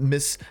is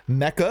Miss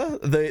Mecca,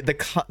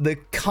 the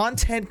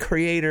content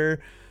creator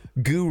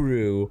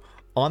guru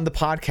on the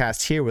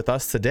podcast here with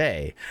us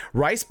today.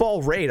 Rice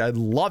Ball Raid, I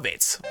love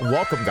it.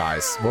 Welcome,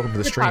 guys. Welcome to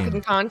the We're stream.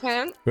 talking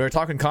content. We were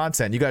talking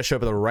content. You guys show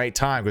up at the right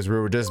time because we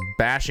were just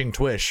bashing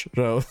Twitch.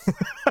 So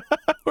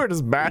we're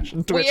just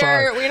bashing Twitch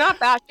hard. We're not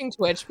bashing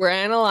Twitch. We're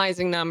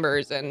analyzing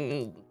numbers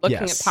and looking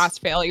Yes. at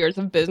past failures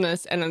of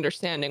business and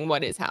understanding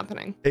what is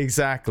happening.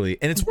 Exactly,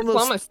 and it's one of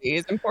those. Diplomacy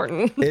is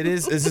important. It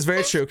is. This is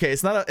very true. Okay,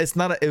 it's not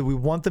a. We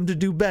want them to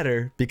do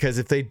better because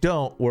if they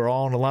don't, we're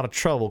all in a lot of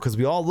trouble. Because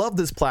we all love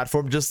this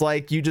platform, just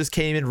like you just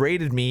came and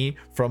raided me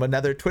from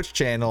another Twitch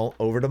channel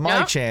over to my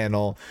Yep.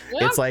 channel.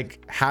 Yep. It's like,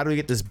 how do we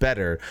get this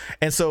better?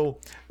 And so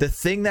the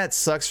thing that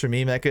sucks for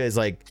me, Mecca, is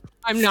like,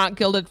 I'm not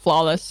gilded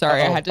flawless.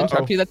 Sorry, I had to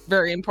interrupt you. That's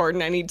very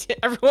important. I need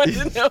everyone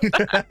to know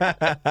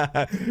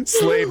that.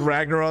 Slade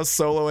Ragnaros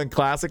solo and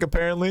classic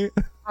apparently.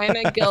 I'm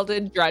a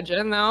gilded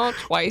dredgen though,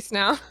 twice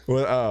now.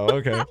 Well, oh,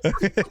 okay.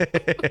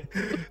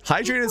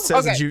 Hydrated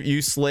says that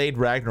you slayed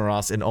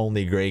Ragnaros in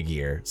only gray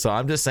gear. So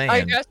I'm just saying.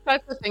 I guess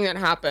that's the thing that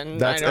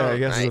happened. That's- I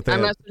guess it's the thing I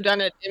that- must have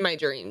done it in my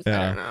dreams.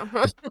 Yeah. I don't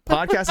know.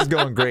 Podcast is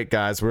going great,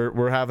 guys.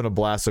 We're having a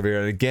blast over here.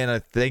 And again, I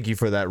thank you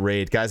for that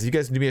raid, guys. If you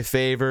guys can do me a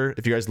favor,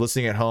 if you guys are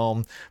listening at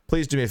home,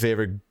 please do me a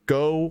favor.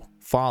 Go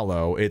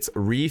follow. It's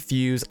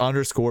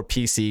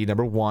refuse_PC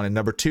 #1 and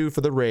 #2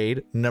 for the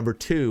raid.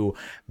 #2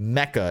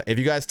 Mecca. If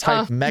you guys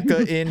type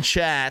Mecca in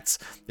chat,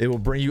 it will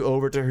bring you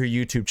over to her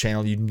YouTube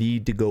channel. You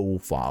need to go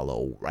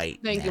follow right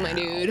Thank now. you, my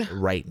dude.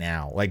 Right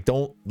now. Like,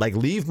 don't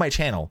leave my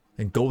channel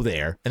and go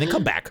there and then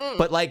come back.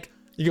 But like,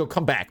 you go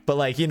come back, but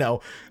like, you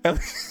know,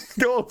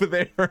 go over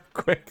there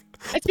quick.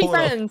 Let's be Pull it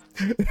up. friends.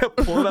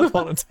 Pull it up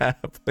on a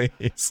tab,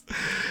 please.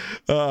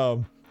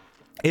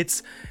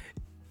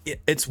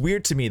 It's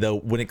weird to me though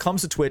when it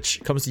comes to Twitch,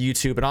 comes to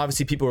YouTube, and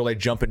obviously people are like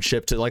jumping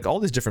ship to like all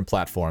these different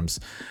platforms.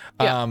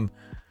 Yeah.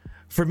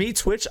 For me,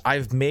 Twitch,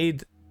 I've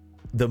made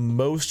the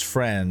most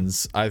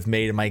friends I've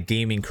made in my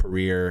gaming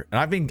career, and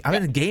I've been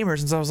a gamer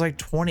since I was like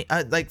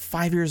like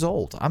 5 years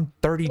old. I'm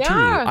 32.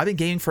 Yeah. I've been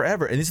gaming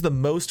forever, and this is the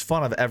most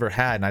fun I've ever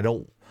had.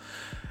 And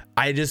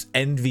I just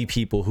envy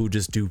people who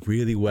just do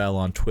really well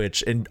on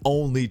Twitch and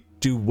only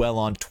do well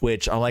on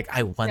Twitch. I'm like,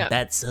 I want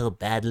that so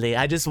badly.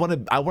 I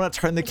want to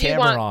turn the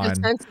camera on. Do you want a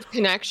sense of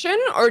connection,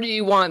 or do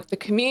you want the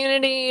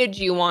community?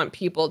 Do you want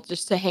people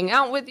just to hang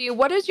out with you?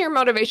 What is your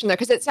motivation there?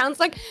 Because it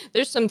sounds like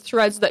there's some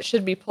threads that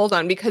should be pulled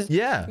on, because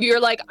you're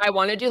like, I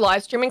want to do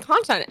live streaming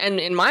content. And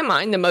in my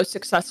mind, the most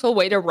successful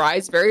way to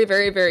rise very,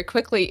 very, very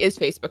quickly is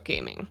Facebook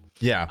gaming.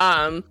 Yeah.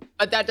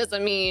 But that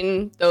doesn't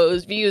mean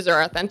those views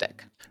are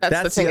authentic.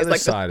 That's the thing. the Is other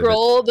like side the of it.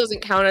 scroll doesn't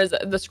count as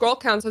the scroll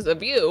counts as a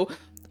view,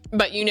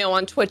 but you know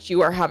on Twitch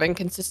you are having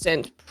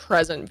consistent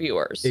present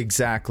viewers.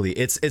 Exactly.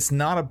 It's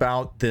not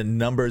about the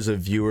numbers of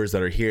viewers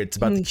that are here. It's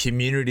about the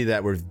community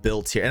that we've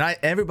built here. And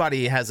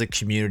everybody has a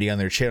community on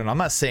their channel. And I'm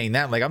not saying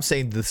that. Like, I'm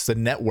saying this is a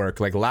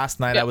network. Like last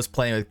night I was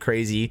playing with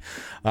Crazy.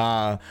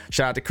 Shout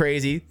out to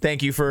Crazy.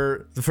 Thank you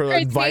for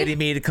inviting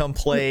me to come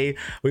play.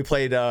 We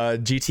played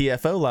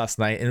GTFO last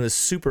night and it was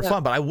super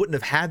fun. But I wouldn't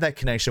have had that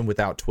connection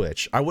without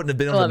Twitch. I wouldn't have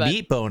been able to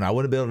meet Bone. I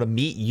wouldn't have been able to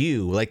meet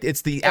you. Like,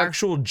 it's the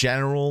actual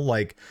general,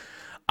 like,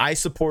 I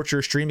support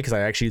your stream because I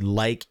actually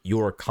like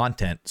your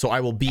content, so I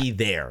will be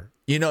there.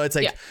 You know, it's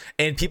like,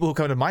 and people who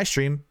come to my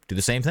stream do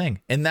the same thing,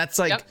 and that's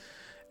like,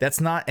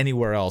 that's not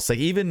anywhere else. Like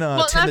even Tim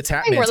the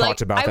Tapman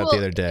talked about that the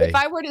other day. If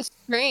I were to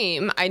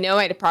stream, I know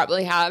I'd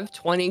probably have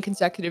 20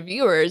 consecutive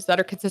viewers that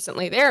are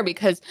consistently there,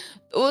 because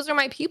those are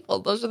my people.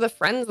 Those are the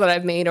friends that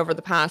I've made over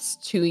the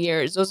past 2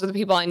 years. Those are the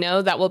people I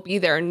know that will be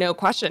there, no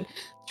question.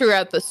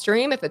 Throughout the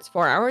stream, if it's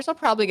 4 hours, I'll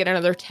probably get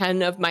another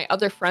 10 of my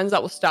other friends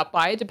that will stop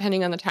by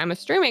depending on the time of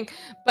streaming.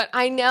 But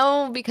I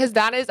know, because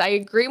I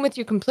agree with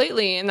you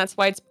completely. And that's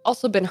why it's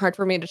also been hard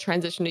for me to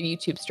transition to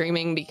YouTube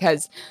streaming,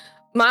 because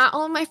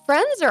all of my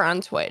friends are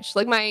on Twitch.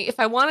 Like if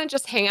I want to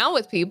just hang out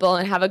with people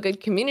and have a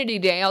good community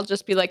day, I'll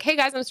just be like, hey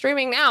guys, I'm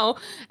streaming now,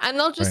 and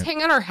they'll just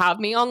hang out or have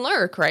me on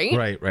lurk, right?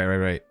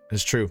 Right.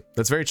 It's true.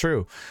 That's very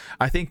true.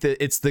 I think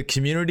that it's the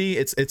community.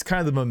 It's kind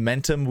of the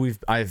momentum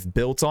I've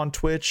built on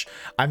Twitch.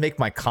 I make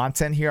my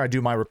content here. I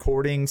do my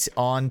recordings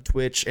on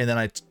Twitch, and then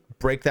I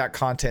break that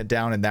content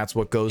down, and that's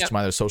what goes to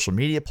my other social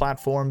media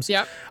platforms.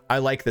 I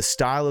like the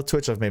style of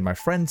Twitch. I've made my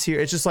friends here.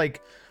 It's just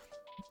like,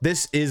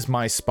 this is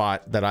my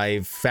spot that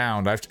I've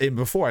found.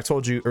 Before, I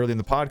told you early in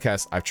the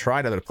podcast, I've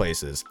tried other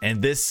places,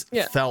 and this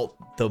felt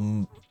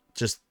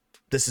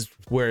this is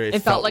where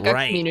it felt like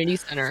right. A community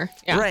center.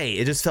 Right.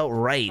 It just felt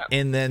right.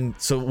 And then,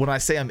 so when I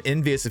say I'm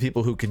envious of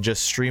people who can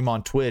just stream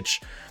on Twitch,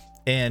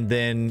 and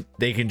then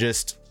they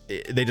just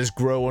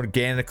grow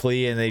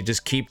organically, and they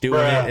just keep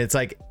doing it. It's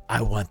like,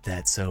 I want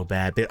that so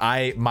bad, but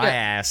my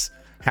ass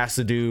has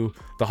to do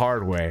the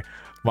hard way.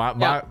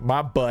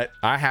 My butt,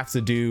 I have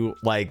to do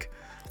like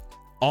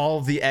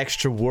all the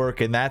extra work,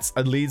 and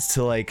it leads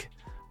to like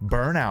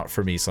burnout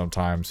for me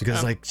sometimes,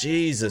 because like,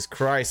 Jesus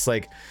Christ,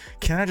 like,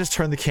 can I just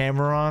turn the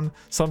camera on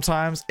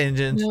sometimes and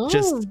then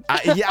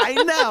I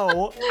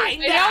know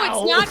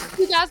it's not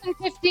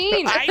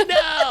 2015. I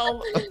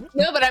know.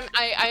 No, but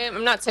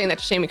I'm not saying that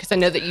to shame you, because I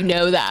know that you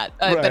know that,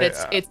 but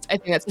it's I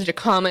think that's such a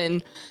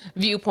common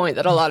viewpoint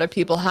that a lot of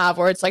people have,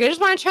 where it's like, I just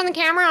want to turn the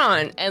camera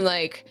on, and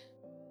like,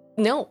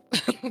 no,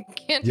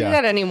 can't do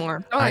that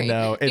anymore. Sorry. I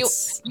know. You have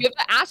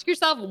to ask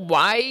yourself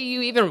why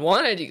you even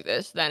want to do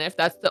this then, if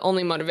that's the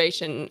only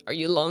motivation. Are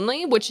you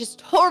lonely? Which is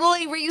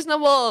totally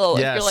reasonable. Yes.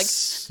 If you're like,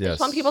 there's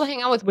some people to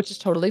hang out with, which is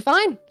totally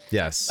fine.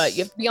 Yes. But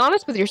you have to be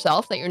honest with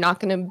yourself that you're not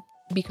going to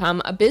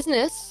become a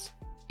business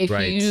if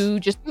you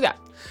just do that.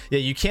 Yeah,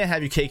 you can't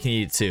have your cake and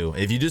eat it too.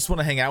 If you just want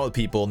to hang out with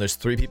people, and there's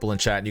 3 people in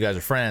chat and you guys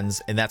are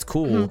friends, and that's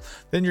cool,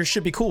 then you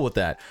should be cool with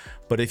that.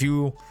 But if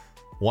you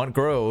want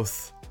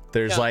growth,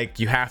 there's like,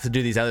 you have to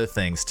do these other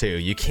things too.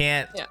 You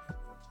can't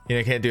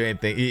can't do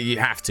anything. You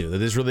have to.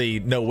 There's really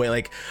no way.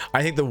 Like,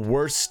 I think the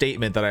worst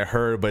statement that I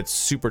heard, but it's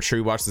super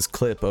true, watch this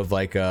clip of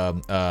like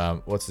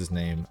what's his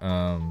name,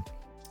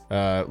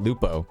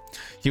 Lupo.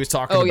 He was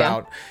talking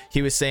about,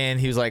 he was saying,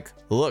 he was like,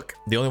 look,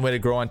 the only way to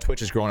grow on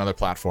Twitch is grow on other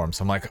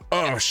platforms. I'm like,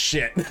 oh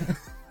shit.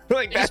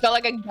 Like, you just felt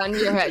like a gun to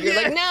your head. You're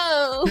like,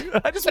 no.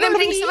 But I'm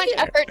putting so much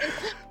effort.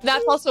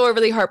 That's also a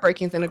really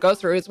heartbreaking thing to go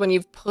through, is when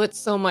you've put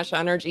so much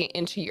energy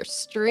into your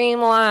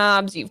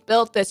Streamlabs, you've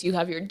built this, you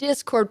have your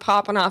Discord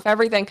popping off,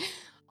 everything.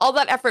 All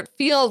that effort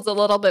feels a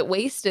little bit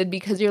wasted,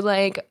 because you're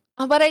like,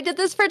 oh, but I did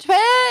this for Twitch.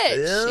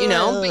 You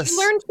know, but you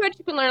learn Twitch,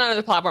 you can learn on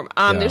other platform.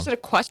 There's a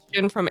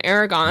question from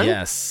Aragon.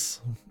 Yes.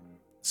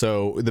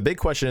 So the big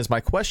question is, my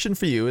question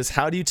for you is,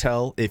 how do you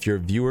tell if your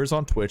viewers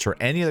on Twitch or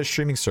any other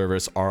streaming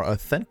service are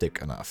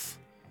authentic enough?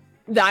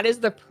 That is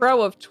the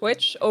pro of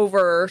Twitch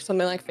over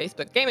something like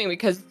Facebook Gaming,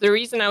 because the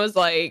reason I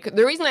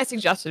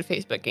suggested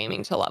Facebook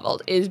Gaming to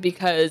Leveled is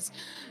because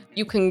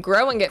you can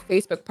grow and get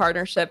Facebook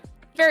partnership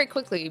very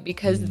quickly,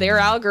 because their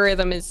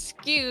algorithm is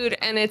skewed,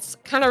 and it's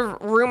kind of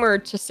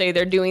rumored to say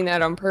they're doing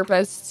that on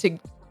purpose to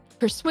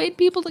persuade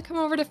people to come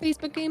over to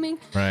Facebook Gaming.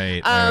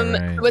 Right.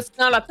 So it's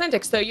not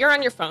authentic. So you're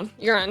on your phone,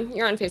 you're on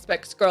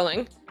Facebook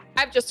scrolling.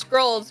 I've just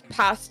scrolled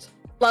past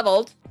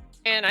Leveled,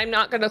 and I'm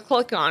not going to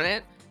click on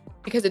it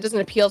because it doesn't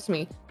appeal to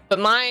me. But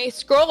my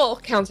scroll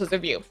counts as a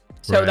view.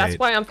 So that's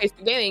why on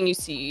Facebook Gaming you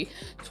see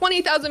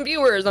 20,000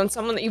 viewers on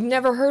someone that you've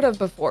never heard of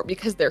before,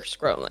 because they're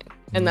scrolling.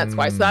 And that's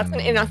why. So that's an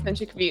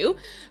inauthentic view.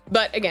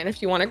 But again,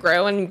 if you want to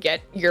grow and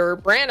get your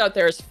brand out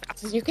there as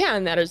fast as you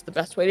can, that is the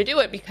best way to do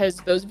it, because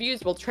those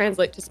views will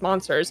translate to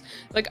sponsors.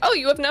 Like, oh,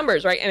 you have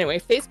numbers, right? Anyway,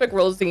 Facebook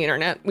rules the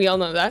internet. We all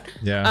know that.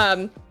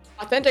 Yeah.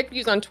 Authentic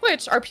views on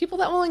Twitch are people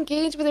that will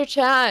engage with your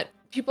chat.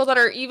 People that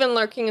are even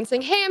lurking and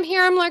saying, hey, I'm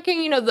here, I'm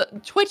lurking. You know, the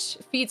Twitch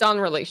feeds on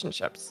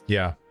relationships.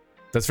 Yeah.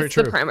 That's very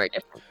true. The primary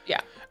difference.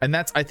 Yeah. And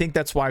I think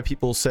that's why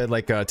people said,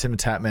 like, Tim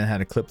Tatman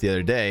had a clip the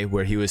other day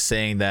where he was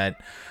saying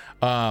that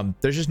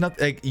there's just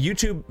nothing, like,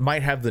 YouTube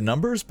might have the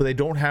numbers, but they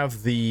don't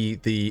have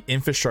the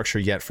infrastructure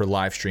yet for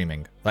live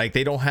streaming. Like,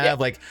 they don't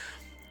have like,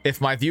 if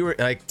my viewer,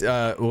 like,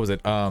 what was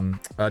it?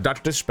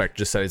 Dr. Disrespect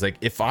just said, he's like,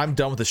 if I'm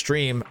done with the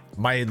stream,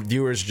 my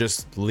viewers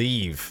just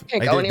leave.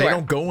 Like, they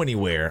don't go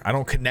anywhere. I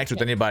don't connect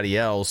with anybody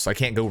else. I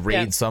can't go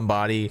raid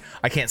somebody.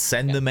 I can't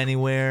send them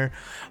anywhere.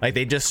 Like,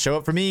 they just show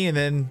up for me and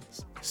then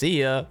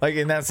see ya. Like,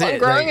 and that's it.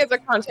 Growing like, as a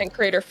content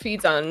creator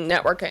feeds on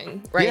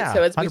networking, right? Yeah,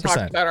 so as we 100%.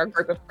 talked about our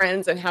group of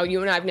friends and how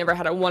you and I have never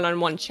had a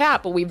one-on-one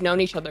chat, but we've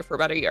known each other for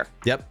about a year.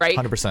 Yep. Right.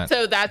 100%.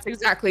 So that's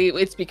exactly,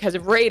 it's because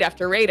of raid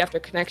after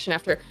connection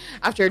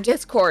after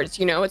discords,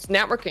 you know, it's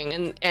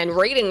networking, and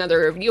raiding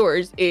other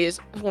viewers is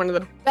one of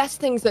the best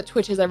things that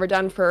Twitch has ever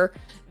done for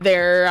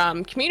their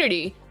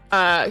community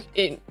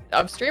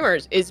of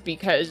streamers, is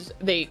because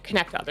they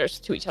connect others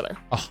to each other.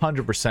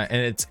 100%.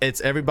 And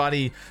it's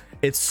everybody.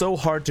 It's so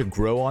hard to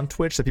grow on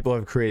Twitch that people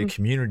have created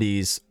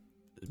communities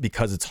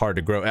because it's hard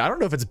to grow. And I don't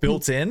know if it's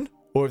built in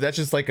or if that's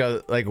just like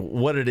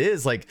what it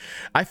is. Like,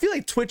 I feel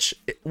like Twitch,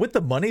 with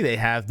the money they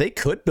have, they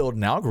could build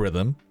an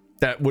algorithm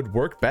that would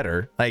work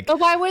better. Like, but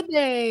why would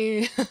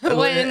they?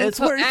 When it's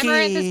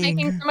Amaranth is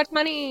making working. so much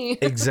money.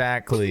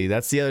 Exactly.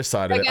 That's the other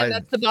side of it. Again,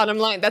 that's the bottom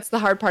line. That's the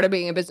hard part of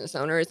being a business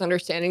owner, is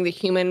understanding the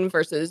human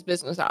versus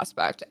business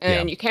aspect.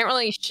 And you can't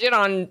really shit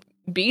on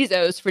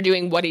Bezos for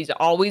doing what he's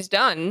always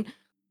done,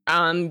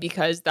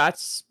 because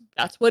that's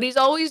what he's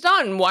always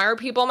done. Why are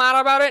people mad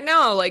about it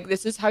now? Like,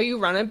 this is how you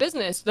run a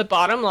business. The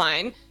bottom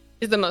line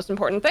is the most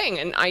important thing.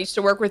 And I used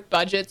to work with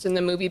budgets in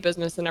the movie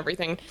business and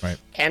everything. Right.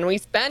 Can we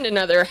spend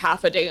another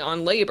half a day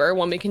on labor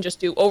when we can just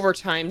do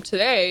overtime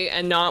today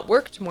and not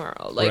work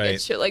tomorrow? Like,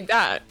 it's shit like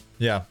that.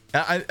 Yeah,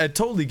 I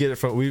totally get it.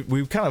 From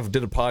we kind of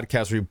did a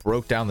podcast where we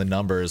broke down the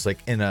numbers, like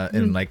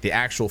in like the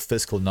actual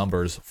fiscal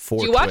numbers for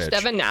Do you Twitch. watch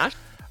Devin Nash?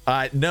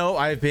 No,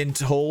 I've been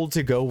told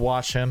to go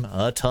watch him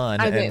a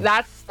ton. I think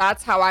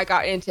that's how I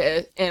got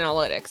into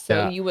analytics.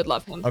 So you would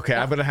love him. Okay,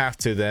 I'm gonna have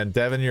to then.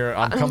 Devin,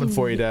 I'm coming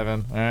for you,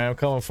 Devin. All right, I'm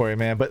coming for you,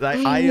 man. But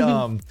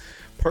I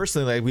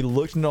personally, like, we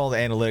looked into all the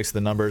analytics, the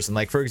numbers, and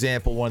like, for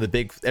example, one of the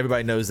big,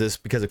 everybody knows this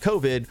because of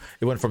COVID,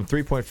 it went from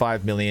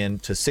 3.5 million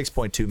to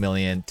 6.2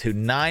 million to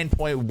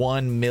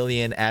 9.1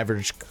 million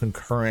average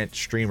concurrent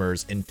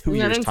streamers in 2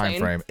 years time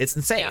frame. It's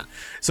insane. Yeah.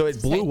 So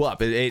it blew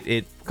up.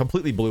 It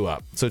completely blew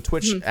up. So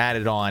Twitch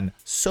added on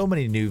so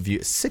many new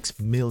views, 6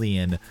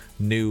 million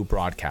new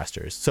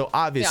broadcasters. So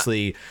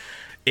obviously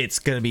it's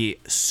going to be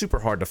super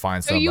hard to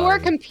find somebody. So you are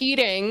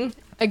competing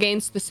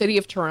against the city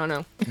of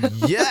Toronto.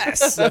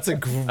 Yes, that's a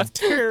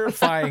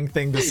terrifying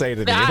thing to say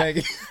to me.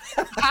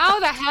 How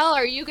the hell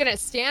are you gonna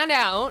stand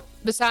out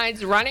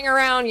besides running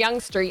around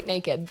Yonge Street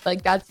naked?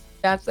 Like, that's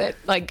it.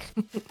 Like,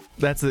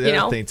 that's the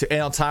other thing too.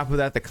 And on top of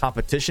that, the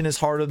competition is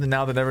harder than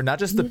now than ever. Not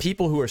just the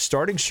people who are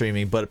starting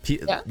streaming, but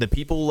the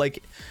people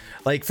like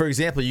for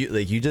example,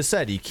 you just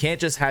said, you can't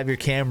just have your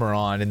camera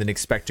on and then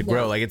expect to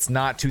grow. Like, it's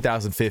not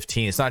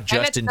 2015. It's not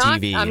Justin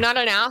TV. I'm not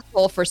an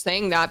asshole for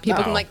saying that.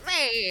 People can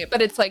hey,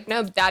 but it's like,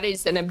 no, that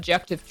is an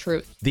objective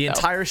truth. The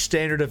entire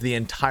standard of the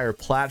entire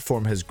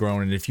platform has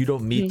grown, and if you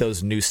don't meet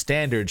those new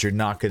standards, you're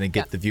not going to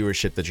get the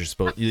viewership that you're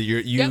supposed.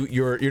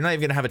 You're not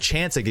even going to have a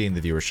chance at getting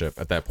the viewership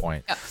at that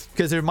point,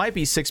 because there might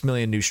be 6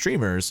 million new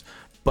streamers,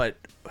 but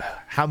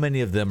how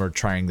many of them are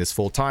trying this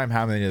full time?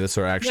 How many of us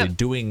are actually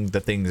doing the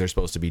things they're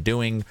supposed to be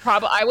doing?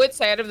 Probably, I would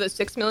say out of the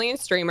 6 million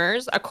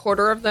streamers, a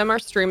quarter of them are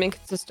streaming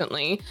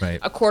consistently. Right.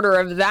 A quarter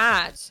of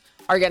that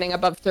are getting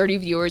above 30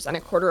 viewers, and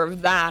a quarter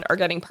of that are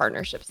getting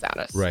partnership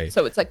status. Right.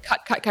 So it's like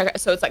cut.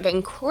 So it's like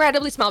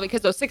incredibly small,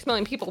 because those 6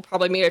 million people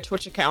probably made a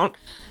Twitch account.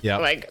 Yeah.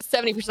 Like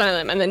 70% of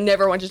them, and then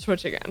never went to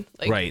Twitch again.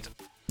 Like, right.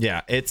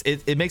 Yeah.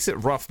 It makes it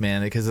rough,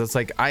 man, because it's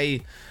like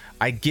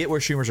I get where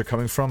streamers are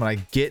coming from, and I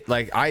get,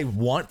 like, I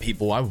want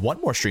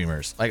more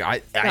streamers. Like,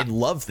 I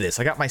love this.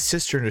 I got my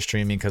sister into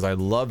streaming because I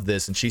love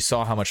this, and she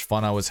saw how much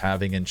fun I was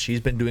having, and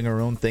she's been doing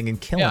her own thing and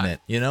killing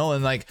it,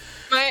 and like,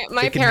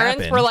 my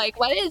parents were like,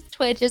 what is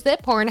Twitch? Is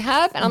it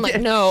Pornhub? And I'm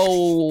like,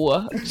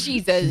 no,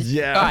 Jesus,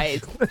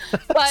 guys.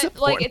 But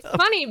like, it's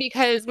funny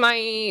because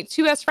my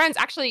two best friends,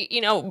 actually,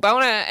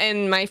 Bona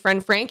and my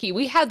friend Frankie,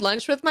 we had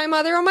lunch with my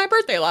mother on my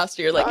birthday last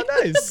year. Like, oh,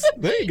 nice.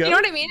 There you go. You know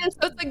what I mean? And so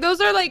it's like, those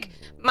are like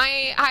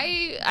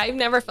I've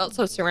never felt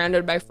so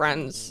surrounded by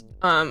friends,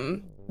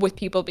 with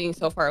people being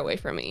so far away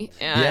from me.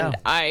 And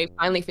I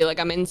finally feel like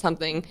I'm in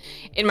something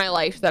in my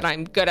life that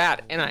I'm good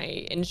at and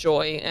I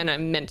enjoy, and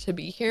I'm meant to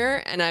be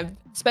here. And I've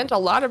spent a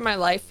lot of my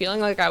life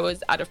feeling like I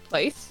was out of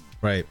place.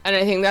 Right. And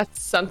I think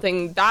that's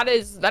something that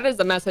is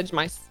the message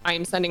I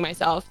am sending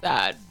myself,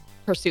 that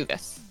pursue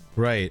this.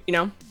 Right.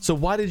 So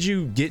why did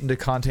you get into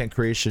content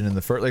creation in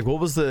the first, like, what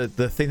was the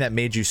thing that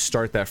made you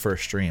start that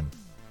first stream?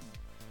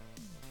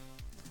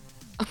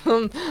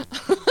 No,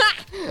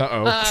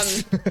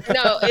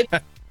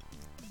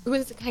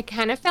 I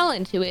kind of fell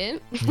into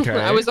it. Okay.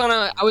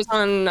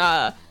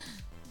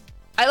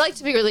 I like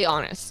to be really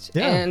honest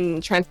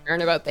and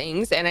transparent about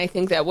things. And I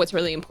think that what's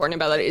really important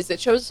about it is it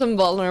shows some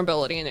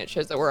vulnerability, and it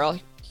shows that we're all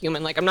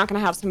human. Like, I'm not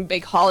going to have some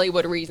big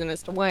Hollywood reason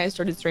as to why I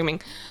started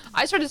streaming.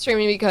 I started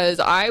streaming because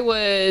I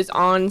was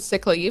on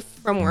sick leave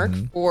from work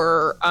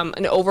for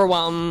an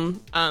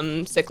overwhelm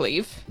sick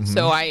leave.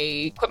 So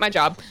I quit my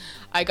job.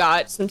 I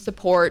got some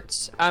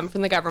support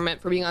from the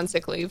government for being on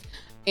sick leave,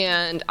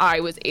 and I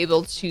was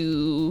able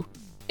to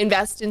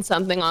invest in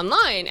something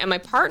online. And my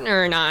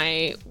partner and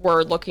I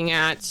were looking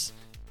at,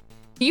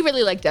 he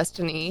really liked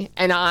Destiny,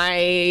 and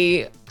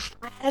I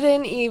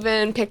hadn't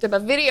even picked up a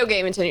video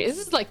game until this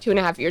is like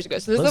 2.5 years ago.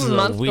 So this is a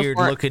month before. Weird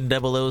looking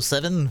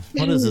 007.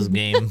 What is this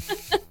game?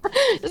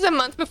 This is a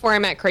month before I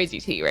met Crazy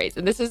T, right?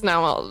 So this is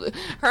now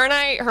her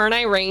and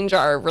I range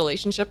our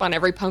relationship on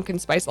every pumpkin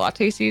spice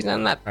latte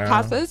season that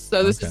passes.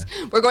 So this is,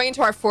 we're going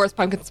into our 4th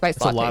pumpkin spice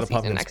latte season. That's a lot of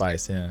pumpkin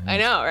spice, I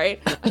know,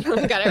 right?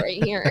 I got it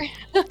right here.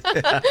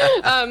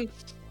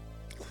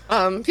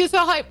 Feel so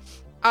hype.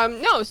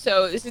 No,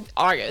 so this is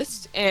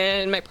August,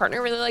 and my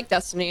partner really liked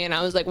Destiny, and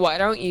I was like, why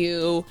don't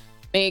you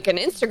make an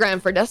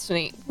Instagram for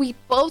Destiny? We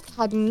both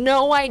had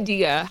no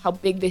idea how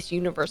big this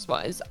universe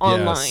was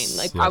online.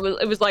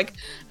 It was like,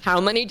 how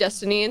many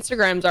Destiny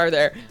Instagrams are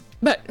there?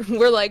 But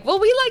we're like, well,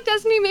 we like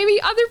Destiny.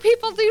 Maybe other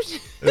people do.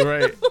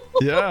 Right.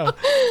 Yeah.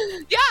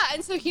 Yeah.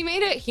 And so he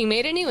made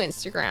a new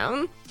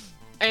Instagram,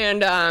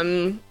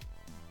 and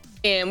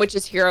which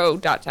is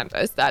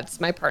hero.tempest.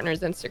 That's my partner's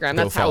Instagram.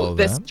 Go That's how follow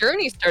this that.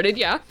 journey started.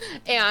 Yeah.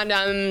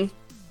 And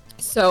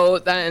so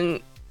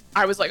then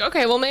I was like,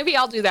 okay, well, maybe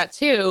I'll do that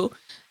too.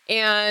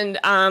 And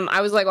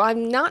I was like, well,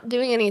 I'm not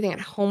doing anything at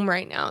home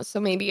right now, so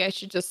maybe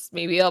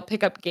I'll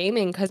pick up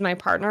gaming because my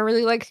partner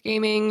really likes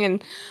gaming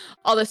and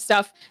all this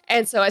stuff.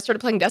 And so I started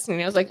playing Destiny,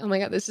 and I was like, oh my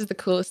god, this is the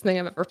coolest thing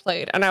I've ever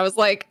played. And I was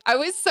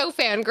so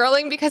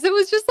fangirling because it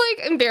was just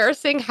like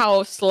embarrassing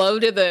how slow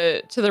to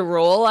the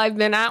role I've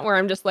been at, where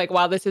I'm just like,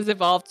 wow, this has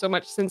evolved so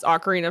much since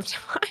Ocarina of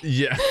Time.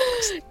 Yeah.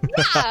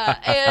 Yeah.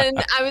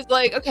 And I was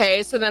like,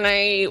 okay. So then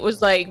I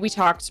was like, we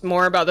talked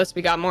more about this.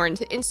 We got more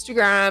into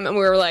Instagram, and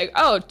we were like,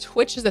 oh,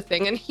 Twitch is a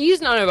thing. And he's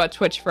known about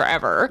Twitch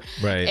forever.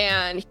 Right.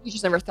 And he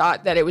just never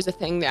thought that it was a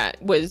thing that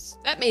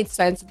made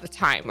sense at the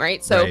time.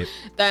 Right. So Right.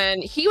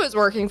 then he was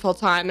working full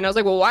time, and I was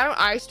like, well, why don't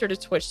I start a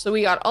Twitch? So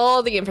we got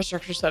all the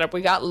infrastructure set up.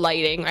 We got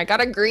lighting. I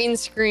got a green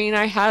screen.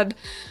 I had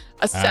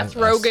a Seth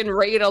Rogen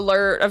raid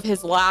alert of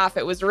his laugh.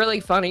 It was really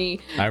funny.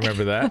 I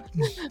remember that.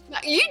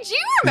 You do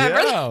remember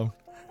that? Yeah.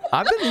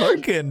 I've been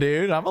lurking,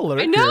 dude. I'm a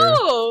lurker. I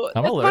know.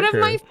 I'm a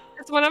lurker.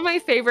 It's one of my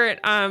favorite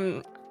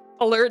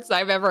alerts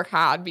I've ever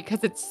had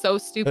because it's so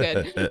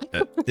stupid.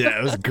 Yeah,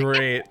 it was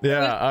great.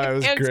 Yeah, it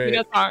was And great.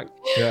 Tina Song.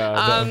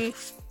 Yeah.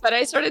 But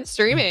I started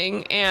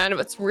streaming, and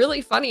what's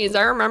really funny is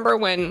I remember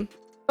when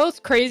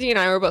both Crazy and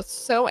I were both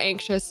so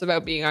anxious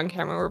about being on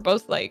camera. We're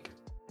both like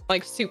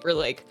super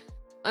like,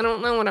 I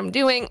don't know what I'm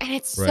doing, and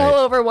it's Right.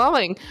 so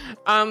overwhelming.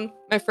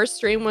 My first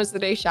stream was the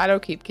day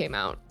Shadowkeep came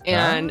out,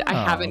 and I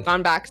haven't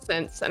gone back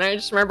since. And I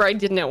just remember I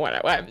didn't know what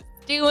I was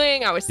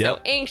doing. I was so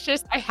Yep.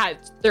 anxious. I had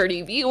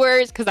 30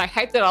 viewers because I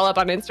hyped it all up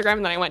on Instagram,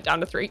 and then I went down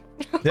to 3.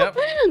 Yep.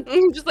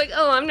 I'm just like,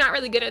 oh, I'm not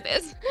really good at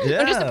this.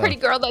 I'm just a Yeah. pretty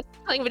girl that's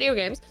playing video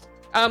games.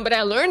 But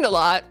I learned a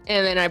lot,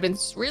 and then I've been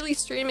really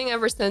streaming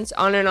ever since,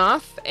 on and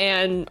off.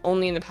 And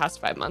only in the past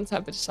 5 months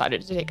have I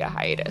decided to take a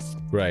hiatus.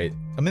 Right.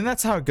 I mean,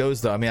 that's how it goes,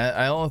 though. I mean,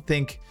 I don't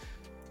think.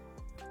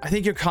 I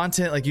think your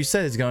content, like you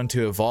said, is going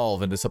to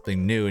evolve into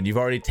something new, and you've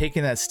already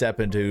taken that step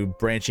into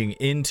branching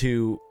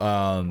into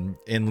and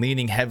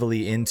leaning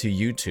heavily into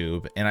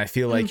YouTube. And I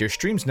feel like your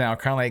streams now are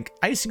kind of like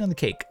icing on the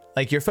cake.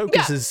 Like your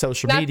focus Yeah, is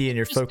social that's media, and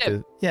your just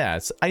focus, yeah,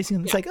 it's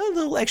icing. It's like a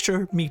little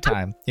extra me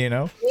time, you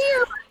know?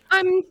 Yeah,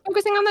 I'm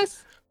focusing on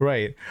this.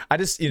 Right. I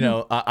just,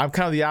 I'm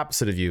kind of the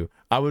opposite of you.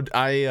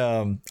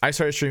 I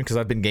started streaming because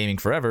I've been gaming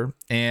forever,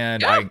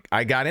 and Yeah.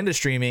 I got into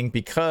streaming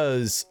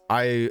because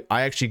I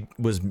actually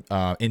was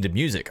into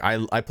music.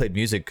 I played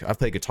music. I've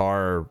played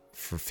guitar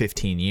for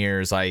 15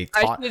 years. I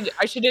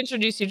should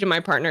introduce you to my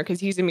partner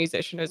because he's a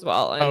musician as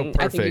well, and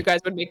I think you perfect. guys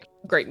would make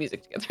great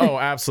music together. Oh,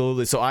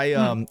 absolutely. So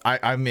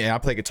I mean, I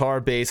play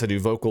guitar, bass, I do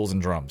vocals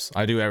and drums.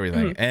 I do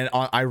everything. And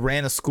I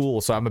ran a school,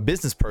 so I'm a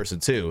business person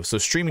too. So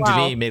streaming to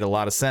Wow. me made a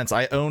lot of sense.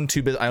 I own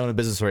a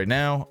business right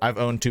now. I've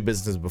owned 2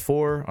 businesses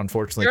before.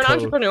 Unfortunately, You're an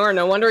entrepreneur.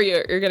 No wonder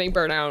you're getting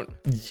burnt out.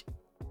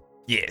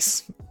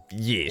 Yes.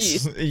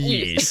 Yes.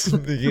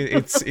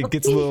 It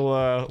gets a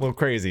little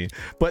crazy,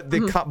 but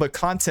but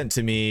content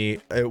to me,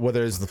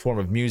 whether it's the form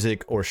of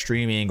music or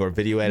streaming or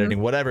video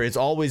editing, whatever, it's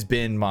always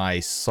been my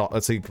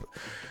let's say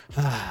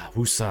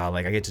woosah,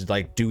 like I get to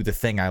like do the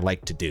thing I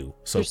like to do.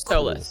 So You're cool.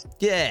 soulless.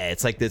 Yeah,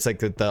 it's like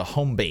the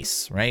home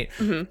base, right?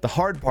 The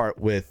hard part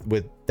with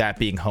that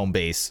being home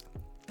base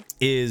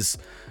is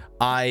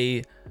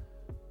I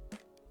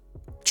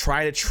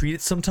try to treat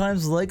it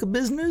sometimes like a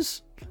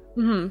business.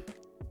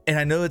 And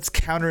I know it's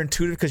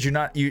counterintuitive because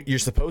you're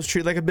supposed to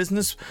treat it like a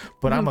business,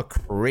 but I'm a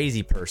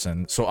crazy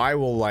person, so I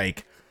will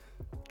like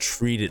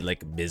treat it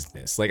like a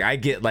business. Like I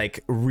get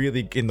like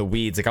really in the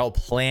weeds. Like I'll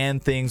plan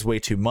things way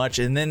too much,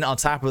 and then on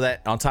top of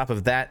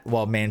that,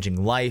 while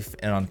managing life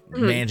and on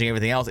managing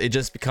everything else, it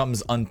just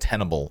becomes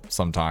untenable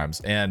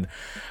sometimes. And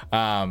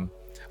I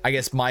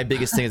guess my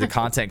biggest thing as a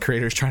content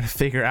creator is trying to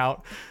figure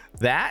out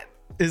that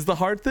is the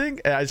hard thing.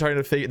 And I'm trying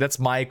to figure that's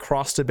my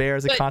cross to bear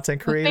as a But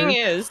content creator. The thing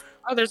is,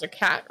 there's a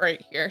cat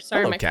right here.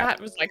 Sorry, Hello, my cat.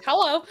 cat was like,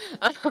 "Hello."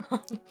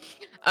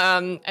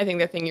 I think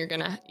the thing you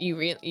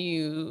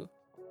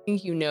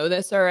think you know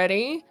this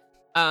already,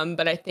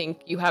 but I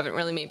think you haven't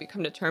really maybe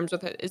come to terms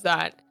with it. Is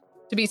that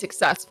to be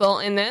successful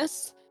in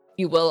this,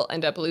 you will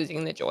end up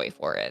losing the joy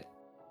for it.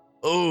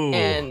 Oh,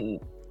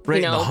 And right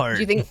you know, in the heart.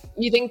 do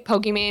you think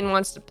Pokemon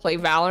wants to play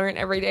Valorant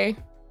every day?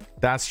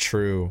 That's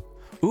true.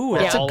 Ooh,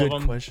 that's all a good of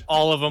them, question.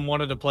 all of them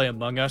wanted to play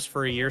Among Us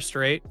for a year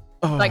straight.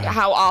 Like,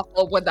 how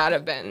awful would that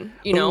have been?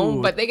 You know,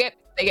 Ooh. but they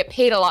get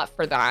paid a lot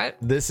for that.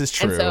 This is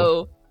true. And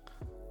so,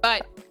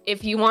 but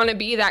if you want to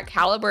be that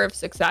caliber of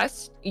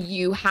success,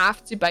 you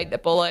have to bite the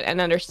bullet and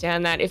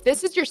understand that if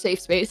this is your safe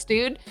space,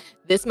 dude,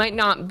 this might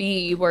not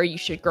be where you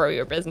should grow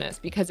your business.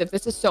 Because if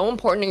this is so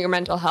important to your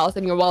mental health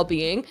and your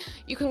well-being,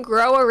 you can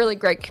grow a really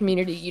great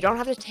community. You don't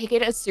have to take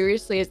it as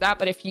seriously as that.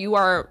 But if you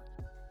are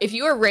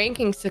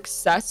ranking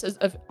success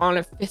on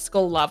a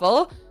fiscal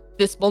level,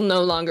 this will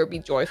no longer be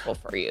joyful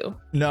for you.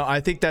 No, I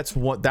think that's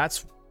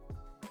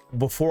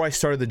before I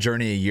started the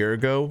journey a year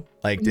ago,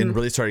 like and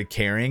really started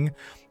caring,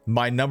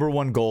 my number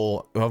one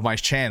goal of my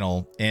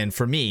channel, and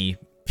for me,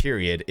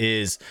 period,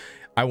 is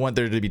I want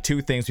there to be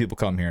two things people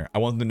come here. I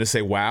want them to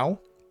say wow.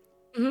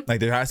 Like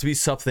there has to be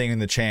something in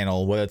the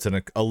channel, whether it's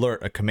an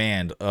alert, a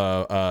command,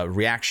 a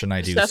reaction I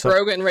do. Seth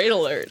Rogen raid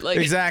alert, like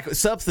exactly,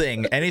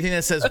 something, anything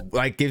that says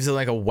like gives it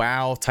like a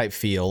wow type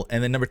feel.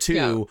 And then number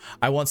two,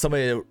 I want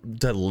somebody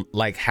to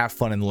like have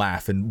fun and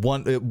laugh. And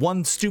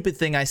one stupid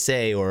thing I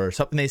say or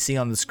something they see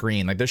on the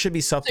screen, like there should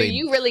be something. So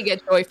you really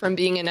get joy from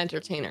being an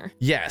entertainer.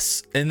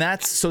 Yes, and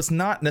that's so it's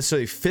not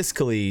necessarily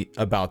fiscally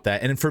about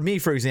that. And for me,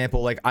 for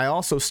example, like I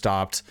also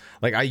stopped.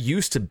 Like I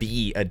used to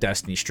be a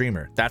Destiny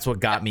streamer. That's what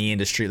got me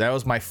into stream. That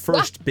was my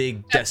first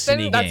big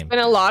Destiny game. That's been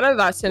a lot of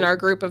us in our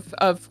group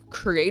of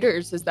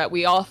creators, is that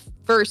we all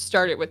first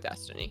started with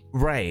Destiny.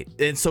 Right.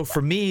 And so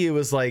for me, it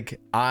was like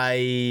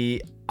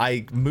I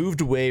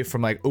moved away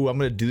from like, oh, I'm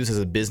gonna do this as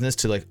a business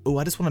to like, oh,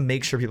 I just want to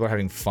make sure people are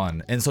having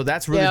fun. And so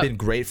that's really been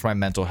great for my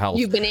mental health.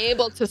 You've been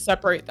able to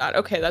separate that.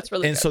 Okay, that's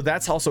really good. So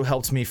that's also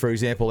helped me, for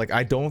example, like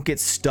I don't get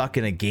stuck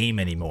in a game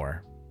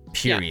anymore.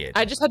 Period.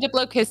 I just had to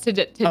blow kiss to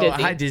Dizzy.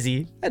 Hi,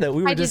 Dizzy. I know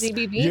we were just. Dizzy,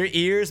 BB. Your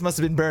ears must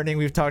have been burning.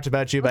 We've talked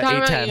about you about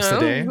 8 times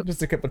today,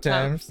 just a couple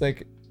times,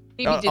 like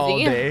all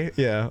day.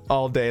 Yeah,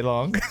 all day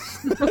long.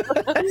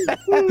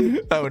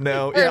 Oh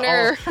no!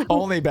 Yeah,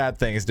 only bad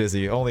things,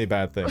 Dizzy. Only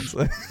bad things.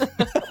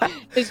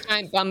 His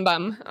giant bum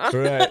bum.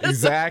 Right,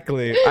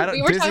 exactly.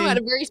 We were talking about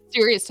a very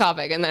serious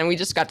topic, and then we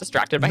just got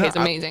distracted by his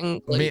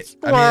amazing glutes.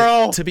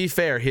 I mean, to be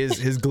fair,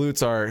 his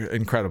glutes are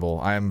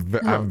incredible. I'm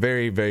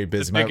very, very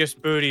busy. The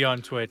biggest booty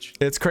on Twitch.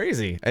 It's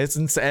crazy. It's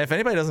insane. If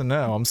anybody doesn't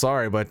know, I'm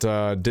sorry, but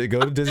go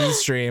to Dizzy's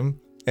stream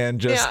and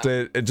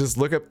just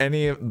look up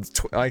any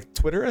like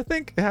Twitter. I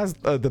think it has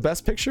the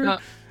best picture.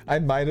 I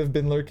might have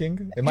been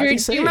lurking. It might be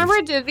saved. Do you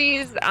remember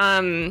Dizzy's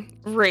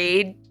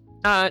raid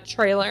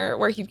trailer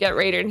where he'd get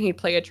raided and he'd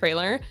play a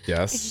trailer?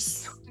 Yes.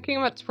 Just talking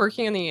about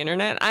twerking on the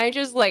internet, I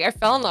just like I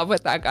fell in love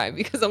with that guy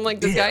because I'm like,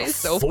 this guy is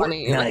so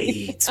funny.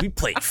 We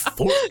play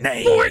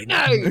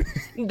Fortnite.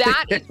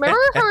 That is, remember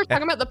how we were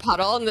talking about the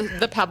puddle and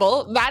the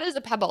pebble? That is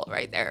a pebble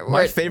right there.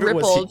 My favorite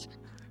was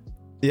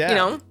you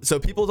know? So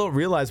people don't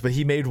realize, but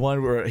he made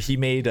one where he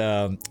made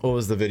what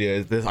was the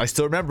video? I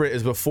still remember it.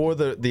 Is before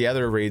the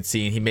other raid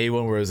scene. He made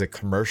one where it was a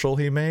commercial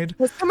he made.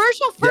 The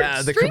commercial for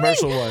the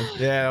commercial one.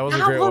 Yeah, that was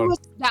a great one.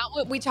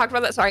 We talked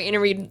about that. Sorry, I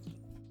interviewed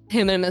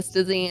him and Miss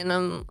Dizzy, and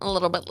I'm a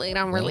little bit late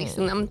on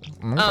releasing them.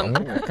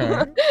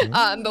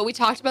 But we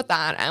talked about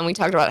that, and we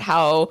talked about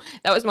how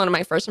that was one of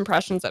my first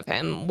impressions of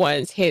him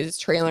was his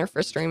trailer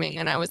for streaming,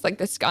 and I was like,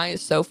 this guy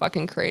is so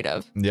fucking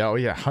creative. Yeah,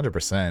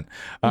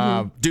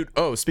 100%. Dude,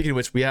 speaking of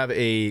which, we have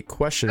a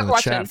question in the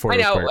chat for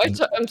you. I know.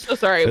 I'm so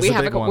sorry.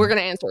 We're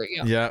gonna answer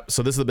it. Yeah.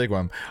 So this is the big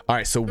one. All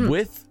right. So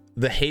with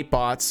the hate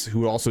bots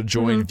who also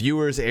join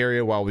viewers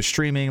area while we're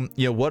streaming,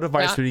 what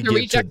advice would you give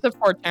reject the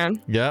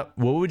 4chan?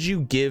 What would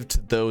you give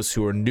to those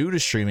who are new to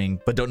streaming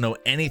but don't know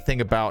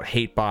anything about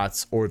hate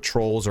bots or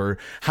trolls, or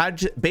how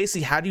do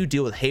you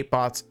deal with hate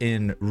bots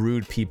and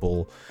rude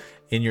people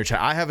in your chat?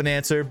 I have an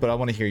answer, but I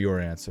want to hear your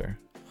answer.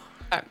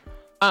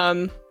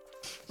 So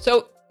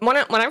when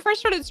I first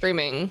started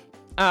streaming,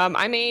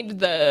 I made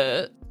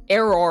the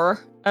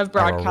error of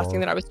broadcasting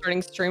that I was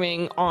starting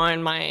streaming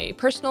on my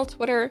personal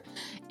Twitter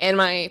and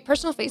my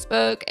personal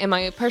Facebook and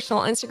my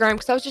personal Instagram,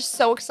 because I was just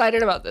so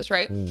excited about this,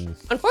 right?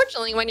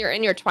 Unfortunately, when you're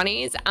in your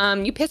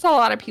 20s, you piss a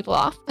lot of people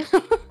off.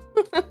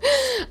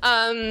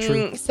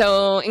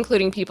 So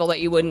including people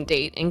that you wouldn't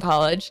date in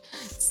college.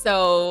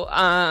 So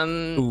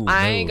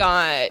I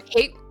got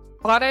hate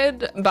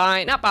rated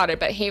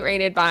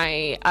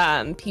by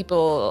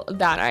people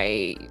that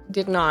I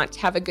did not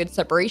have a good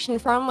separation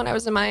from when I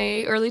was in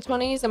my early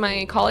 20s and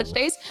my college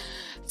days.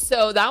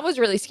 So that was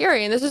really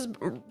scary. And this is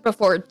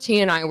before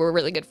T and I were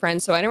really good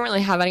friends. So I didn't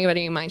really have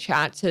anybody in my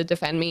chat to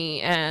defend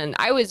me. And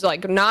I was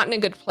like not in a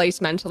good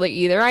place mentally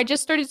either. I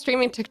just started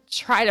streaming to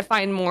try to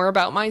find more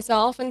about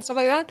myself and stuff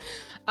like that.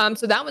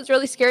 So that was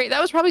really scary.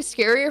 That was probably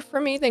scarier for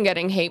me than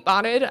getting hate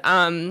botted,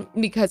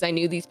 because I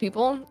knew these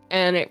people,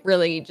 and it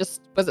really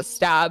just was a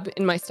stab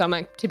in my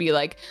stomach to be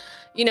like,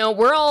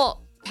 we're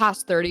all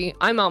past 30.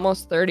 I'm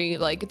almost 30.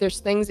 Like,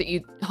 there's things that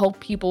you hope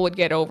people would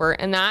get over,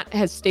 and that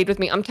has stayed with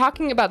me. I'm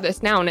talking about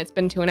this now, and it's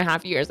been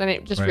 2.5 years, and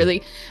it just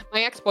really,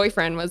 my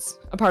ex-boyfriend was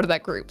a part of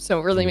that group, so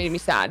it really made me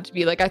sad to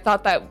be like, I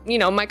thought that,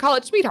 my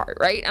college sweetheart,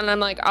 right? And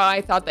I'm like, oh,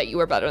 I thought that you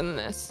were better than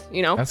this,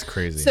 That's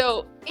crazy.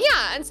 So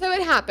yeah, and so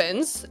it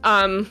happens.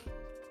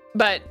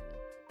 But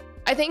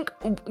I think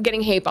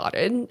getting hate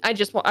botted, I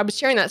was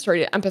sharing that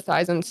story to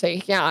empathize and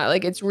say, yeah,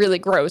 like it's really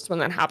gross when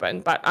that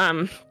happened. But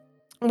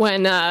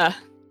when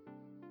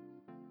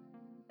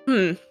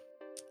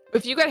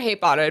if you get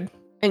hate botted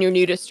and you're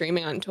new to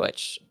streaming on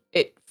Twitch,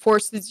 it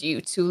forces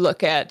you to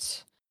look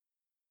at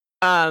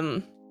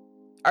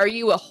are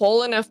you a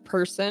whole enough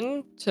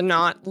person to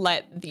not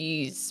let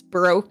these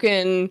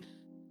broken,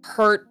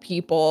 hurt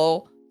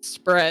people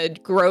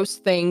spread gross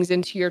things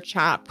into your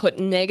chat, put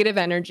negative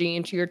energy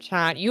into your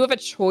chat, you have a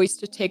choice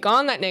to take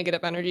on that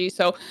negative energy.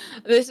 So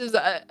this is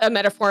a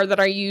metaphor that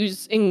I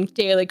use in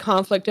daily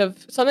conflict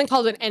of something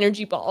called an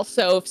energy ball.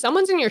 So if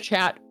someone's in your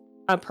chat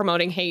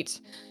promoting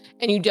hate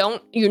and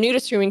you're new to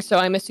streaming, so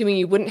I'm assuming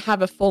you wouldn't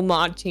have a full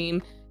mod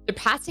team, they're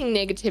passing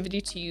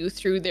negativity to you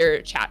through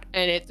their chat,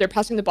 and they're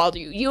passing the ball to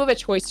you. You have a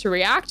choice to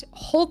react,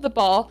 hold the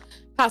ball,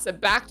 pass it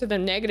back to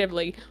them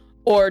negatively,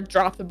 or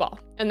drop the ball.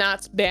 And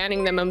that's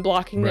banning them and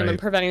blocking them and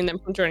preventing them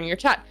from joining your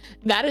chat.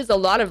 That is a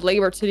lot of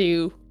labor to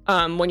do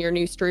when you're a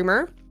new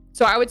streamer.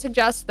 So I would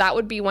suggest that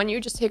would be when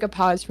you just take a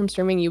pause from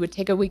streaming. You would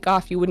take a week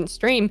off. You wouldn't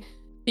stream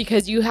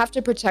because you have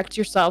to protect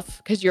yourself,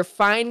 because you're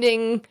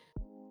finding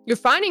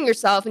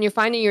yourself and you're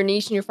finding your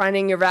niche and you're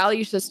finding your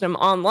value system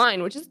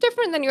online, which is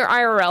different than your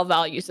IRL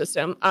value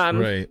system.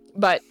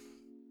 But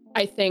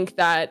I think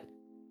that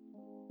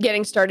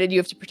getting started, you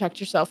have to protect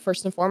yourself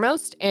first and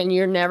foremost, and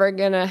you're never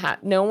gonna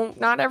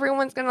not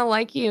everyone's gonna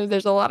like you.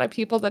 There's a lot of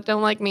people that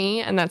don't like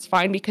me, and that's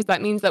fine, because that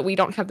means that we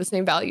don't have the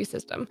same value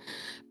system.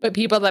 But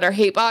people that are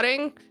hate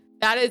botting,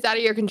 that is out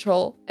of your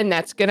control, and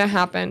that's gonna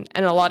happen.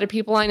 And a lot of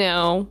people I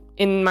know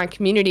in my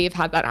community have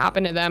had that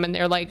happen to them, and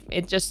they're like,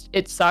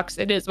 it sucks.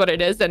 It is what it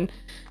is, and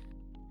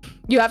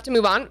you have to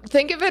move on.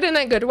 Think of it in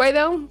a good way,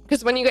 though,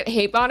 because when you get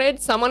hate botted,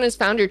 someone has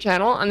found your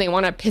channel and they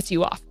want to piss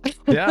you off.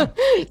 Yeah.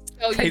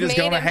 So you made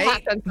an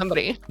impact on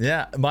somebody.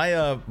 Yeah.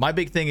 My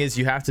big thing is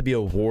you have to be a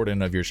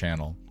warden of your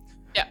channel.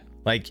 Yeah.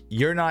 Like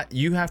you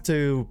have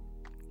to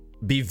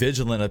be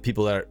vigilant of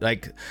people that are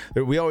like,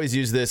 we always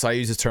use this. I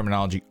use this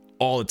terminology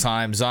all the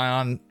time.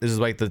 Zion, this is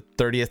like the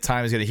 30th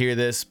time he's going to hear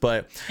this,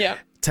 but yeah,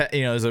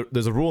 there's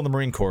a rule in the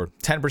Marine Corps.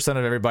 10%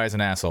 of everybody's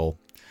an asshole.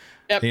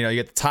 Yep. You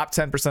get the top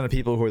 10% of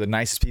people who are the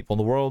nicest people in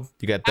the world.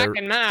 You got the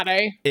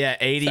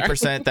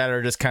 80% that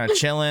are just kind of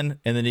chilling,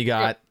 and then you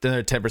got then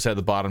there are 10% at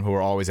the bottom who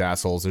are always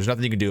assholes. There's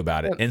nothing you can do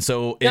about it. And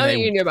so nothing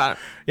you can do about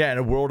it. Yeah, in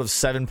a world of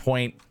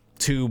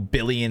 7.2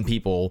 billion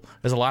people,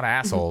 there's a lot of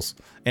assholes.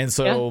 And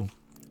so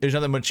there's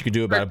nothing much you can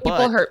do about it.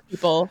 People hurt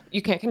people.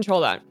 You can't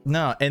control that.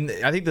 No, and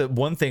I think the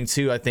one thing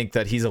too, I think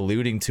that he's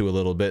alluding to a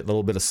little bit of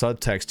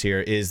subtext here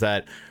is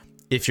that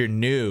if you're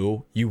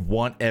new, you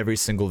want every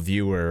single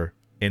viewer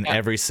in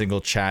every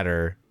single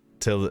chatter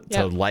to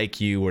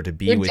like you or to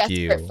be with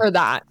you for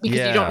that, because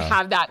you don't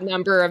have that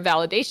number of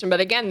validation. But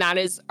again, that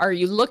is, are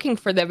you looking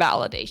for the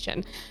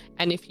validation?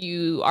 And if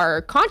you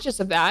are conscious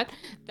of that,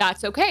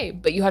 that's okay.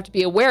 But you have to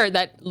be aware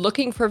that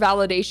looking for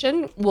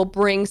validation will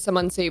bring some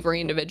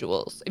unsavory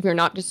individuals if you're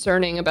not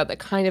discerning about the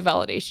kind of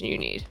validation you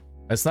need.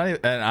 It's not even,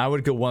 and I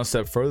would go one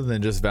step further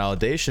than just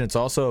validation. It's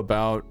also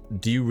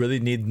about, do you really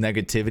need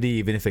negativity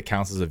even if it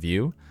counts as a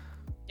view?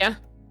 Yeah,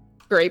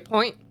 great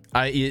point.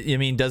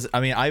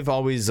 I've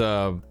always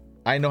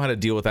I know how to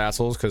deal with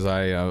assholes because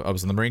I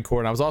was in the Marine Corps,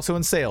 and I was also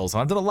in sales,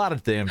 and I've done a lot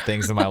of damn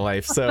things in my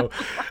life. So,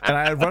 and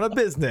I run a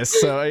business,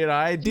 so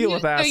I deal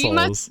with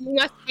assholes. You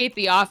must hate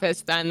The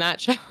Office then, that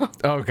show.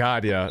 Oh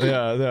God, yeah.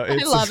 No, I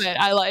love it.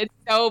 It's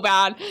so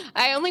bad.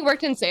 I only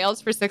worked in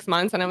sales for 6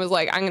 months, and I was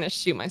like, I'm gonna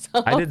shoot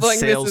myself. I did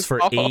sales for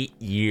 8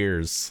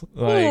 years.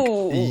 I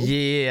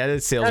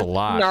did sales a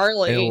lot,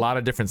 gnarly. In a lot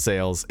of different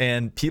sales,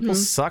 and people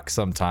suck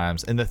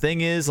sometimes. And the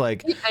thing is,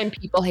 and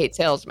people hate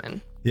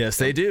salesmen. Yes,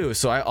 they do.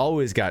 So I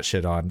always got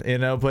shit on, but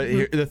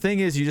the thing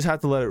is, you just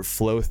have to let it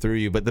flow through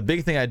you. But the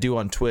big thing I do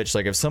on Twitch,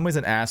 like if somebody's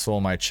an asshole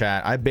in my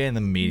chat, I ban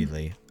them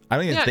immediately. I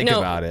don't even think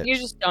about it. You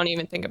just don't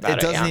even think about it. It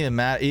doesn't even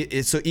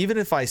matter. So even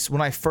if when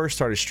I first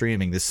started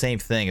streaming, the same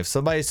thing. If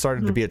somebody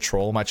started to be a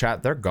troll in my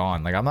chat, they're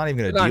gone. Like I'm not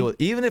even gonna deal with.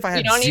 Even if I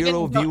had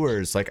 0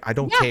 viewers, like I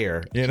don't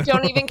care. You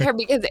don't even care,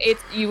 because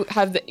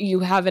you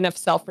have enough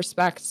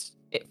self-respect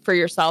for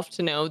yourself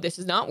to know this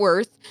is not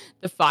worth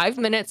the 5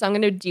 minutes I'm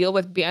going to deal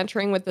with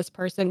bantering with this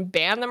person.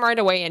 Ban them right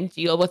away and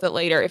deal with it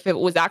later. If it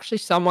was actually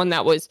someone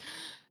that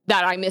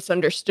I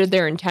misunderstood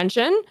their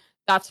intention,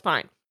 that's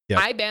fine. Yep.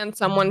 I banned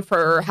someone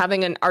for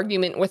having an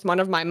argument with one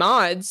of my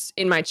mods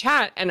in my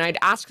chat, and I'd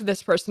asked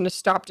this person to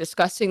stop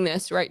discussing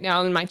this right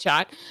now in my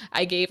chat.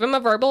 I gave him a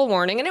verbal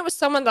warning, and it was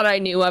someone that I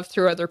knew of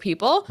through other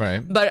people.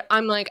 Right. But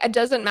I'm like, it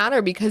doesn't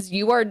matter, because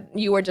you are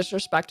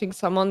disrespecting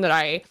someone that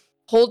I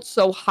hold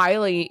so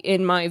highly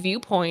in my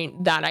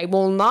viewpoint that I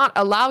will not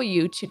allow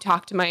you to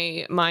talk to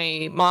my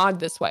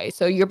mod this way.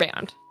 So you're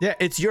banned. Yeah,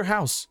 it's your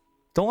house.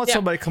 Don't let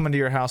somebody come into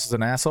your house as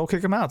an asshole.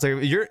 Kick them out. It's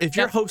like if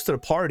you're hosting a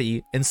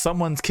party and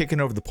someone's kicking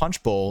over the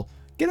punch bowl,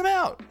 get them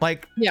out.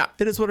 Like,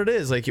 it is what it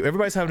is. Like,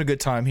 everybody's having a good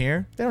time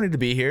here. They don't need to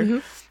be here.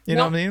 You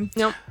know what I mean?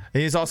 Nope.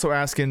 And he's also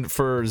asking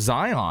for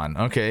Zion,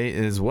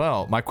 as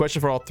well. My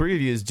question for all three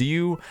of you is, do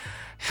you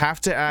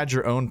have to add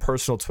your own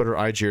personal Twitter,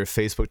 IG, or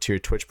Facebook to your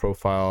Twitch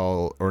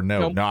profile, or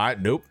no?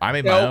 Nope. I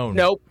made my own.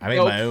 I made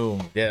my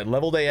own. Yeah,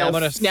 leveled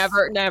AF.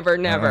 Never.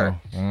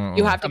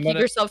 You have to keep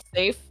yourself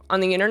safe on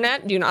the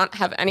internet. Do not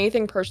have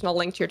anything personal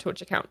linked to your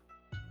Twitch account.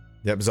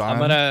 Yep,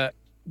 Zion.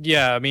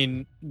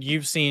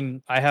 You've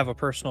seen I have a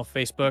personal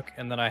Facebook,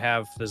 and then I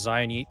have the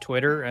Zion Eat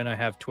Twitter, and I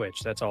have Twitch.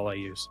 That's all I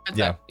use.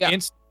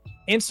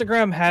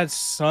 Instagram has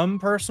some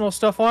personal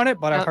stuff on it,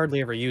 but I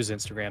hardly ever use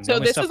Instagram. So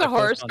this is a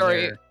horror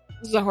story.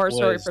 This is a horror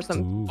story was for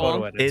some photo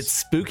people. edits. It's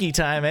spooky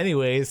time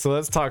anyway, so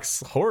let's talk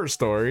horror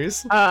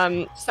stories.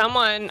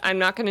 Someone, I'm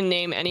not going to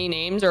name any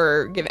names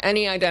or give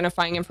any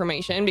identifying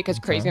information because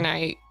Crazy and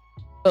I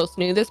both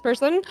knew this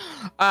person.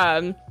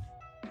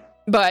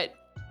 But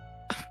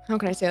how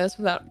can I say this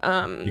without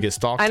You get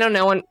stalked. I know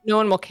no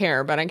one will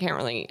care, but I can't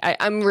really.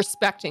 I'm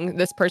respecting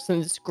this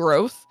person's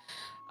growth.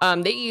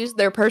 They used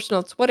their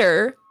personal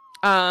Twitter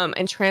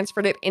and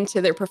transferred it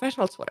into their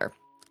professional Twitter.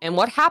 And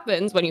what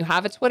happens when you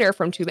have a Twitter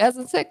from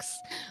 2006,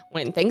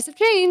 when things have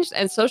changed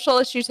and social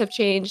issues have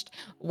changed,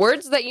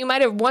 words that you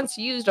might have once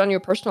used on your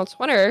personal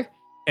Twitter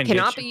And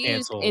cannot get be you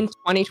used canceled. in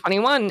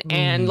 2021.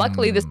 And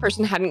luckily, this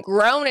person hadn't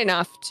grown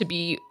enough to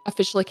be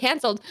officially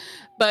canceled,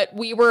 but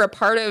we were a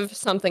part of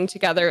something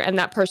together, and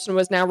that person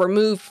was now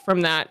removed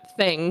from that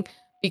thing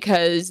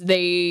because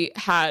they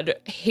had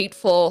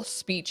hateful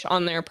speech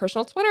on their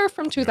personal Twitter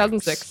from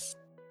 2006.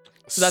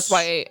 So that's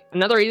why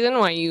another reason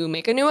why you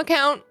make a new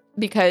account,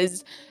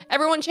 because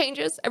everyone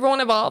changes, everyone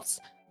evolves,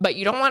 but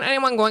you don't want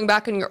anyone going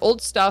back on your old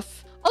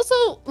stuff.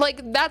 Also,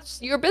 like, that's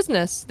your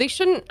business. They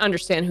shouldn't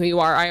understand who you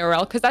are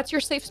IRL because that's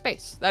your safe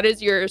space. That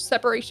is your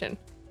separation.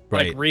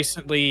 Right. Like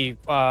recently,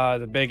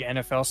 the big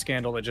NFL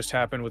scandal that just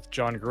happened with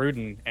John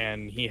Gruden,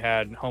 and he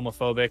had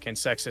homophobic and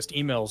sexist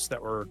emails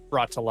that were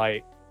brought to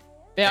light.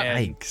 Yeah.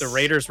 And Yikes. the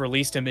Raiders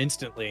released him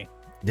instantly.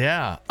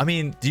 Yeah. I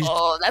mean, do you,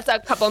 Oh, that's a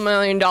couple $1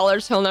 million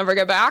he'll never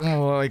get back.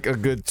 like a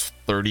good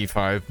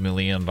 $35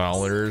 million.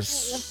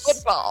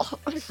 Football.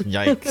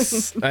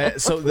 Yikes.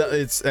 So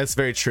that's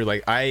very true.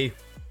 Like, I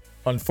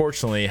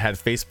unfortunately had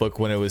Facebook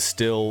when it was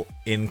still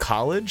in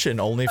college and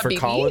only for BB?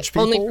 college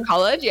people. Only for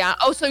college, yeah.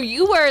 Oh, so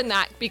you were in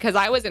that because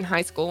I was in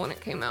high school when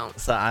it came out.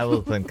 So I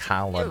was in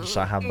college.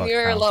 I had the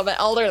You're a little bit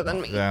older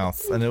than me.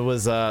 Yes, and it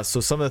was so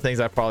some of the things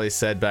I probably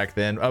said back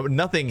then,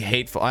 nothing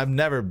hateful.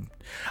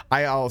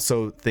 I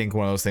also think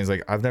one of those things,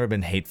 like, I've never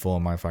been hateful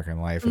in my fucking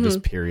life, or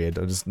just period.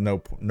 Just no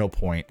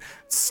point.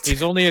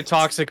 He's only a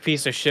toxic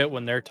piece of shit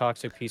when they're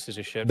toxic pieces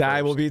of shit.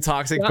 I will be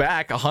toxic Yep.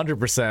 back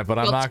 100%, but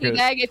I'm Well, not gonna.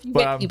 teabag if you but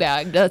get I'm-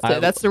 teabagged. That's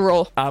it. That's the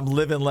rule. I'm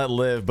live and let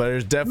live, but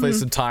there's definitely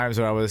some times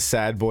when I was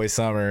sad boy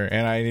summer,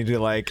 and I need to,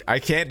 like, I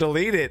can't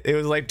delete it. It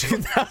was like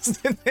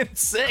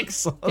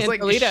 2006. I was Can't like,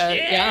 delete it.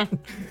 shit. Yeah.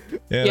 You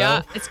Yeah,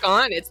 know? it's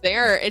gone. It's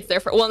there. It's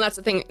there for. Well, and that's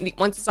the thing.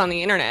 Once it's on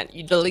the internet,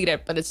 you delete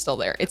it, but it's still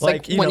there. It's Like,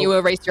 like you when know- you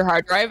erase your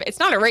hard drive. It's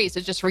not erased.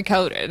 It's just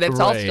recoded. It's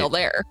all Right. still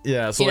there.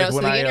 Yeah. So You know, like so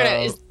when the I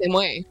internet is the same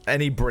way.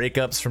 any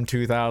breakups from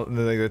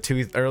 2000, like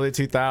the early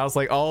 2000s,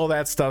 like all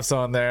that stuff's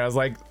on there. I was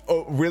like,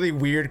 oh, really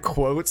weird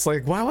quotes.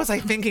 Like, why was I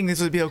thinking this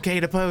would be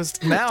okay to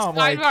post? Now I'm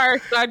like,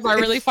 Sidebar,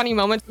 really funny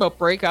moments about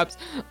breakups.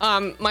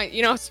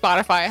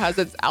 Spotify has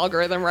its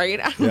algorithm, right?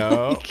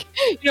 Yeah.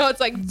 It's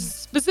like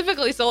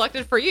specifically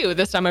selected for you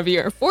this time of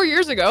year. 4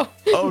 years ago,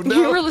 Oh, no.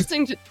 you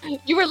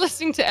were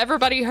listening to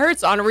Everybody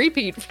Hurts on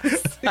repeat.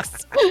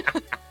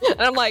 And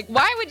I'm like,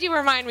 why would you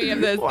remind me of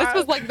this? Why? This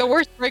was like the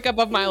worst breakup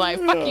of my life.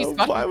 Fuck you,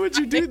 Spotify. why would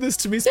you do this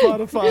to me,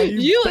 Spotify?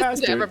 You listen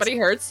bastards. to Everybody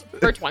Hurts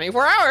for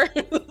 24 hours.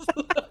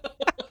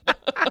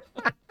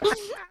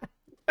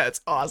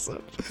 That's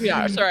awesome.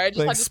 Yeah, sorry, I just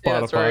Thanks, had to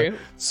say that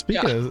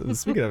story.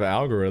 Speaking of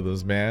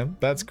algorithms, man,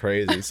 that's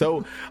crazy.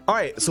 So, all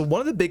right. So one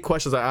of the big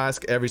questions I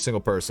ask every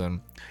single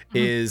person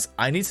is,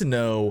 I need to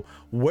know,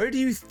 where do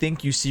you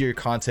think you see your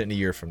content in a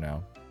year from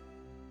now?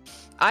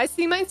 I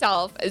see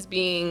myself as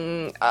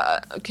being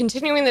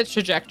continuing the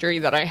trajectory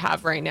that I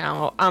have right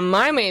now.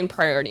 My main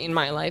priority in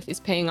my life is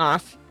paying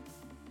off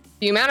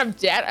the amount of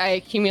debt I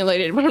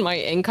accumulated when my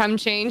income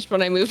changed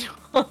when I moved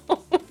home.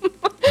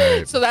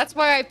 Right. So that's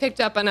why I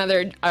picked up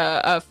another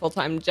a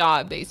full-time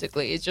job,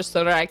 basically. It's just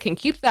so that I can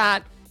keep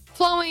that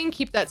flowing,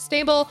 keep that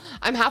stable.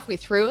 I'm halfway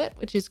through it,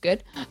 which is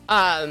good.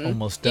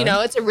 Almost done.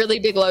 It's a really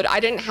big load. I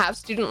didn't have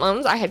student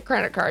loans. I had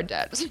credit card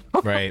debt.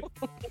 Right.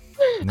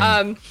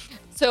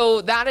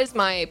 So that is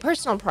my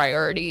personal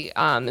priority,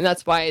 and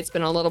that's why it's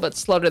been a little bit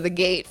slow to the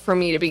gate for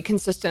me to be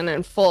consistent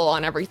and full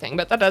on everything.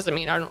 But that doesn't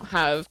mean I don't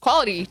have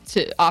quality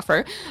to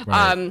offer.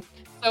 Right.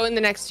 So in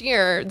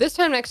the this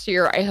time next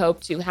year, I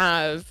hope to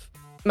have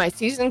my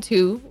season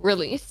 2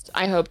 released.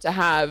 I hope to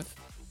have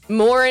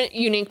more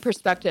unique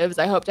perspectives.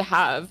 I hope to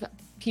have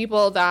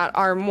people that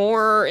are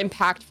more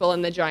impactful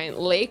in the giant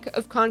lake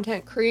of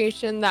content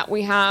creation that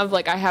we have.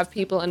 Like, I have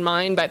people in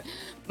mind, but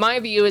my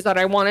view is that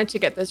I wanted to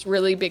get this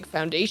really big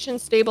foundation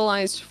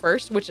stabilized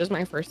first, which is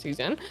my first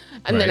season.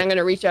 And then Right. I'm going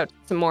to reach out to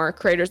some more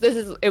creators.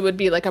 It would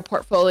be like a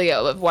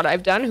portfolio of what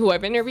I've done, who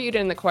I've interviewed,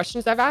 and the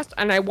questions I've asked.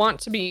 And I want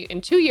to be, in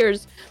 2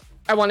 years,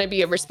 I want to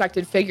be a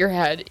respected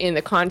figurehead in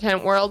the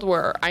content world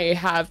where I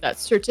have that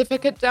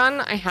certificate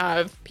done. I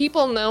have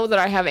people know that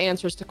I have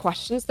answers to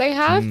questions they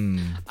have.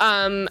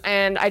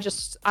 And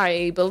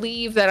I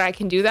believe that I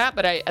can do that.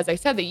 But as I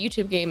said, the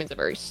YouTube game is a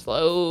very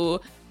slow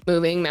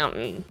moving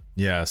mountain.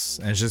 Yes,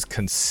 and it's just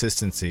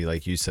consistency,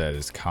 like you said,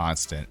 is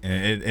constant,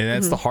 and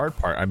that's the hard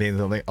part. I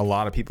mean, a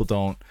lot of people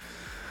don't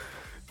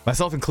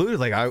myself included,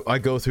 like I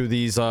go through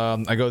these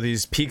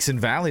these peaks and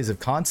valleys of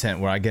content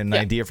where I get an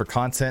idea for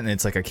content and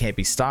it's like I can't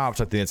be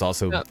stopped. I think it's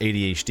also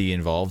ADHD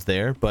involved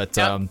there, but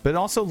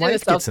also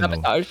life gets in the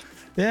way.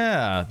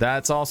 Yeah,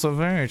 that's also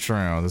very true.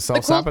 The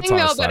self-sabotage. The cool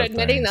thing though about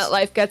admitting that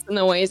life gets in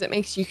the way is it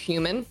makes you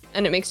human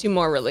and it makes you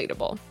more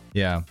relatable.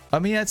 Yeah, I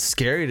mean that's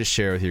scary to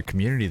share with your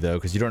community though,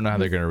 because you don't know how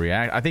they're going to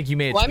react. I think you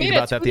made a tweet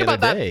about that the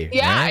other day.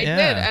 Yeah, right? I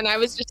did, and I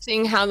was just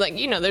seeing how, like,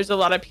 you know, there's a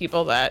lot of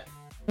people that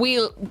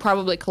we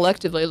probably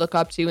collectively look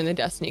up to in the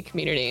Destiny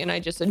community, and I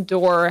just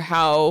adore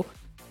how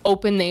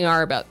open they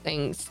are about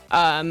things.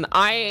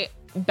 I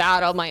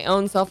battle my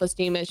own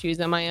self-esteem issues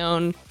and my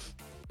own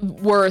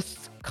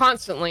worth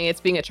constantly. It's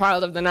being a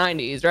child of the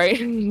 90s, right?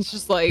 It's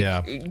just like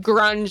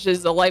grunge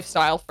is a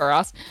lifestyle for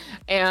us,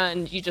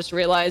 and you just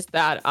realize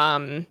that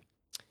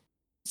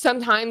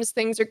sometimes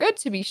things are good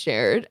to be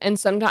shared, and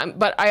sometimes,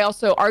 but I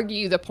also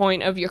argue the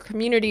point of your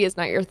community is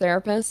not your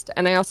therapist,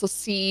 and I also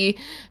see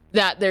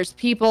that there's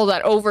people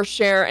that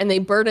overshare and they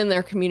burden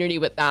their community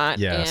with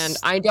that. And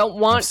I don't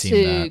want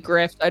to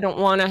grift. I don't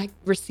want to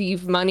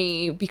receive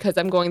money because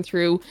I'm going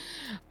through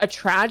a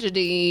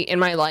tragedy in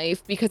my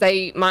life, because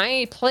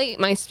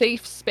my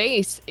safe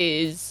space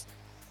is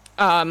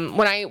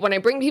when I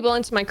bring people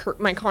into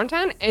my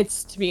content,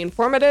 it's to be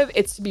informative,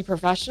 it's to be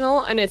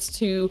professional, and it's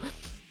to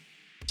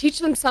teach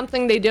them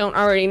something they don't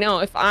already know.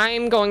 If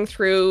I'm going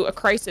through a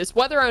crisis,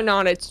 whether or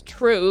not it's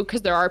true,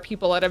 because there are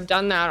people that have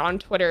done that on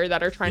Twitter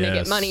that are trying to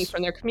get money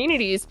from their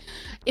communities,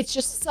 it's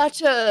just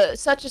such a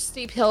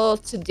steep hill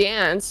to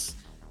dance,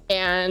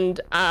 and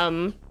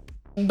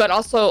but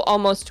also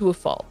almost to a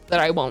fault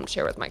that I won't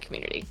share with my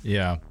community.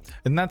 Yeah.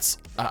 And that's,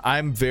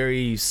 I'm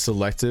very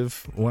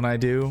selective when I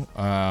do,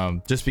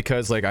 just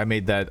because like I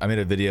made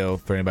a video.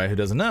 For anybody who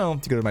doesn't know,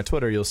 if you go to my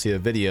Twitter, you'll see a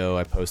video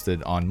I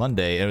posted on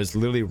Monday, and it was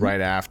literally right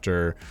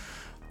after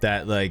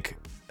that. Like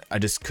I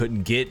just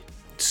couldn't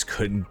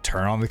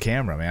turn on the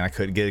camera, man. I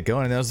couldn't get it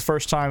going, and that was the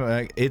first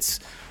time.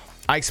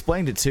 I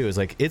explained it too. It's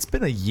like, it's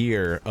been a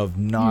year of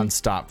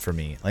non-stop for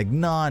me, like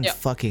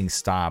fucking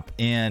stop.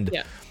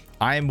 And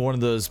I am one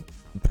of those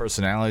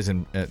personalities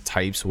and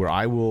types where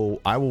I will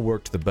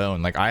work to the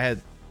bone. Like, I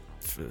had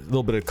a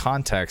little bit of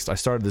context. I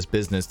started this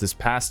business this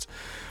past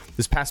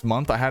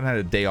month. I haven't had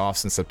a day off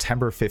since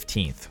September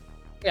 15th.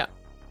 Yeah.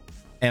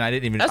 And I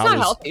didn't even. That's not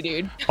healthy,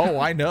 dude. Oh,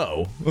 I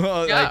know.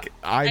 Like,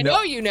 I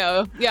know you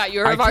know. Yeah,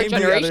 you're of our generation. I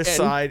came to the other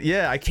side.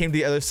 Yeah, I came to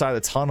the other side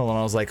of the tunnel, and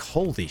I was like,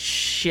 "Holy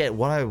shit!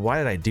 Why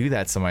did I do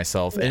that to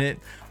myself?" And it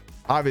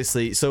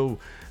obviously, so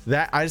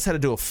that I just had to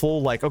do a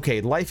full, like,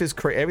 okay, life is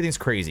crazy, everything's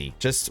crazy.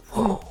 Just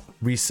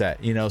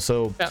reset, you know.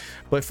 So,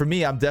 but for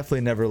me, I'm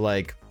definitely never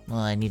like, well,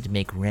 I need to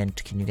make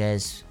rent. Can you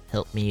guys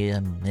help me?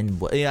 And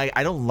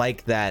I don't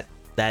like that.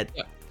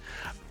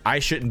 I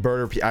shouldn't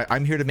burden.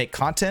 I'm here to make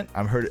content.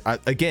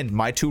 Again,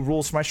 my two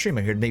rules for my stream.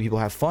 I'm here to make people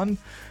have fun,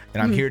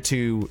 and I'm here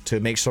to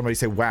make somebody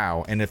say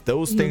wow. And if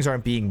those things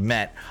aren't being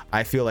met,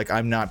 I feel like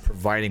I'm not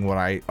providing what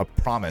I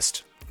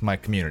promised my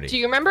community. Do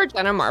you remember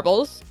Jenna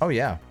Marbles? Oh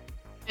yeah.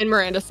 And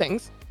Miranda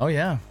Sings. Oh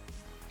yeah.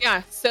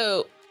 Yeah.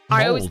 So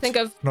I always think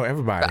of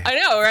everybody. I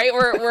know, right?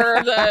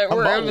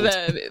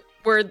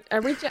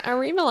 Are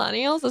we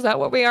millennials? Is that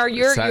what we are?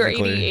 You're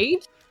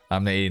 88.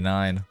 I'm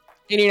 89.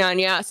 89,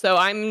 yeah. So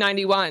I'm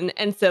 91,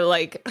 and so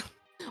like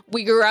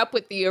we grew up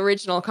with the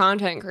original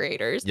content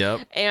creators.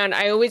 Yep. And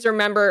I always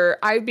remember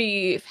I'd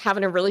be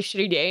having a really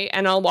shitty day,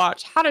 and I'll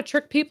watch How to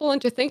Trick People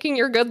into Thinking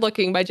You're Good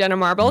Looking by Jenna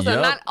Marbles,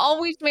 and that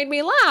always made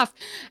me laugh.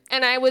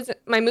 And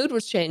my mood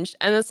was changed,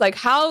 and it's like,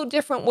 how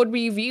different would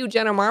we view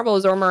Jenna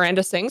Marbles or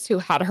Miranda Sings, who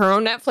had her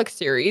own Netflix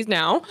series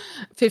now,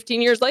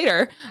 15 years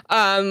later,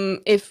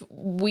 if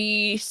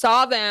we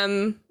saw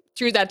them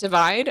through that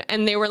divide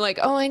and they were like,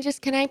 oh,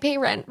 can I pay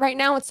rent right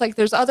now? It's like,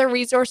 there's other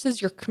resources.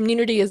 Your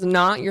community is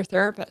not your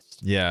therapist.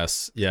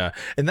 Yes. Yeah.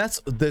 And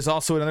there's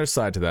also another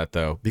side to that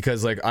though,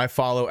 because like I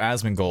follow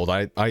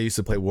Asmongold. I used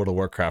to play World of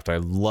Warcraft. I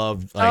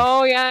loved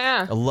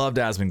I loved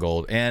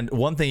Asmongold. And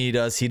one thing he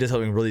does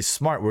something really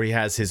smart where he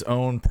has his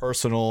own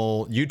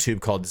personal YouTube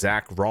called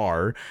Zach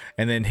Rar,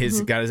 and then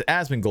got his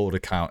Asmongold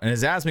account, and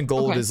his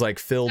Asmongold is like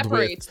filled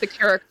with the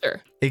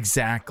character.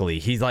 Exactly.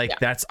 He's like,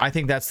 I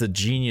think that's the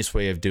genius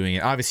way of doing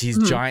it. Obviously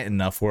he's giant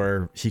enough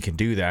where he can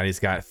do that. He's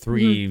got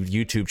 3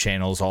 YouTube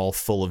channels all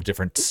full of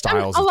different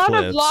styles. A lot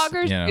of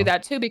vloggers do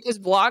that too, because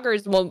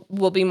vloggers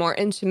will be more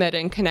intimate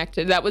and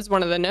connected. That was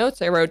one of the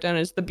notes I wrote down,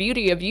 is the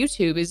beauty of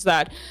YouTube is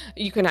that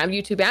you can have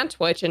YouTube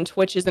and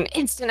Twitch is an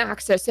instant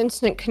access,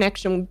 instant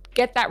connection,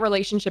 get that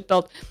relationship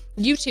built.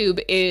 YouTube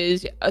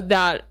is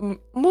that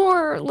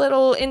more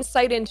little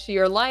insight into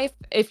your life.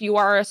 If you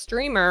are a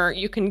streamer,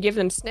 you can give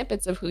them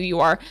snippets of who you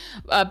are,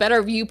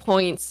 better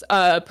viewpoints,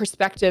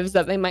 perspectives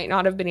that they might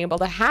not have been able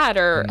to had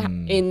or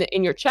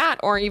in your chat,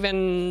 or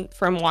even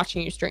from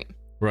watching you stream.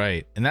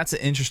 Right. And that's an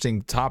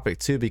interesting topic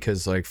too,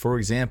 because like, for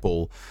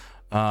example,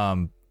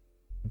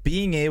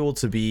 being able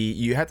to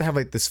you have to have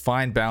like this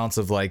fine balance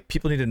of like,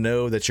 people need to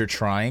know that you're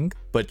trying,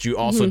 but you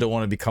also don't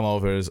want to become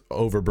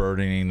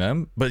overburdening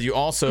them, but you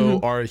also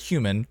are a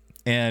human.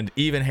 And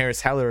even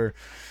Harris Heller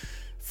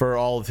for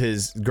all of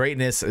his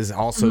greatness is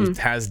also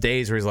has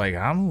days where he's like,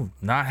 I'm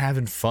not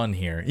having fun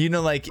here. You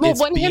know, like Well, it's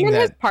when him being and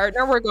his that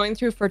partner were going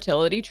through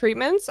fertility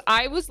treatments,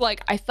 I was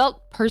like, I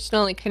felt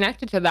personally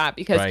connected to that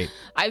because right.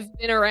 I've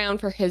been around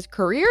for his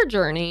career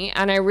journey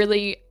and I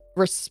really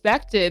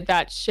respected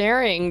that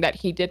sharing that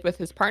he did with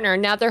his partner.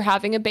 And now they're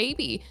having a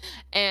baby.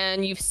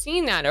 And you've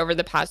seen that over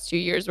the past 2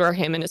 years where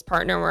him and his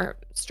partner were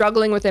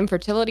struggling with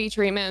infertility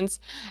treatments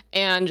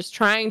and just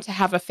trying to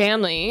have a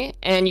family.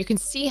 And you can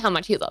see how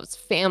much he loves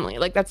family.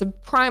 Like that's a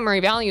primary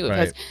value of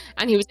his. Right.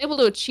 And he was able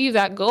to achieve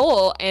that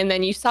goal. And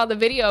then you saw the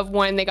video of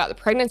when they got the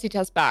pregnancy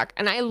test back.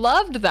 And I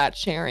loved that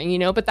sharing, you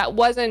know, but that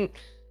wasn't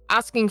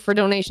asking for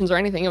donations or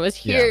anything. It was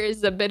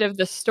here's a bit of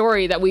the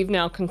story that we've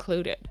now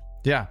concluded.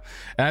 Yeah,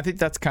 and I think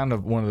that's kind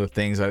of one of the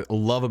things I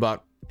love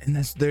about, and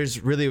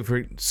there's really, if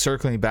we're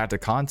circling back to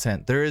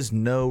content, there is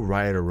no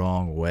right or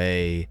wrong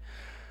way.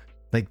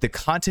 Like the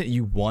content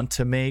you want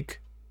to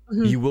make,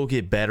 you will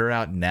get better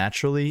out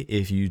naturally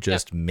if you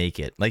just make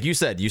it. Like you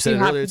said it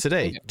earlier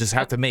today, just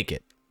have to make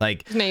it.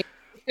 Like it's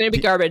gonna be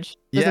garbage.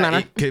 Doesn't matter.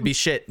 It could be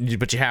shit,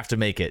 but you have to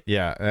make it.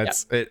 Yeah,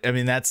 that's it. I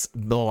mean, that's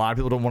a lot of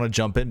people don't want to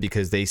jump in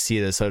because they see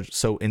it as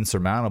so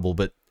insurmountable,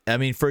 but I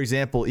mean, for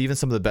example, even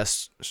some of the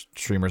best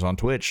streamers on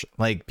Twitch,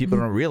 like people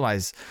don't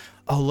realize,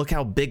 oh, look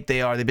how big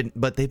they are. They've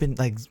been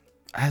like,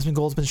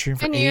 Asmongold's been streaming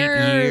for 8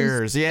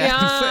 years.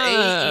 Yeah,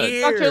 for 8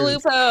 years. Dr.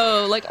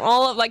 Lupo, like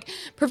all of like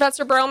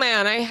Professor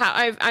Broman.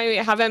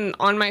 I have him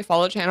on my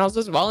follow channels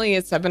as well. He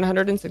has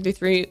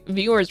 763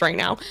 viewers right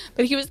now.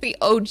 But he was the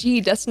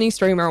OG Destiny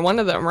streamer, one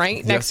of them,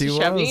 right? Yes, he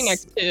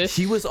was.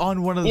 He was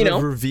on one of the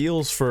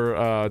reveals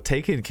for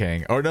Taken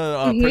King, or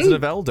no, Prison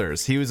of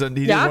Elders. He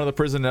did one of the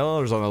Prison of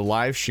Elders on a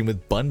live stream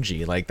with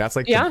Bungie. Like that's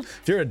like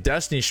if you're a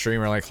Destiny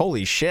streamer, like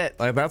holy shit,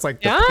 like that's like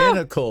the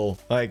pinnacle.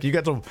 Like you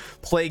got to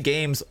play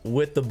games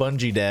with the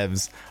Bungie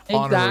devs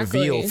on a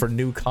reveal for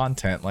new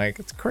content. Like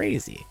it's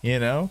crazy, you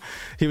know.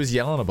 He was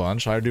yelling a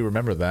bunch. I do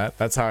remember that.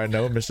 That's how I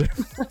know Mr.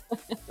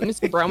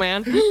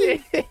 Broman.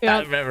 I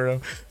remember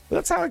him.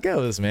 That's how it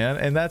goes, man.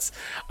 And that's,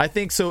 I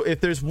think so.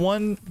 If there's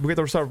one, we're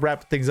gonna start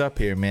wrapping things up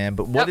here, man.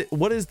 But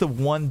what is the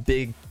one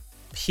big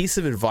piece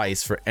of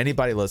advice for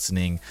anybody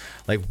listening?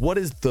 Like, what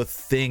is the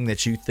thing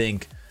that you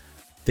think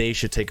they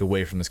should take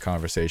away from this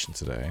conversation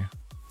today?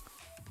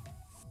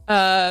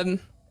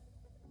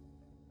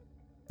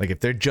 Like if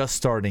they're just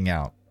starting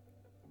out.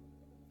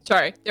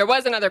 Sorry, there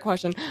was another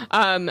question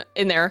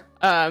in there.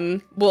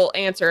 We'll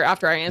answer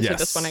after I answer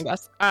this one, I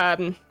guess.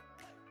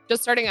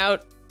 Just starting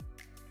out,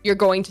 you're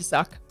going to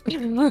suck.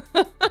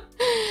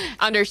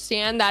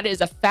 Understand that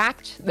is a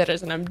fact, that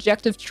is an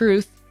objective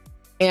truth,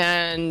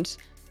 and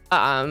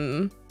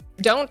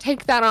don't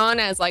take that on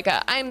as like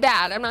I'm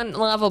bad, I'm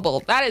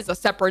unlovable. That is a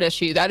separate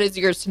issue. That is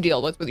yours to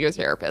deal with your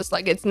therapist.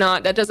 Like it's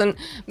not, that doesn't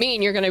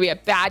mean you're going to be a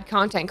bad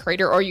content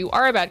creator or you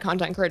are a bad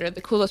content creator. The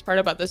coolest part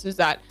about this is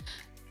that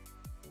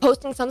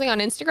posting something on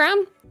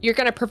Instagram, you're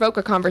going to provoke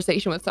a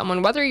conversation with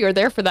someone. Whether you're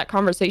there for that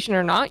conversation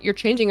or not, you're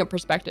changing a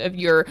perspective.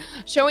 You're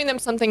showing them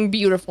something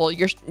beautiful.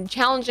 You're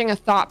challenging a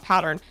thought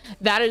pattern.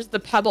 That is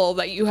the pebble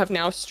that you have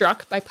now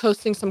struck by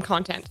posting some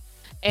content.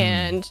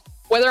 And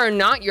whether or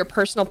not your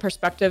personal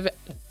perspective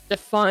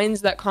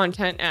defines that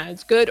content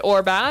as good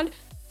or bad,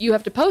 you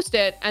have to post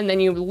it and then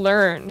you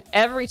learn.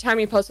 Every time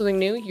you post something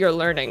new, you're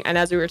learning. And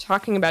as we were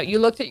talking about, you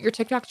looked at your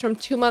TikToks from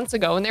 2 months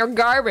ago and they're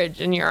garbage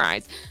in your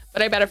eyes.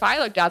 But I bet if I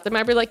looked at them,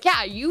 I'd be like,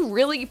 yeah, you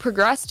really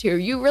progressed here.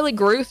 You really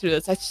grew through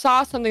this. I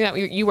saw something that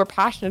you were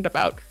passionate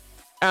about.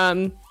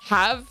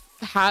 Have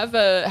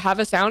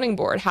a sounding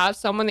board. Have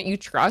someone that you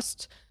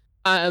trust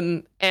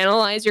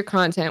analyze your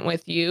content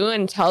with you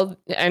and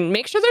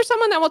make sure there's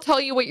someone that will tell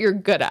you what you're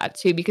good at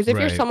too, because if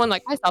you're someone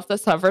like myself that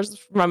suffers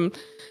from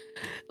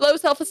low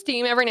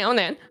self-esteem every now and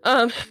then,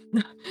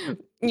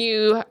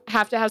 you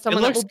have to have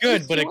someone that looks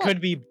good, but it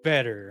could be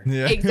better.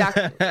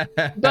 Exactly.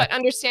 But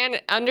understand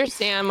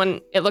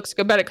when it looks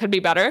good but it could be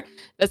better,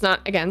 that's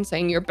not again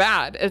saying you're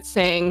bad. It's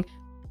saying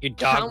you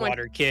dog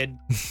water kid.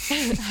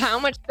 How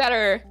much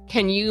better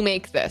can you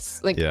make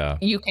this? Like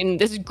you can,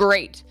 this is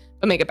great,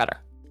 but make it better.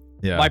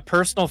 Yeah. My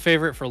personal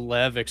favorite for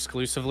Lev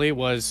exclusively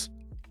was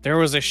there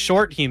was a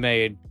short he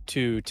made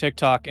to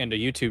TikTok and to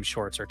YouTube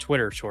Shorts or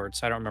Twitter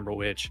Shorts. I don't remember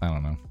which. I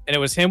don't know. And it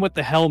was him with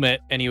the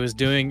helmet and he was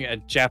doing a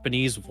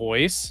Japanese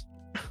voice.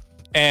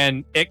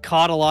 And it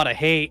caught a lot of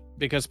hate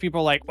because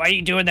people are like, why are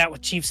you doing that with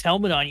Chief's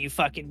helmet on, you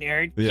fucking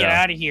nerd? Get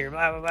out of here.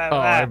 Blah, blah,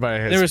 blah, blah.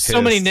 There was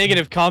so many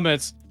negative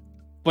comments,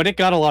 but it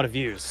got a lot of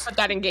views. But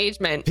that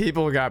engagement.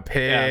 People got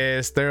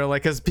pissed. They're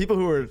like, because people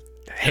who are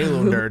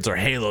Halo nerds or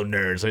Halo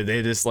nerds, or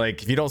they just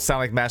like, if you don't sound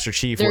like Master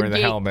Chief wearing the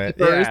helmet,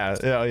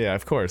 yeah,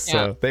 of course.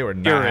 So they were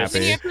not happy.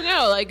 And you have to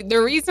know, like,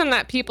 the reason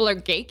that people are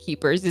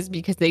gatekeepers is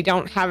because they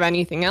don't have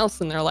anything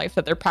else in their life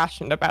that they're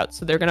passionate about,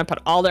 so they're going to put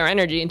all their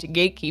energy into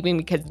gatekeeping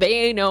because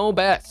they know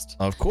best.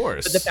 Of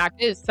course. But the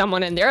fact is,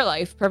 someone in their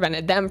life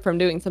prevented them from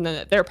doing something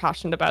that they're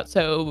passionate about.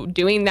 So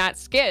doing that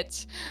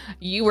skit,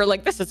 you were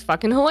like, this is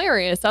fucking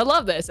hilarious, I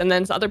love this. And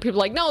then other people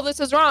like, no, this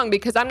is wrong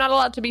because I'm not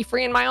allowed to be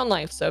free in my own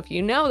life. So if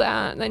you know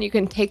that, then you can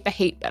can take the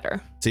hate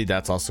better. See,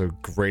 that's also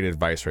great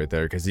advice right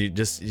there, because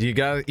you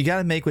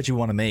gotta make what you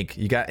want to make.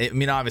 I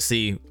mean,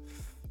 obviously,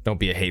 don't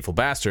be a hateful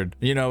bastard,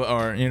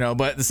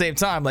 but at the same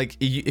time, like,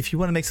 if you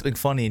want to make something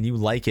funny and you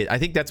like it, I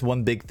think that's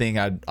one big thing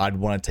I'd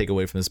want to take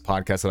away from this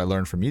podcast that I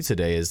learned from you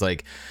today is,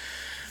 like,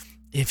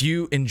 if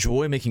you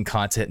enjoy making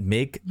content,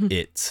 make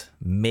it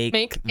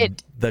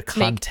the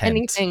content.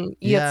 Make anything.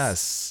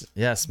 Yes,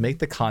 make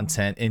the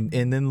content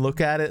and then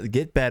look at it,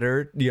 get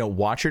better,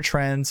 watch your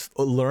trends,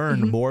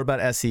 learn more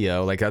about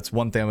SEO. Like, that's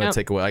one thing I'm gonna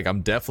take away. Like,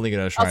 I'm definitely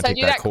gonna try and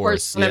take that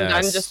course when I'm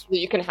done, just so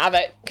you can have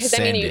it, because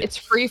it's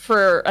free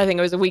for, I think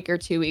it was a week or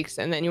 2 weeks,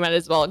 and then you might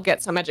as well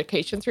get some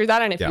education through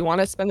that. And if you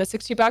want to spend the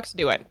 $60,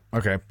 do it.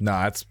 Okay, no,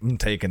 I'm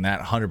taking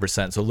that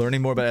 100%. So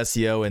learning more about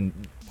SEO and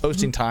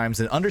posting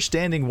times, and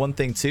understanding one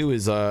thing too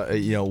is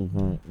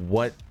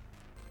what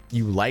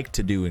you like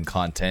to do in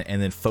content, and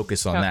then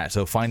focus on that.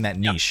 So find that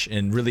niche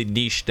and really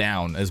niche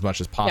down as much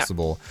as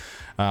possible.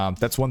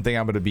 That's one thing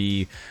I'm going to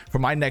be for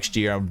my next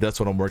year. That's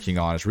what I'm working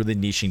on, is really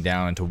niching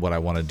down into what I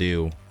want to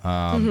do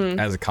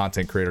as a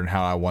content creator, and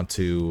how I want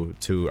to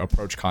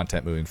approach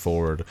content moving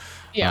forward.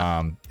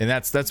 And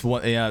that's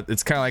one.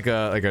 It's kind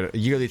of like a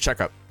yearly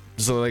checkup.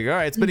 So, like, all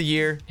right, it's been a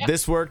year.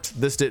 This worked.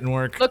 This didn't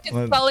work. Look at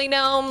Sully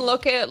Gnome.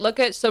 Look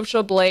at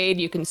Social Blade.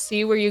 You can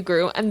see where you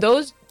grew, and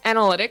those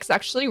analytics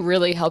actually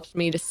really helped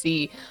me to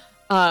see,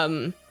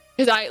 because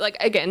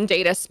again,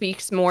 data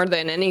speaks more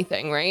than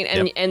anything, right?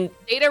 And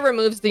data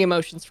removes the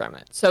emotions from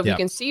it. So if you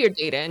can see your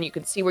data and you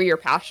can see where you're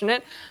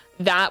passionate,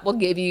 that will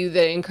give you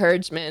the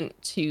encouragement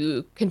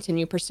to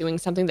continue pursuing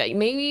something that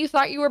maybe you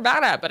thought you were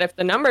bad at. But if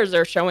the numbers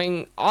are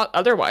showing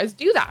otherwise,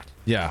 do that.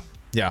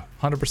 Yeah,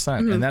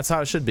 100%. And that's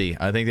how it should be.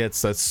 I think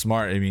that's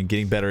smart. I mean,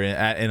 getting better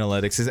at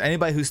analytics is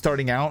anybody who's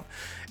starting out,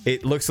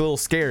 it looks a little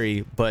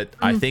scary, but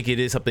I think it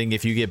is something,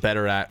 if you get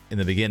better at in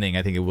the beginning,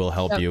 I think it will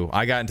help you.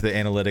 I got into the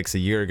analytics a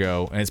year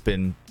ago, and it's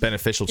been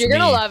beneficial to me. You're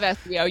going to love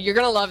SEO. You're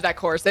going to love that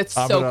course. It's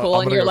so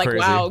cool. And you're like, crazy.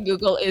 Wow,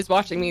 Google is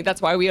watching me.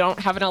 That's why we don't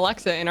have an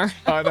Alexa in our...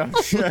 I know.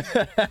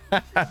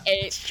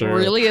 It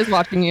really is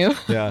watching you.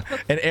 Yeah.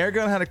 And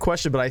Aragon had a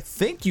question, but I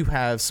think you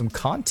have some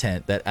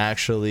content that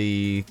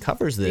actually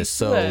covers this.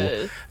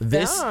 So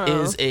this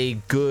is a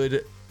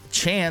good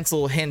chance,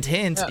 little hint,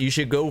 you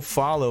should go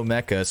follow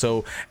Mecca.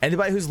 So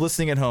anybody who's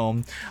listening at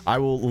home, I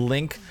will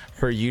link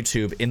her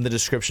YouTube in the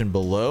description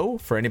below.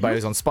 For anybody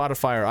who's on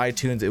Spotify or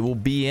iTunes, it will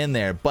be in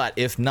there. But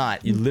if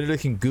not, you literally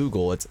can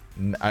Google it.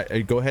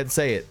 Go ahead and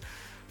say it.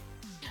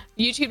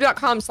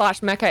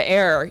 YouTube.com/Mecca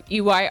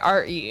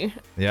EYRE.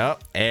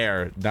 Yep,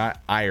 air, not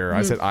ire.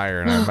 I said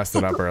ire, and I messed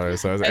it up earlier.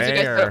 So it's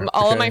air.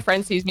 All of my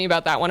friends tease me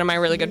about that. One of my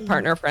really good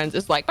partner friends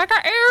is like,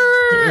 Mecca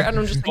air, and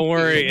I'm just like, don't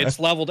worry, it's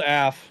leveled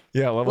AF.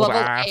 Yeah, leveled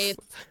AF. 8.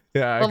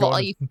 Yeah, level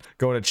 8.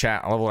 Go to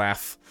chat. Level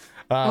AF.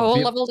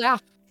 Leveled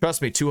AF.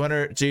 Trust me,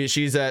 200.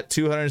 She's at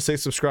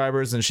 206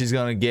 subscribers, and she's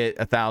gonna get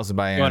 1,000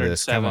 by the end of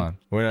this. Come on,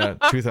 we're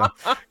at 2,000.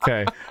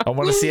 Okay, I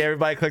want to see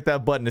everybody click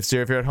that button. If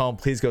you're at home,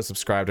 please go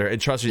subscribe to her. And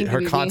trust me,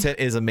 her content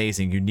is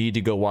amazing. You need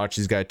to go watch.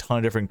 She's got a ton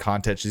of different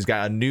content. She's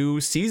got a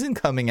new season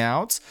coming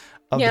out.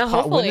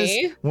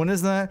 Hopefully. When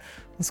is that?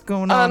 What's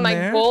going on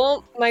there?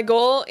 My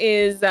goal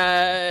is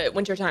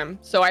winter time.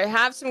 So I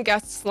have some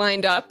guests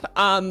lined up,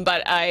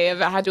 but I have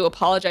had to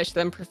apologize to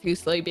them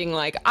profusely, being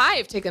like,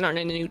 I've taken on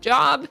a new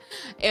job,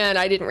 and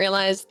I didn't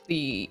realize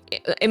the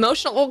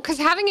emotional. Because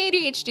having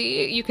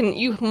ADHD,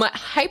 you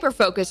hyper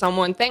focus on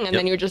one thing, and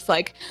then you're just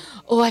like,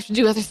 oh, I have to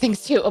do other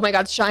things too. Oh my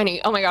God,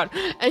 shiny. Oh my God,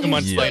 and a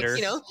month later,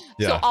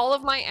 So all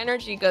of my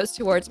energy goes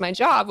towards my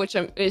job, which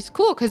is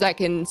cool because I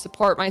can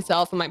support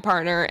myself and my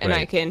partner, and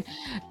I can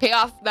pay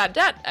off that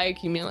debt I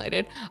accumulated.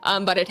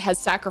 But it has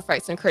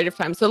sacrificed and creative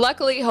time. So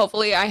luckily,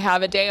 hopefully, I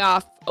have a day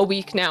off a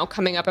week now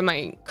coming up in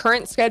my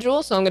current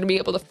schedule. So I'm going to be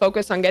able to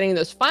focus on getting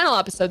those final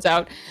episodes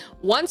out.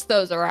 Once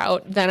those are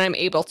out, then I'm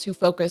able to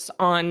focus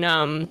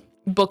on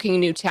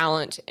booking new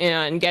talent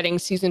and getting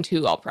season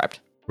 2 all prepped.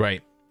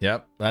 Right.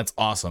 Yep, that's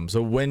awesome.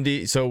 So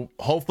Wendy,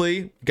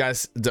 hopefully,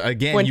 guys,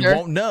 again, you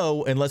won't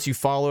know unless you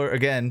follow her.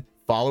 Again,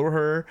 follow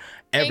her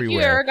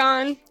everywhere. Thank you,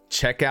 Aragon.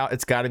 Check out,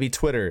 it's got to be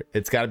Twitter,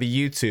 it's got to be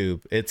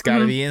YouTube, it's got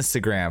to be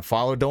Instagram.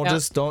 Follow,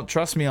 don't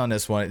trust me on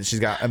this one. She's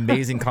got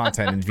amazing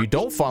content, and if you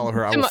don't follow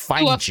her, I will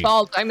find you.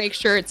 Fault. I make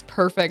sure it's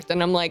perfect,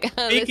 and I'm like,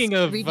 speaking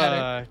of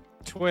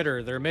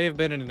Twitter, there may have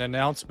been an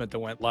announcement that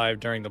went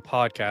live during the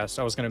podcast.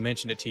 I was going to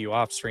mention it to you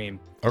off stream.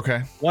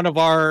 Okay. One of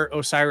our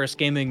Osiris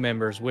Gaming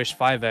members,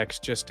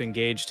 Wish5X, just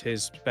engaged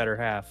his better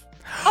half.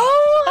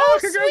 Oh,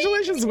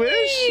 congratulations,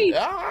 Wish.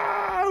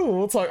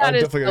 We'll talk. I'm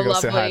definitely gonna go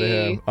say hi to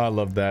him. I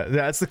love that.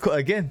 That's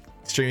the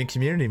streaming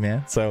community,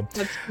 man. So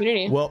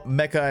community. Well,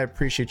 Mecca, I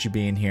appreciate you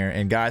being here,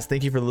 and guys,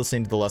 thank you for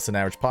listening to the Less Than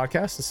Average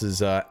podcast. This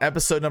is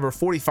episode number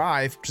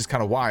 45, which is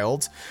kind of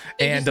wild.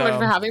 Thank you so much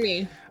for having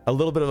me. A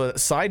little bit of a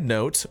side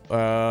note: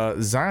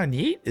 Zion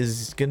Yeet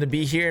is going to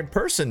be here in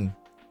person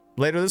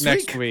later this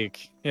next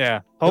week. Yeah,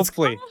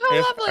 hopefully.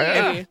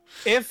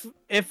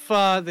 If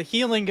the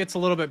healing gets a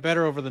little bit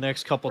better over the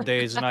next couple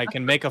days, and I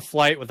can make a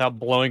flight without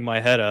blowing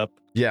my head up.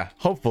 Yeah,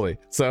 hopefully.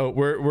 So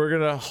we're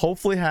gonna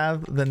hopefully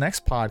have the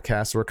next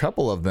podcast, or a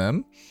couple of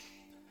them,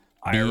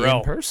 be IRL.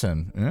 in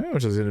person,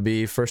 which is going to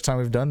be first time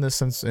we've done this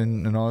since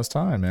in all this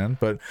time, man.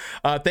 But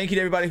thank you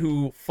to everybody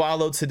who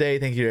followed today.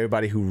 Thank you to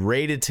everybody who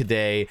rated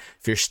today.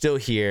 If you're still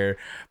here,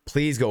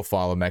 please go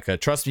follow Mecca.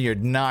 Trust me, you're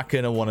not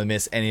going to want to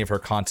miss any of her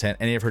content,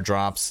 any of her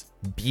drops.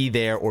 Be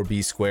there or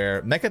be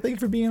square. Mecca, thank you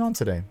for being on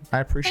today.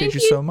 I appreciate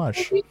you so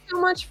much. Thank you so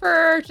much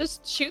for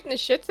just shooting the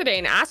shit today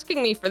and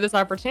asking me for this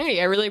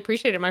opportunity. I really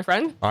appreciate it, my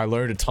friend. I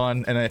learned a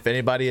ton, and if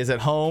anybody is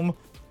at home,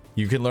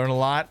 you can learn a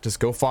lot. Just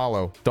go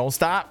follow. Don't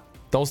stop.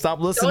 Don't stop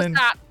listening.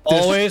 Don't stop.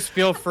 Always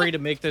feel free to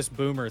make this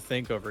boomer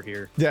think over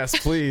here. Yes,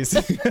 please.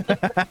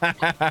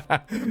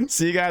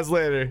 See you guys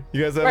later.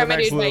 You guys have All a right, my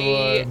nice dude, little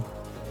bye. one.